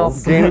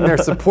 females. gaining their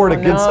support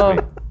against no. me.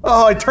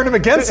 Oh, I turned him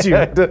against you.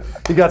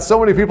 He got so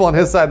many people on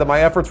his side that my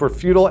efforts were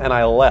futile and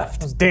I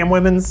left. Damn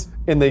women's.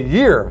 In the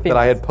year that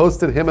I had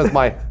posted him as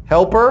my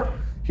helper,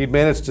 he'd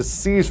managed to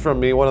seize from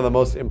me one of the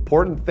most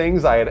important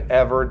things I had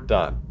ever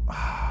done.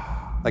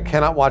 I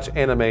cannot watch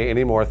anime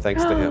anymore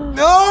thanks to him.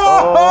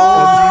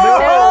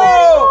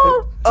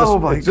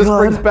 It just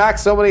brings back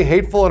so many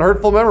hateful and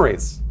hurtful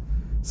memories.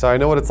 So I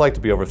know what it's like to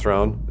be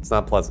overthrown. It's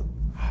not pleasant.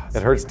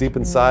 It hurts deep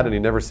inside and you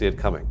never see it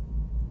coming.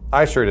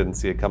 I sure didn't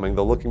see it coming,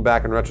 though looking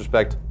back in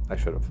retrospect, I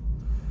should have.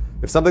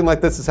 If something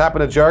like this has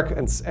happened to Jark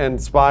and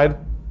Spide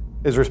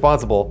is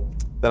responsible,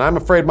 then I'm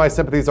afraid my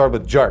sympathies are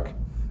with Jark.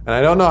 And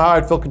I don't know how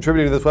I'd feel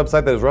contributing to this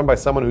website that is run by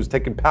someone who's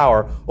taken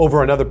power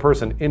over another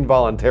person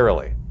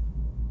involuntarily.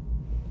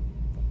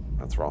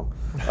 That's wrong.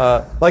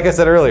 Like I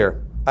said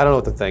earlier, I don't know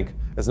what to think,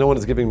 as no one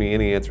is giving me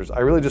any answers. I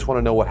really just want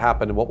to know what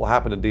happened and what will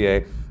happen to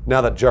DA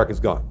now that Jark is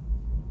gone.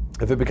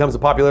 If it becomes a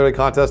popularity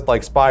contest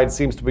like Spide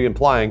seems to be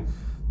implying,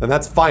 then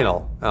that's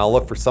final, and I'll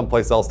look for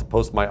someplace else to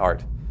post my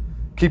art.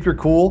 Keep your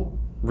cool,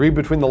 read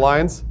between the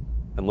lines,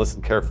 and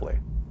listen carefully.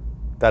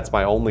 That's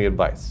my only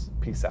advice.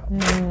 Peace out.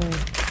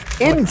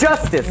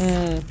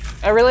 Injustice.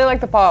 I really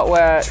like the part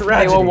where they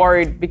Tragedy. were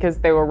worried because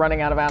they were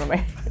running out of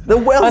anime. The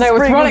wellspring it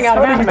was running out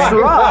of starting anime.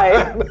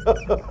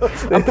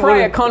 dry. A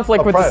prior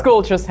conflict with the prior-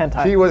 school, just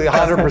hentai. He was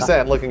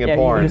 100% looking at Yeah,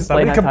 porn. you just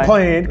played Somebody hentai.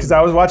 complained because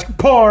I was watching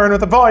porn with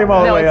the volume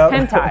all the No, way it's up.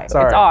 hentai.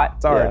 Sorry. It's art.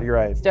 It's art. Yeah. You're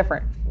right. It's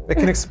different. It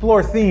can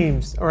explore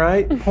themes. All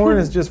right. Porn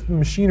is just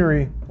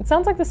machinery. It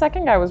sounds like the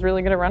second guy was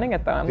really good at running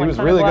it, though. I'm He like, was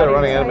kinda really glad good at he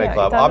running was- Anime yeah, he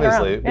Club, turned it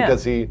obviously, around. Yeah.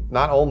 because he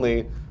not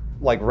only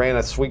ran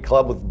a sweet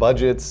club with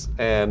budgets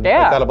and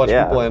Yeah. got a bunch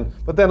Yeah. of people in,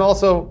 but then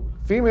also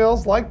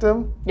females liked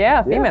him.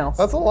 Yeah, females.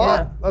 That's a lot.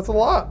 Yeah. That's a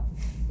lot.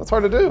 That's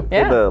hard to do.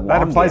 Yeah.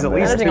 That implies at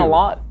least Managing two. a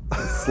lot.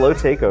 Slow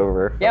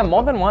takeover. Yeah,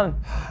 more than one.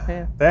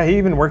 Yeah. Yeah, he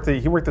even worked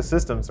the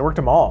systems. I worked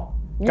them all.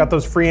 Got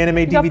those free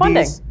anime got DVDs.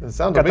 funding. It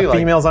sounds Got to me the like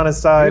females on his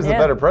side. he's the Yeah.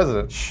 better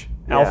president.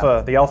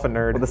 Alpha, the alpha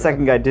nerd. What the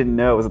second guy didn't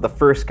know was that the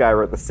first guy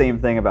wrote the same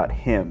thing about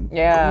him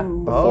Yeah.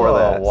 before Oh,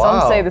 that.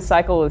 wow. Some say the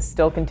cycle is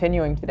still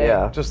continuing today.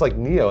 Yeah. Just like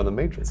Neo in the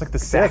Matrix. It's like the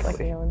Exactly.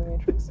 Sith. You know, in the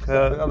Matrix.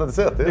 Oh, that's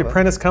it. The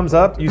apprentice comes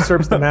up,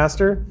 usurps the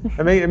master.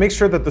 It makes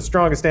sure that the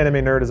strongest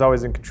anime nerd is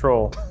always in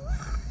control.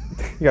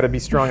 You got to be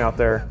strong out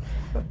there.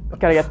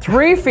 Gotta get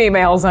 3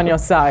 females on your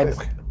side.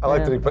 I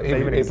like that he put,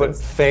 even he put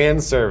exists. fan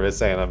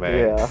service anime.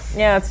 Yeah.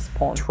 Yeah, it's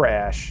porn.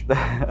 Trash.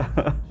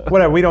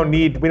 Whatever. We don't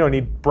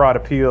need broad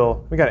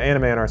appeal. We got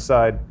anime on our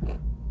side.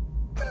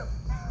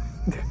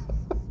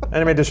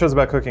 Anime just shows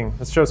about cooking.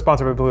 This show's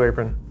sponsored by Blue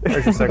Apron.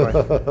 There's your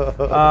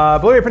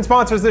segue. Blue Apron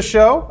sponsors this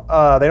show.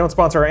 They don't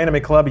sponsor our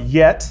anime club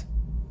yet.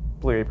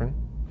 Blue Apron.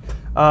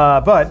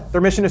 But their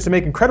mission is to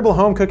make incredible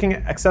home cooking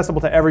accessible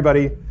to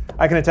everybody.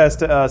 I can attest,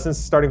 since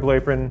starting Blue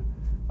Apron,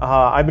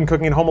 I've been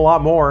cooking at home a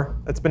lot more.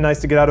 It's been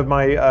nice to get out of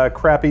my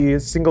crappy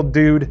single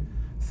dude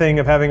thing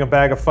of having a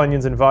bag of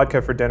Funyuns and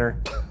vodka for dinner.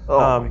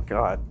 Oh my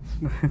god.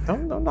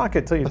 Don't knock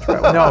it till you try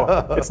it.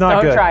 No, it's not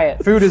Don't good. try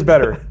it. Food is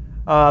better.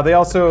 They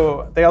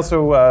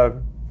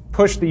also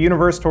push the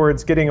universe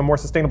towards getting a more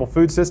sustainable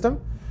food system,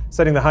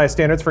 setting the highest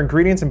standards for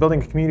ingredients and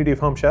building a community of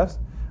home chefs.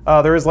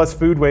 There is less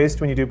food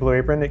waste when you do Blue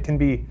Apron. It can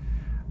be,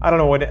 I don't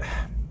know what,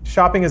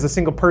 shopping as a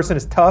single person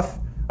is tough.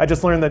 I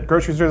just learned that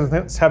grocery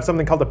stores have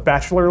something called a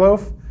bachelor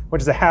loaf,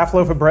 which is a half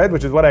loaf of bread,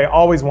 which is what I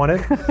always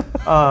wanted.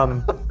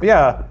 But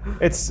yeah,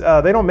 it's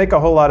they don't make a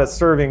whole lot of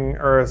serving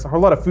or a whole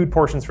lot of food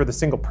portions for the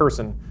single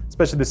person,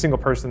 especially the single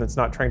person that's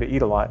not trying to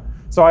eat a lot.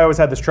 So I always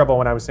had this trouble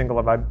when I was single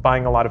of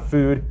buying a lot of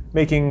food,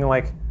 making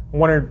like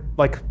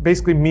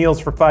basically meals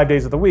for 5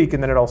 days of the week,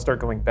 and then it all start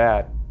going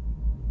bad.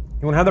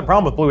 You won't have that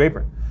problem with Blue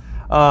Apron.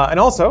 And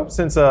also,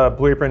 since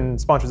Blue Apron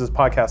sponsors this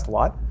podcast a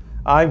lot,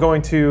 I'm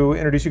going to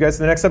introduce you guys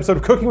to the next episode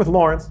of Cooking with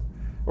Lawrence,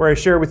 where I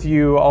share with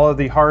you all of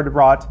the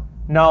hard-wrought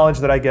knowledge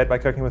that I get by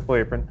cooking with Blue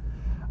Apron.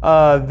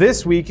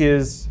 This week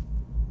is,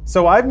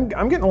 so I'm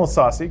getting a little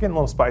saucy, getting a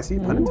little spicy,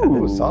 pun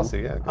intended. Ooh,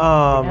 saucy, yeah.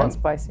 And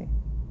spicy.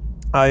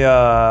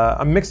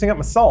 I'm mixing up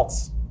my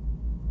salts.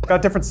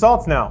 Got different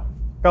salts now.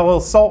 Got a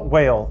little salt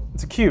whale.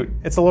 It's cute.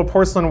 It's a little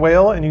porcelain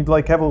whale, and you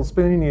like have a little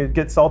spoon and you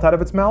get salt out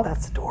of its mouth.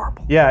 That's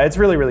adorable. Yeah, it's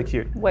really, really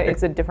cute. Wait,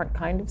 it's a different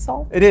kind of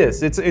salt? It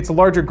is. It's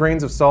larger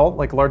grains of salt,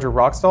 like larger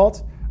rock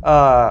salt.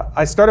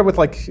 I started with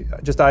like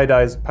just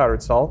iodized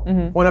powdered salt,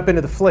 went up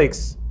into the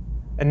flakes,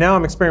 and now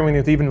I'm experimenting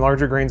with even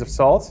larger grains of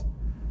salt.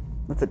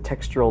 That's a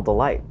textural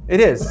delight. It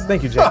is.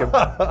 Thank you, Jacob.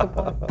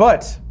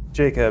 But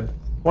Jacob,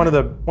 one of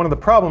the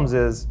problems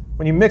is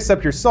when you mix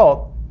up your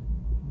salt,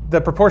 the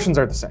proportions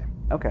are the same.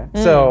 Okay.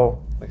 So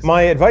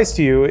my advice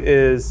to you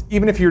is,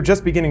 even if you're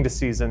just beginning to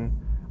season,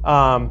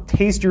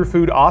 taste your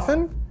food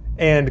often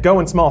and go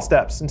in small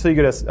steps until you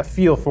get a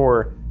feel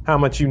for how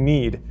much you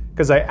need.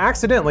 Because I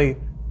accidentally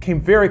came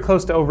very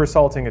close to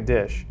over-salting a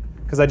dish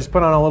because I just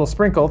put on a little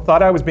sprinkle,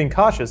 thought I was being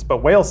cautious,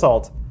 but whale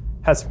salt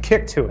has some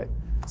kick to it.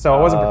 So I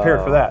wasn't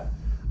prepared for that.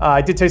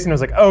 I did taste it and I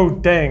was like, oh,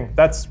 dang,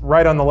 that's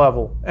right on the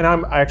level. And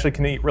I actually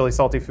can eat really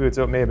salty food,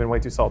 so it may have been way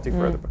too salty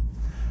for other people.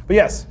 But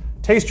yes,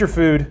 taste your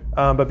food,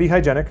 but be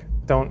hygienic.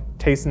 Don't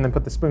taste and then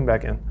put the spoon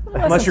back in.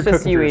 Unless it's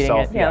just you eating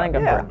it. Yeah, then go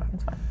Yeah. for it.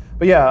 It's fine.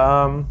 But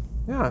yeah,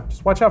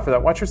 just watch out for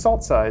that. Watch your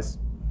salt size.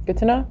 Good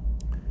to know.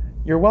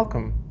 You're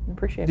welcome.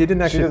 Appreciate You it. didn't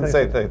She actually didn't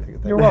say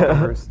anything. You're welcome,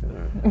 Bruce.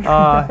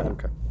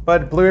 Okay.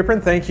 But Blue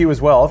Apron, thank you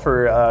as well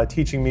for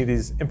teaching me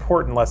these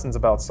important lessons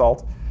about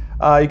salt.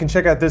 You can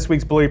check out this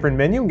week's Blue Apron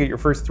menu and get your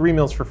first 3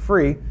 meals for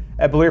free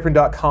at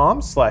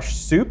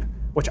blueapron.com/soup.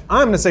 which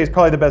I'm going to say is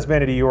probably the best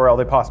vanity URL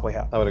they possibly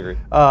have. I would agree.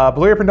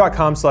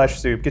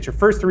 BlueApron.com/soup. Get your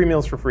first 3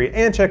 meals for free,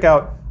 and check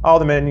out all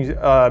the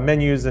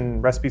menus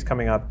and recipes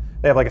coming up.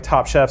 They have like a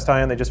Top Chef's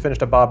tie-in. They just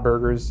finished a Bob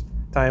Burgers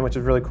tie-in, which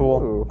is really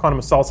cool. Ooh. Quantum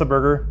of Salsa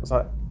burger. Was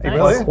that, Nice.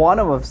 really?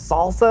 Quantum of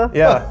Salsa?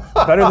 Yeah,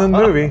 better than the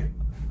movie.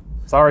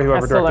 Sorry, I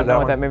whoever still directed don't know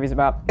what one. that movie's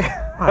about.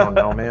 I don't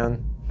know,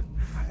 man.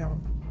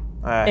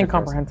 Who cares?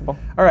 Incomprehensible.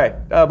 All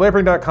right,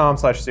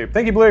 BlueApron.com/soup.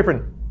 Thank you, Blue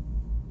Apron.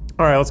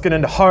 All right, let's get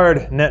into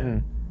hard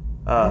netting.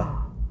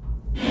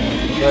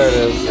 There it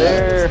is.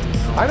 There.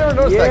 I never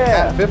noticed that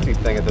Yeah. Cat 50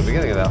 thing at the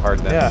beginning of that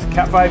hard net. Yeah,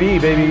 Cat 5e,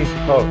 baby.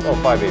 Oh,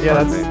 5e. Yeah,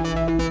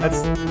 pardon me.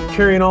 that's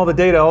carrying all the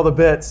data, all the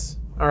bits.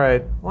 All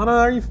right, Lana,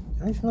 are you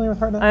familiar with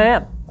hard netting? I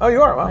am. Oh,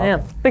 you are. Wow. I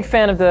am. Big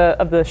fan of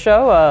the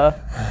show.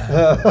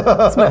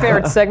 It's my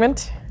favorite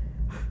segment.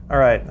 All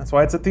right, that's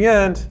why it's at the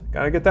end.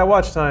 Gotta get that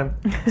watch time.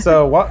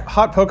 So, what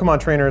hot Pokemon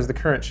trainer is the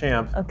current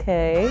champ?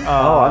 Okay.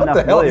 Oh, I'm not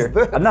the hell is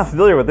familiar. this? I'm not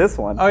familiar with this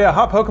one. Oh yeah,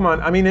 hot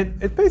Pokemon. I mean,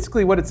 it's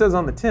basically what it says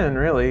on the tin.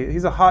 Really,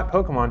 he's a hot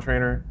Pokemon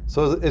trainer.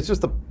 So it's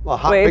just a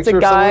hot Wait, it's picture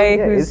a guy of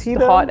someone? Yeah, who's is he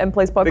though? hot and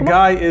plays Pokemon? The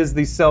guy is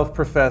the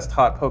self-professed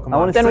hot Pokemon.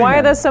 wanna Then see why are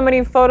him. there so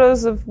many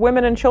photos of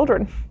women and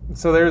children?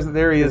 So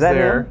there he is that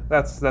there. him?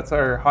 That's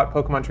our hot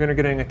Pokemon trainer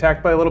getting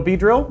attacked by a little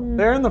Beedrill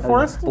there in the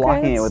forest. Blocking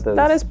it that's- with those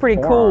that is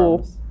pretty cool.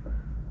 forearms.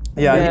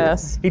 Yeah,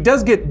 Yes. he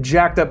does get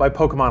jacked up by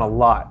Pokemon a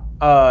lot.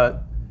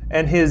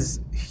 And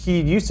he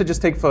used to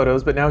just take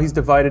photos, but now he's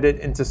divided it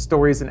into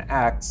stories and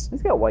acts.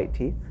 He's got white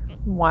teeth.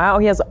 Wow,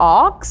 he has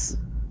Ox?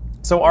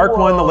 So Arc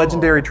 1, the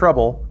Legendary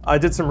Trouble, I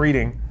did some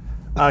reading.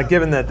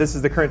 Given that this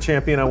is the current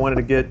champion, I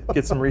wanted to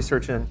get some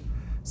research in.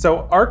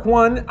 So Arc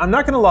 1, I'm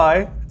not going to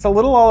lie, it's a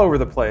little all over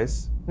the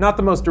place. Not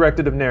the most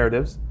directed of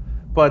narratives.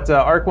 But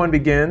Arc 1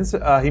 begins,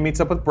 he meets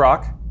up with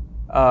Brock,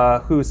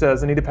 who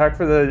says, I need to pack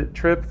for the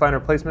trip, find a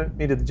replacement,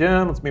 meet at the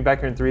gym, let's meet back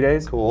here in 3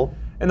 days. Cool.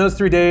 In those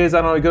 3 days,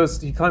 I don't know,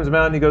 he climbs a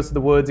mountain, he goes to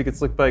the woods, he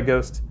gets licked by a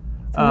ghost.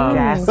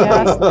 Ghastly.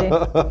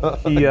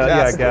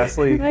 Ghastly.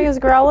 Ghastly. I guess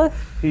Growlithe?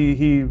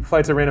 He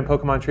fights a random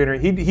Pokemon trainer.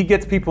 He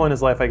gets people in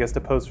his life, I guess,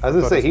 to pose for I was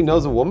going to say, photos. he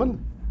knows a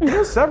woman? He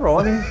knows several.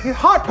 I mean, he's a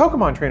hot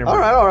Pokemon trainer. All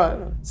right.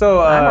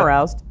 So I'm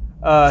aroused.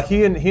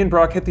 he and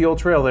Brock hit the old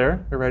trail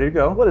there. They're ready to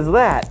go. What is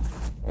that?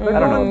 I don't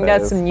know what that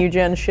Got is. some new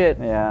gen shit.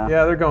 Yeah.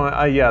 Yeah, they're going.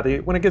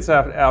 When it gets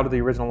out of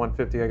the original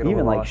 150, I get a He even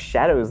little like lost.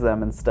 shadows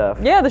them and stuff.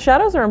 Yeah, the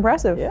shadows are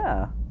impressive.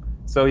 Yeah.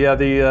 So yeah,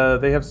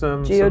 they have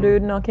some Geodude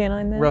and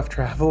Arcanine there. rough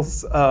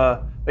travels.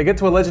 They get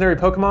to a legendary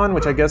Pokemon,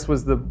 which I guess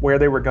was where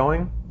they were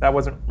going. That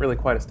wasn't really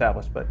quite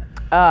established, but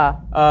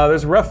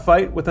there's a rough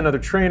fight with another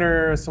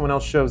trainer. Someone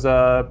else shows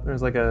up.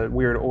 There's like a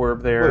weird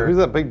orb there. Wait, who's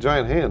that big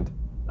giant hand?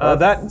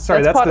 That's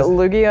part of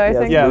Lugia, I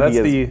think. Yeah, that's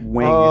Lugia's the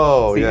wing.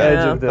 Oh, the yeah.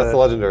 edge of the. That's the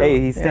legendary.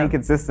 Hey, he's staying Yeah.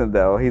 consistent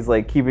though. He's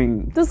like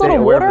keeping. There's staying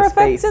little aware of water his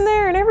effects face. in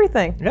there and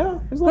everything. Yeah,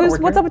 there's a lot of work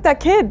What's here. up with that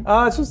kid?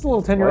 It's just a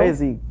little 10-year-old. Why is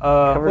he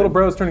covered little in-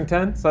 bro's turning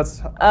 10, so that's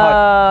hot.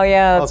 Oh,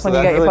 yeah, Oh, that's so when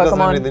you that get your really doesn't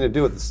have Pokemon. anything to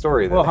do with the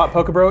story then. Little hot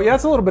Pokebro. Yeah,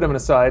 it's a little bit of an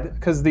aside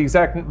because the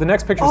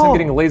next picture is him Oh.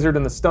 getting lasered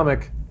in the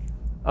stomach.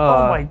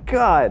 Oh my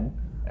god.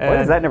 Why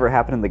does and- that never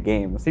happen in the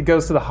games? He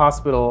goes to the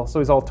hospital, so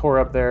he's all tore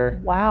up there.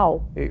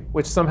 Wow.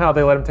 Which somehow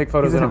they let him take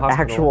photos He's in in a an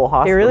hospital. actual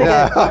hospital. He really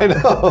yeah, I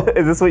know.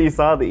 Is this what you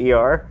saw at the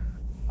ER?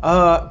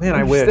 Man,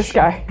 I wish. This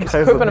guy. He's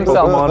There's a pooping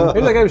himself. Pokemon.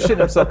 Maybe that guy was shitting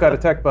himself got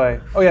attacked by.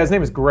 Oh yeah, his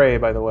name is Gray,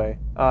 by the way.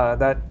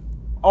 That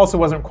also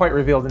wasn't quite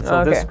revealed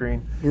until this Okay.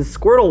 screen. His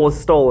Squirtle was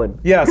stolen.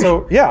 Yeah,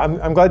 so yeah,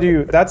 I'm glad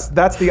you. That's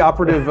the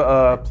operative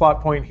plot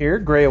point here.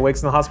 Gray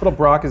awakes in the hospital.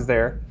 Brock is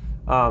there,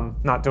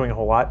 not doing a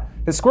whole lot.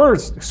 His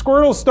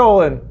Squirtle's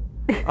stolen.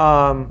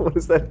 What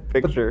is that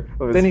picture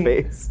of then his he-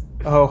 face?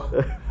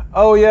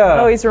 Oh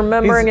yeah. Oh, he's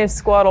remembering his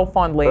Squirtle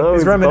fondly. Oh,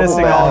 He's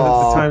reminiscing bubble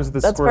on bath. the times with the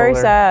That's Squirtle very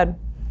there. sad.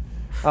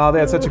 Oh, they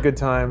had such a good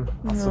time.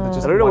 Also,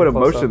 just I don't know what one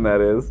close-up. emotion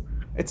that is.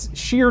 It's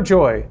sheer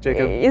joy,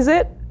 Jacob. Is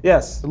it?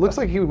 Yes. It looks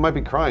like he might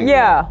be crying.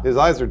 Yeah. His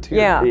eyes are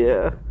teary. Yeah.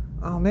 Yeah.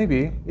 Oh,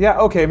 maybe. Yeah.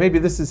 Okay. Maybe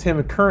this is him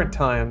at current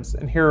times,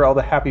 and here are all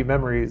the happy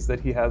memories that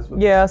he has.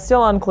 With Yeah,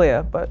 still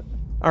unclear, but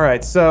All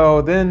right.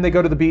 So then they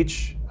go to the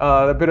beach.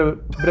 A bit of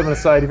an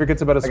aside. He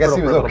forgets about his I guess Squirtle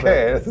he for a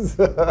was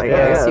little bit. okay. Yeah,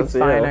 yeah, yeah, seems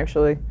fine yeah.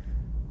 actually.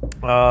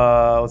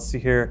 Let's see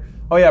here.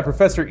 Oh yeah,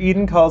 Professor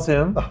Eden calls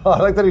him. I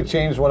like that he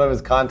changed one of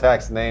his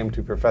contacts' name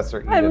to Professor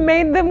Eden. I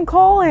made them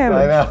call him.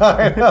 I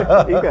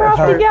know. You Crafty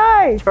gotta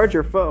guy. charge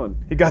your phone.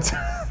 He got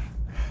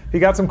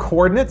some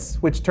coordinates,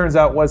 which turns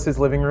out was his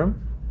living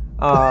room.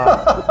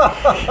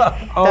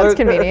 That's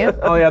convenient.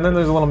 Oh yeah, and then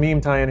there's a little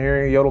meme tie in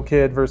here: Yodel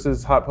Kid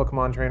versus Hot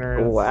Pokemon Trainer.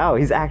 It's- Wow,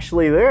 he's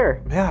actually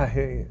there. Yeah,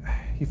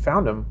 he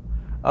found him.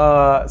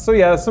 So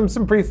yeah, some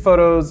brief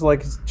photos,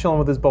 like he's chilling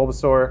with his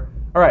Bulbasaur.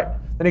 All right,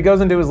 then he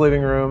goes into his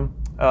living room.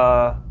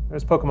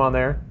 There's Pokemon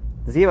there.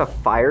 Does he have a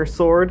fire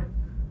sword?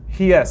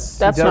 Yes,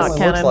 That's he does. not It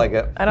canon. looks like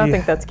it. I don't Yeah.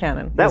 think that's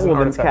canon. That He's an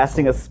woman's artifact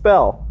casting a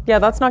spell. Yeah,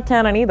 that's not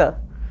canon either.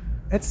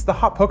 It's the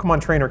Hot Pokemon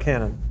Trainer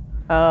canon.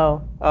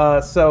 Oh.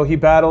 So he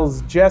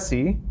battles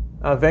Jessie,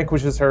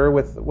 vanquishes her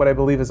with what I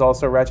believe is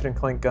also a Ratchet and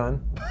Clank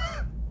gun.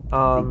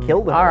 He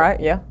killed her. All right,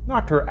 yeah.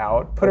 Knocked her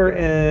out, put her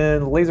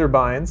in laser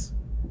binds,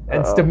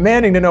 and it's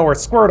demanding to know where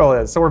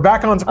Squirtle is. So we're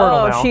back on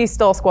Squirtle Oh, now. she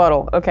stole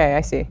Squirtle. Okay,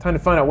 I see. Trying to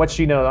find out what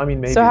she knows. I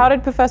mean, maybe. So how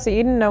did Professor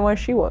Eden know where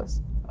she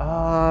was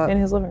Uh, in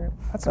his living room?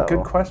 that's a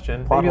good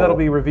question. Plot Maybe that'll hole.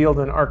 be revealed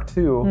in Arc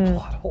 2,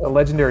 The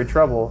Legendary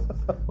Trouble,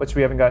 which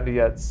we haven't gotten to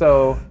yet.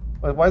 So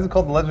Why is it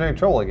called the Legendary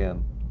Troll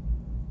again?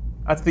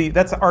 that's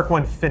the Arc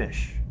 1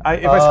 finish. If I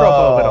scroll up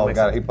a little bit, it'll make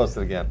got sense. it. He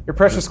posted again. Your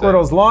precious Interesting.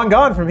 Squirtle is long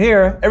gone from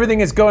here. Everything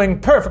is going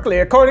perfectly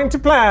according to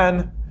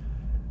plan,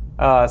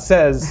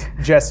 says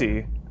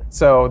Jesse.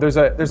 So there's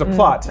a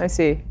plot I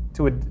see.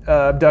 to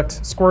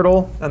abduct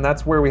Squirtle, and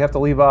that's where we have to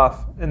leave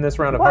off in this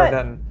round of What?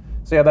 Hardnettin.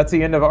 So yeah, that's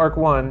the end of Arc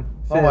 1.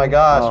 Oh my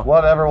gosh!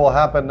 Whatever will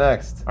happen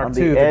next? Arc On 2,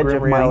 the the edge Grim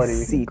of my Reality.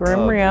 seat. Grim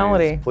Oh,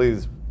 reality.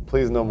 Please,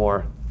 please, no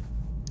more.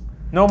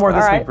 No more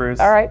this All right. week, Bruce.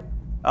 All right.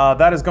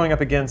 That is going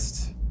up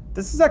against.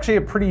 This is actually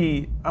a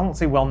pretty, I won't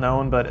say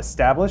well-known, but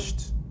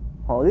established.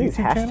 Well, these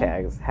YouTube channel?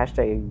 hashtags.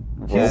 Hashtag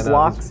Yeah, no,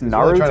 Roblox, he's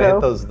really trying to hit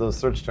Naruto. those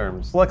search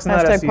terms. Flexing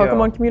that Hashtag SEO.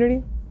 Pokemon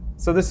community.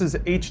 So this is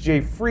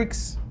HJ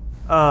Freaks.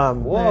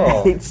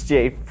 Whoa!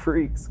 HJ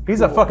Freaks.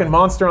 He's a fucking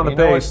monster on the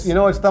base. You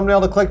know which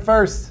thumbnail to click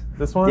first?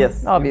 This one?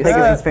 Yes, Obviously.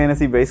 Pegasus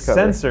Fantasy base cover.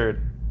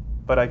 Censored,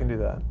 but I can do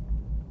that.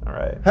 All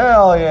right.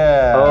 Hell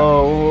yeah!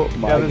 Oh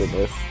my Yeah, this-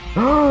 goodness.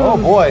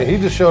 Oh boy, he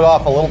just showed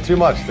off a little too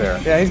much there.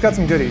 Yeah, he's got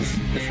some goodies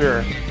for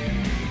sure.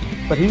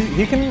 But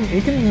he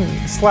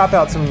can slap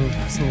out some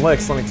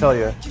licks. Let me tell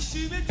you.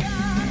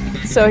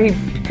 So he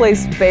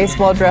plays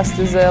baseball dressed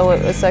as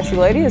a sexy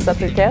lady. Is that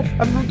the catch?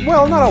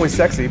 Well, not always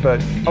sexy,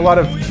 but a lot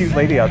of cute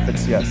lady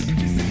outfits. Yes,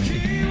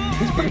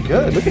 He's pretty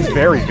good. he's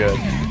very good.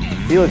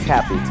 He looks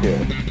happy too.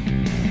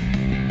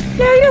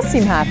 Yeah, he does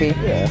seem happy.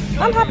 Yeah.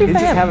 I'm happy He's for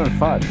just him. having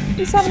fun.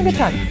 He's having a good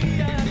time.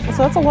 So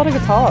that's a lot of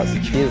guitars.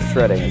 He is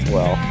shredding as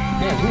well.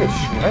 Man, he is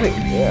shredding.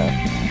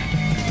 Yeah.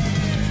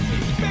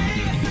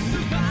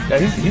 Yeah,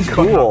 he's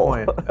fucking Cool.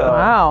 on point.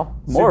 Wow.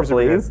 More, super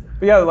good. please.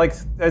 But yeah, like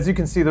as you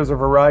can see, there's a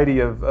variety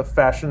of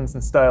fashions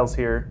and styles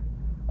here.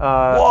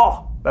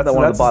 Whoa! That's That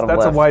one at the bottom that's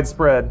left. a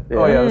widespread.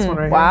 Oh yeah, this one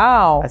right here.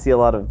 Wow. I see a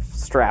lot of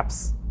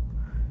straps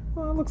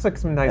Well, it looks like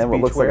some nice and what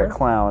beach looks wear. like a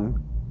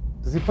clown.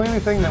 Does he play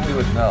anything that we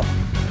would know?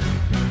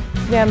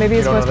 Yeah, maybe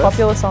his don't most know this?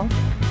 popular song.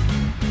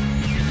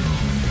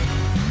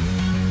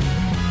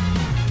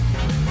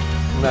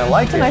 I mean, I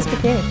like It's a nice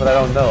bikini. but I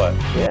don't know it.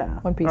 Yeah.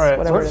 One Piece, All right,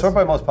 whatever it is. Sort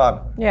by most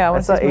popular. Yeah, I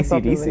One saw Piece most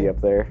popular AC/DC video.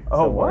 up there.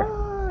 Oh somewhere.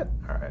 what?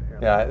 All right, here.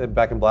 Yeah,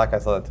 Back in Black, I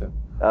saw that too.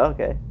 Oh,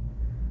 okay.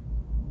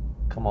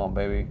 Come on,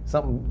 baby.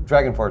 Something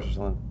Dragon Force or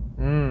something.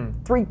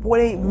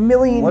 3.8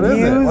 million What views.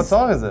 is it? What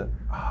song is it?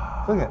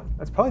 Look at it.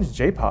 That's probably just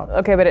J-pop.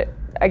 Okay, but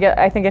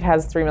I think it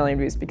has 3 million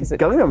views because it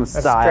Gangnam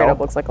straight Style. up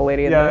looks like a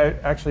lady in Yeah, there.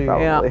 it actually.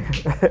 Yeah.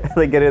 Probably.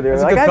 They get in there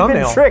It's a like, good I've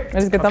thumbnail. been tricked.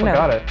 It's a good I thumbnail.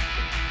 forgot it.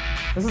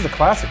 This is a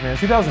classic, man.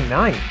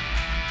 2009.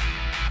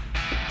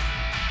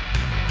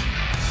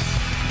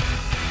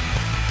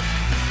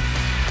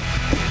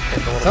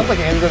 It sounds like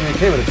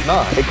NWK, but it's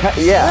not.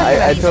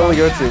 Yeah, I totally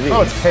go to me.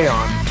 Oh, it's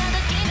K-On.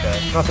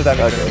 Okay. Not that that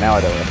makes Okay, sense. now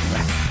I don't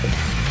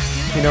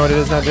recognize. You know what it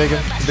is now, Jacob?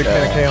 A big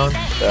fan of K-On.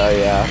 Oh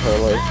yeah,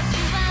 totally.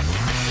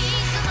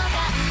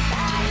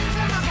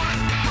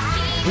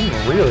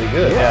 He's really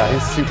good. Yeah,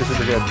 he's super,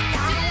 super good.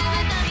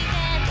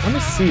 Let me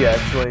see,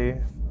 actually,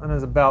 on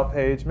his About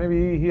page.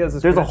 Maybe he has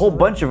this. There's a whole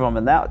credential. bunch of them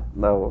in that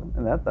though.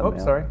 In that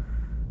thumbnail. Oh, sorry.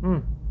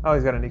 Oh,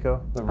 he's got a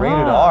Nico. The rated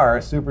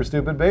R, super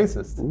stupid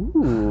bassist.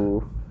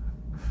 Ooh.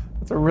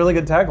 That's a really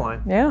good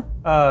tagline.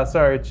 Yeah.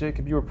 Sorry,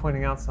 Jacob, you were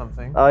pointing out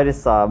something. Oh, I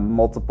just saw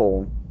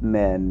multiple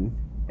men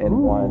in Ooh.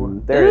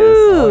 one. There it is.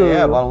 Oh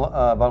yeah,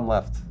 bottom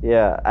left.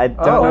 Yeah, I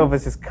don't Oh. know if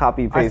it's just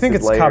copy paste. I think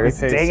it's layers.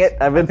 copy-paste. Dang it!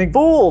 I've I been think-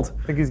 fooled.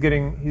 I think he's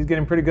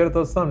getting pretty good at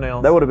those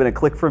thumbnails. That would have been a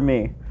click from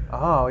me.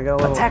 Oh, we got a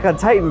little. Attack on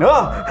Titan.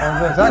 Oh,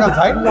 Attack on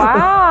Titan?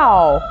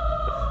 Wow.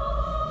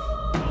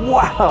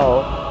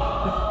 wow.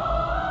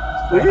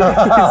 Look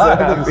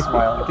at him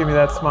smiling. Give me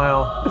that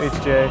smile,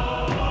 HJ.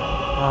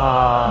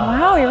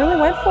 Wow, he really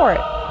went for it.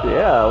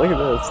 Yeah, look at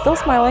this. Still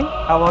smiling.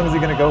 How long is he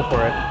gonna go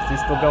for it? Is he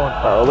still going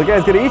for it? Oh, the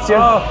guy's gonna eat you.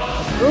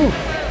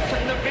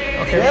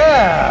 Okay.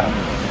 Yeah.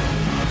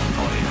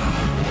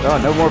 Oh,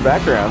 no more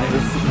background.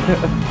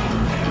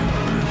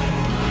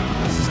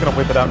 He's just gonna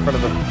whip it out in front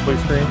of the blue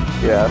screen.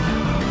 Yeah.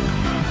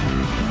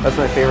 That's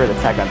my favorite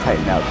Attack on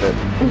Titan outfit.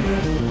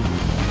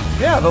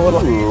 Yeah, the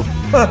little Ooh.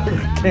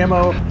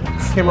 camo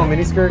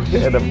miniskirt.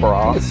 And a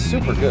bra. It's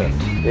super good.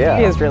 Yeah.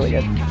 He is really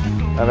good.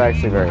 I'm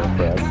actually very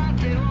impressed.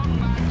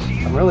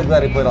 I'm really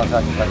glad he played on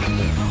Attack on Titan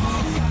too.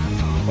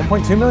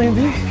 1.2 million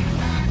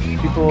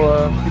views. People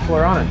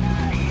are on it.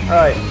 All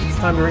right, it's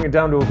time to bring it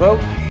down to a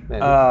vote. Man,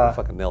 you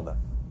fucking nailed that.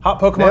 Hot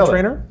Pokemon Nailed it.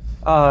 trainer.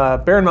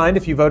 Bear in mind,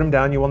 if you vote him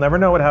down, you will never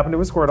know what happened to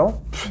his Squirtle.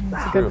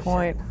 That's a good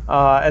point.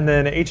 And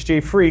then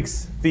HJ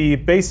Freaks, the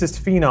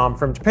bassist phenom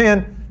from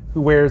Japan,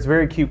 who wears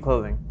very cute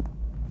clothing.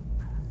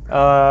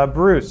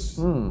 Bruce,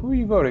 who are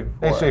you voting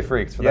for? HJ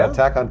Freaks for Yeah? that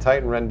Attack on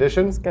Titan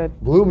rendition. It's good.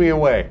 Blew me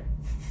away.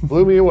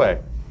 Blew me away.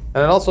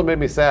 And it also made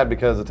me sad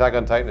because Attack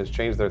on Titan has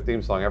changed their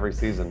theme song every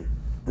season.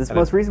 This And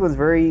most recent one's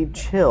very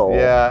chill.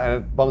 Yeah,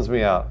 and it bums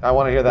me out. I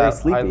want to hear Very that.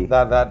 sleepy.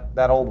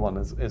 That old one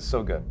is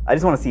so good. I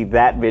just want to see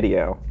that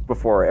video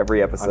before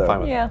every I'm episode. fine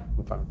with Yeah. that.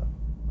 I'm fine with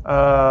that.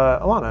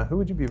 Alana, who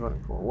would you be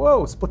voting for?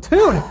 Whoa,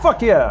 Splatoon!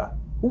 Fuck yeah!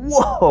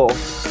 Whoa! Look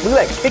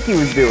at that kick he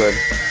was doing.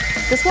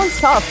 This one's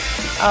tough,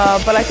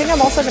 but I think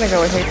I'm also going to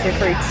go with HJ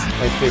Freaks.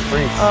 HJ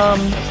Freaks.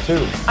 That's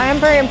 2. I am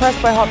very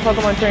impressed by Hot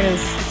Pokemon Trainer's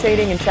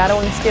shading and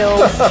shadowing skills,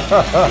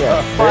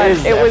 Yeah, but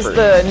it was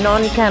effort. the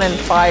non-canon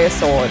Fire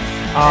Sword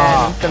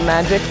and the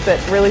magic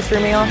that really threw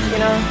me off, you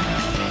know?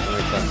 That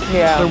makes sense.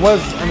 Yeah. There was,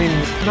 I mean,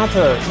 not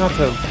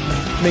to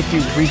make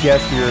you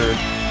re-guess your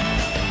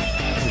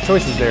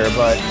choices there,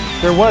 but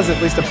there was at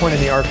least a point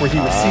in the arc where he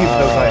received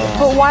those items.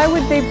 But why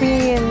would they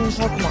be in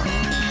Pokemon?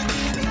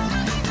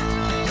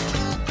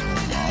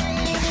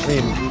 I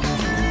mean,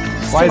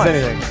 why is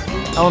anything?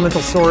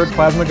 Elemental Sword,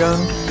 Plasma Gun,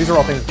 these are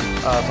all things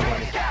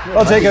Pokemon.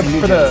 Well, Jacob,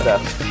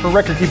 for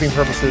record-keeping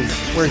purposes,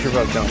 where's your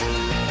vote going?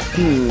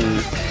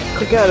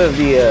 Quick out of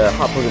the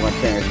Hot Pokemon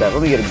Trainer stuff.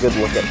 Let me get a good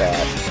look at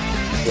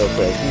that real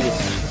quick. Let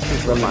me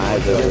just run my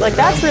eyes over it. Like,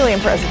 that's really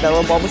impressive, though,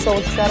 a Bulbasaur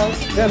with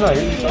shadows. Yeah, no,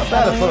 it's not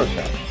bad at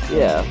Photoshop.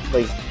 Yeah,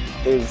 like,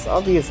 there's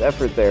obvious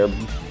effort there,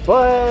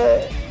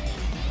 but,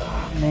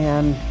 oh,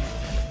 man,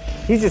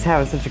 he's just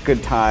having such a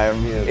good time.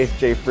 He is.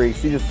 HJ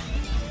Freaks, he just,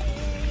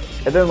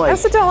 and then I like,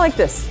 also don't like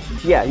this.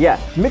 yeah,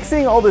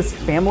 mixing all this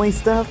family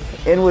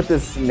stuff in with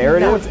this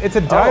narrative. No, it's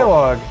a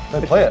dialogue.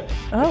 Then play it.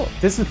 Oh.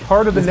 This is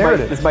part of the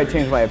narrative. This might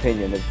change my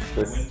opinion. It's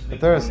this. If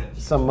there's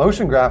some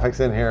motion graphics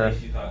in here,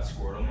 You thought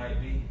Squirtle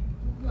might be?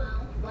 Well,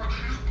 what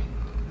happened?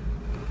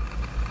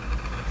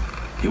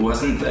 He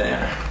wasn't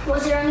there.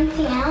 Was there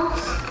anything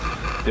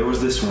else? There was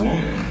this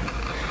woman,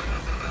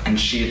 and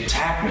she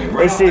attacked me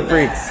right off the HJ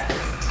bat.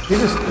 Freaks. he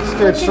just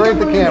stared straight at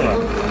the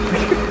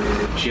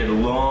camera. She had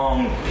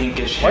long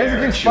pinkish Why hair.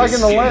 does he keep She was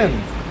spiking the skinny.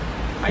 lens?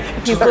 I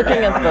He's took her looking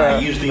at down and the I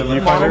used the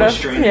electrical monitor?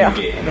 restraining Yeah.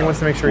 you gave He wants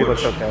to make sure he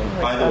looks which,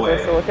 okay. By the Oh, way,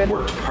 does it look good?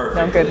 worked perfectly.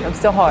 No, I'm good. I'm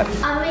still hot.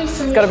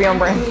 Obviously, It's gotta be on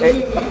brand.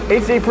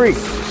 HJ Freaks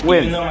Even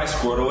wins. though my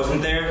Squirtle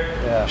wasn't there,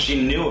 Yeah.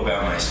 she knew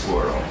about my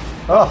Squirtle.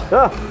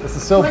 Oh, this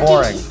is so What did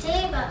boring. she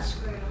say about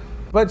Squirtle?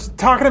 But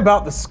talking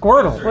about the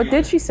Squirtle. What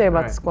did she say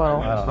about the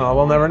Squirtle? Oh,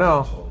 we'll never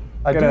know.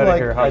 I Get do outta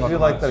like. here, I Hot do Pokemon.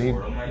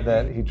 like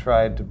that he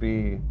tried to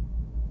be.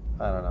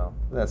 I don't know.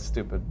 That's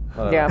stupid.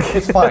 Whatever. Yeah.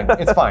 It's fine.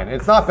 It's fine.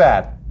 It's not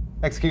bad.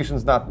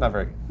 Execution's not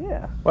very good.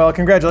 Yeah. Well,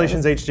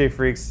 congratulations, HJ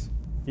Freaks.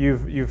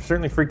 You've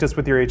certainly freaked us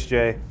with your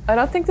HJ. I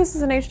don't think this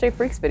is an HJ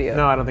Freaks video.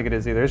 No, I don't think it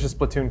is either. It's just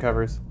Splatoon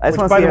covers. I just Which,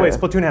 wanna by see the way, how-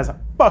 Splatoon has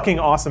fucking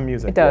awesome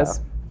music. It does.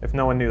 If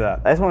no one knew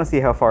that. I just want to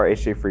see how far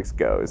HJ Freaks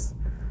goes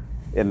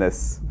in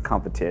this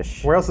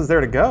competition. Where else is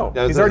there to go?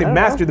 Yeah, He's there's- already I don't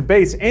mastered the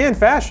bass and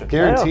fashion.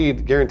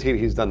 Guaranteed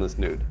he's done this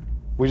nude.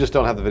 We just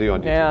don't have the video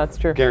on YouTube. Yeah, that's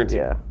true. Guaranteed.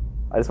 Yeah.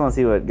 I just want to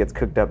see what gets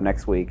cooked up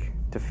next week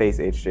to face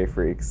HJ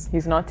Freaks.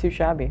 He's not too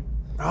shabby.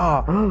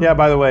 Oh, yeah,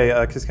 by the way,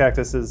 Kiss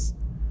Cactus is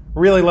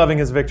really loving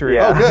his victory.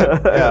 Yeah. Oh,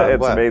 good. Yeah, I'm It's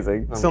glad.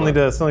 amazing. I'm Still need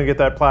to get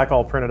that plaque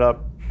all printed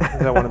up. Is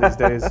that one of these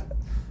days?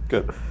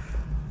 Good.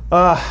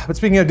 But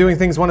speaking of doing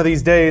things one of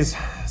these days,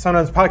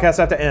 sometimes podcasts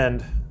have to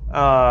end.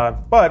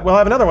 But we'll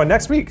have another one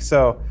next week.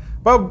 So,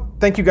 well,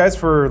 thank you guys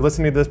for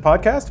listening to this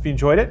podcast. If you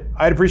enjoyed it,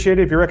 I'd appreciate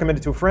it if you recommend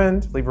it to a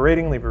friend, leave a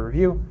rating, leave a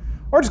review,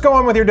 or just go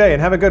on with your day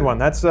and have a good one.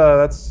 That's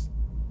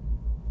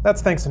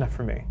thanks enough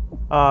for me.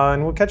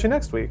 And we'll catch you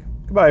next week.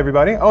 Goodbye,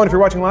 everybody. Oh, and if you're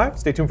watching live,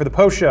 stay tuned for the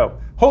post show.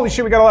 Holy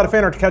shit, we got a lot of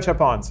fan art to catch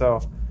up on.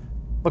 So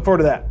look forward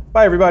to that.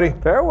 Bye, everybody.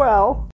 Farewell.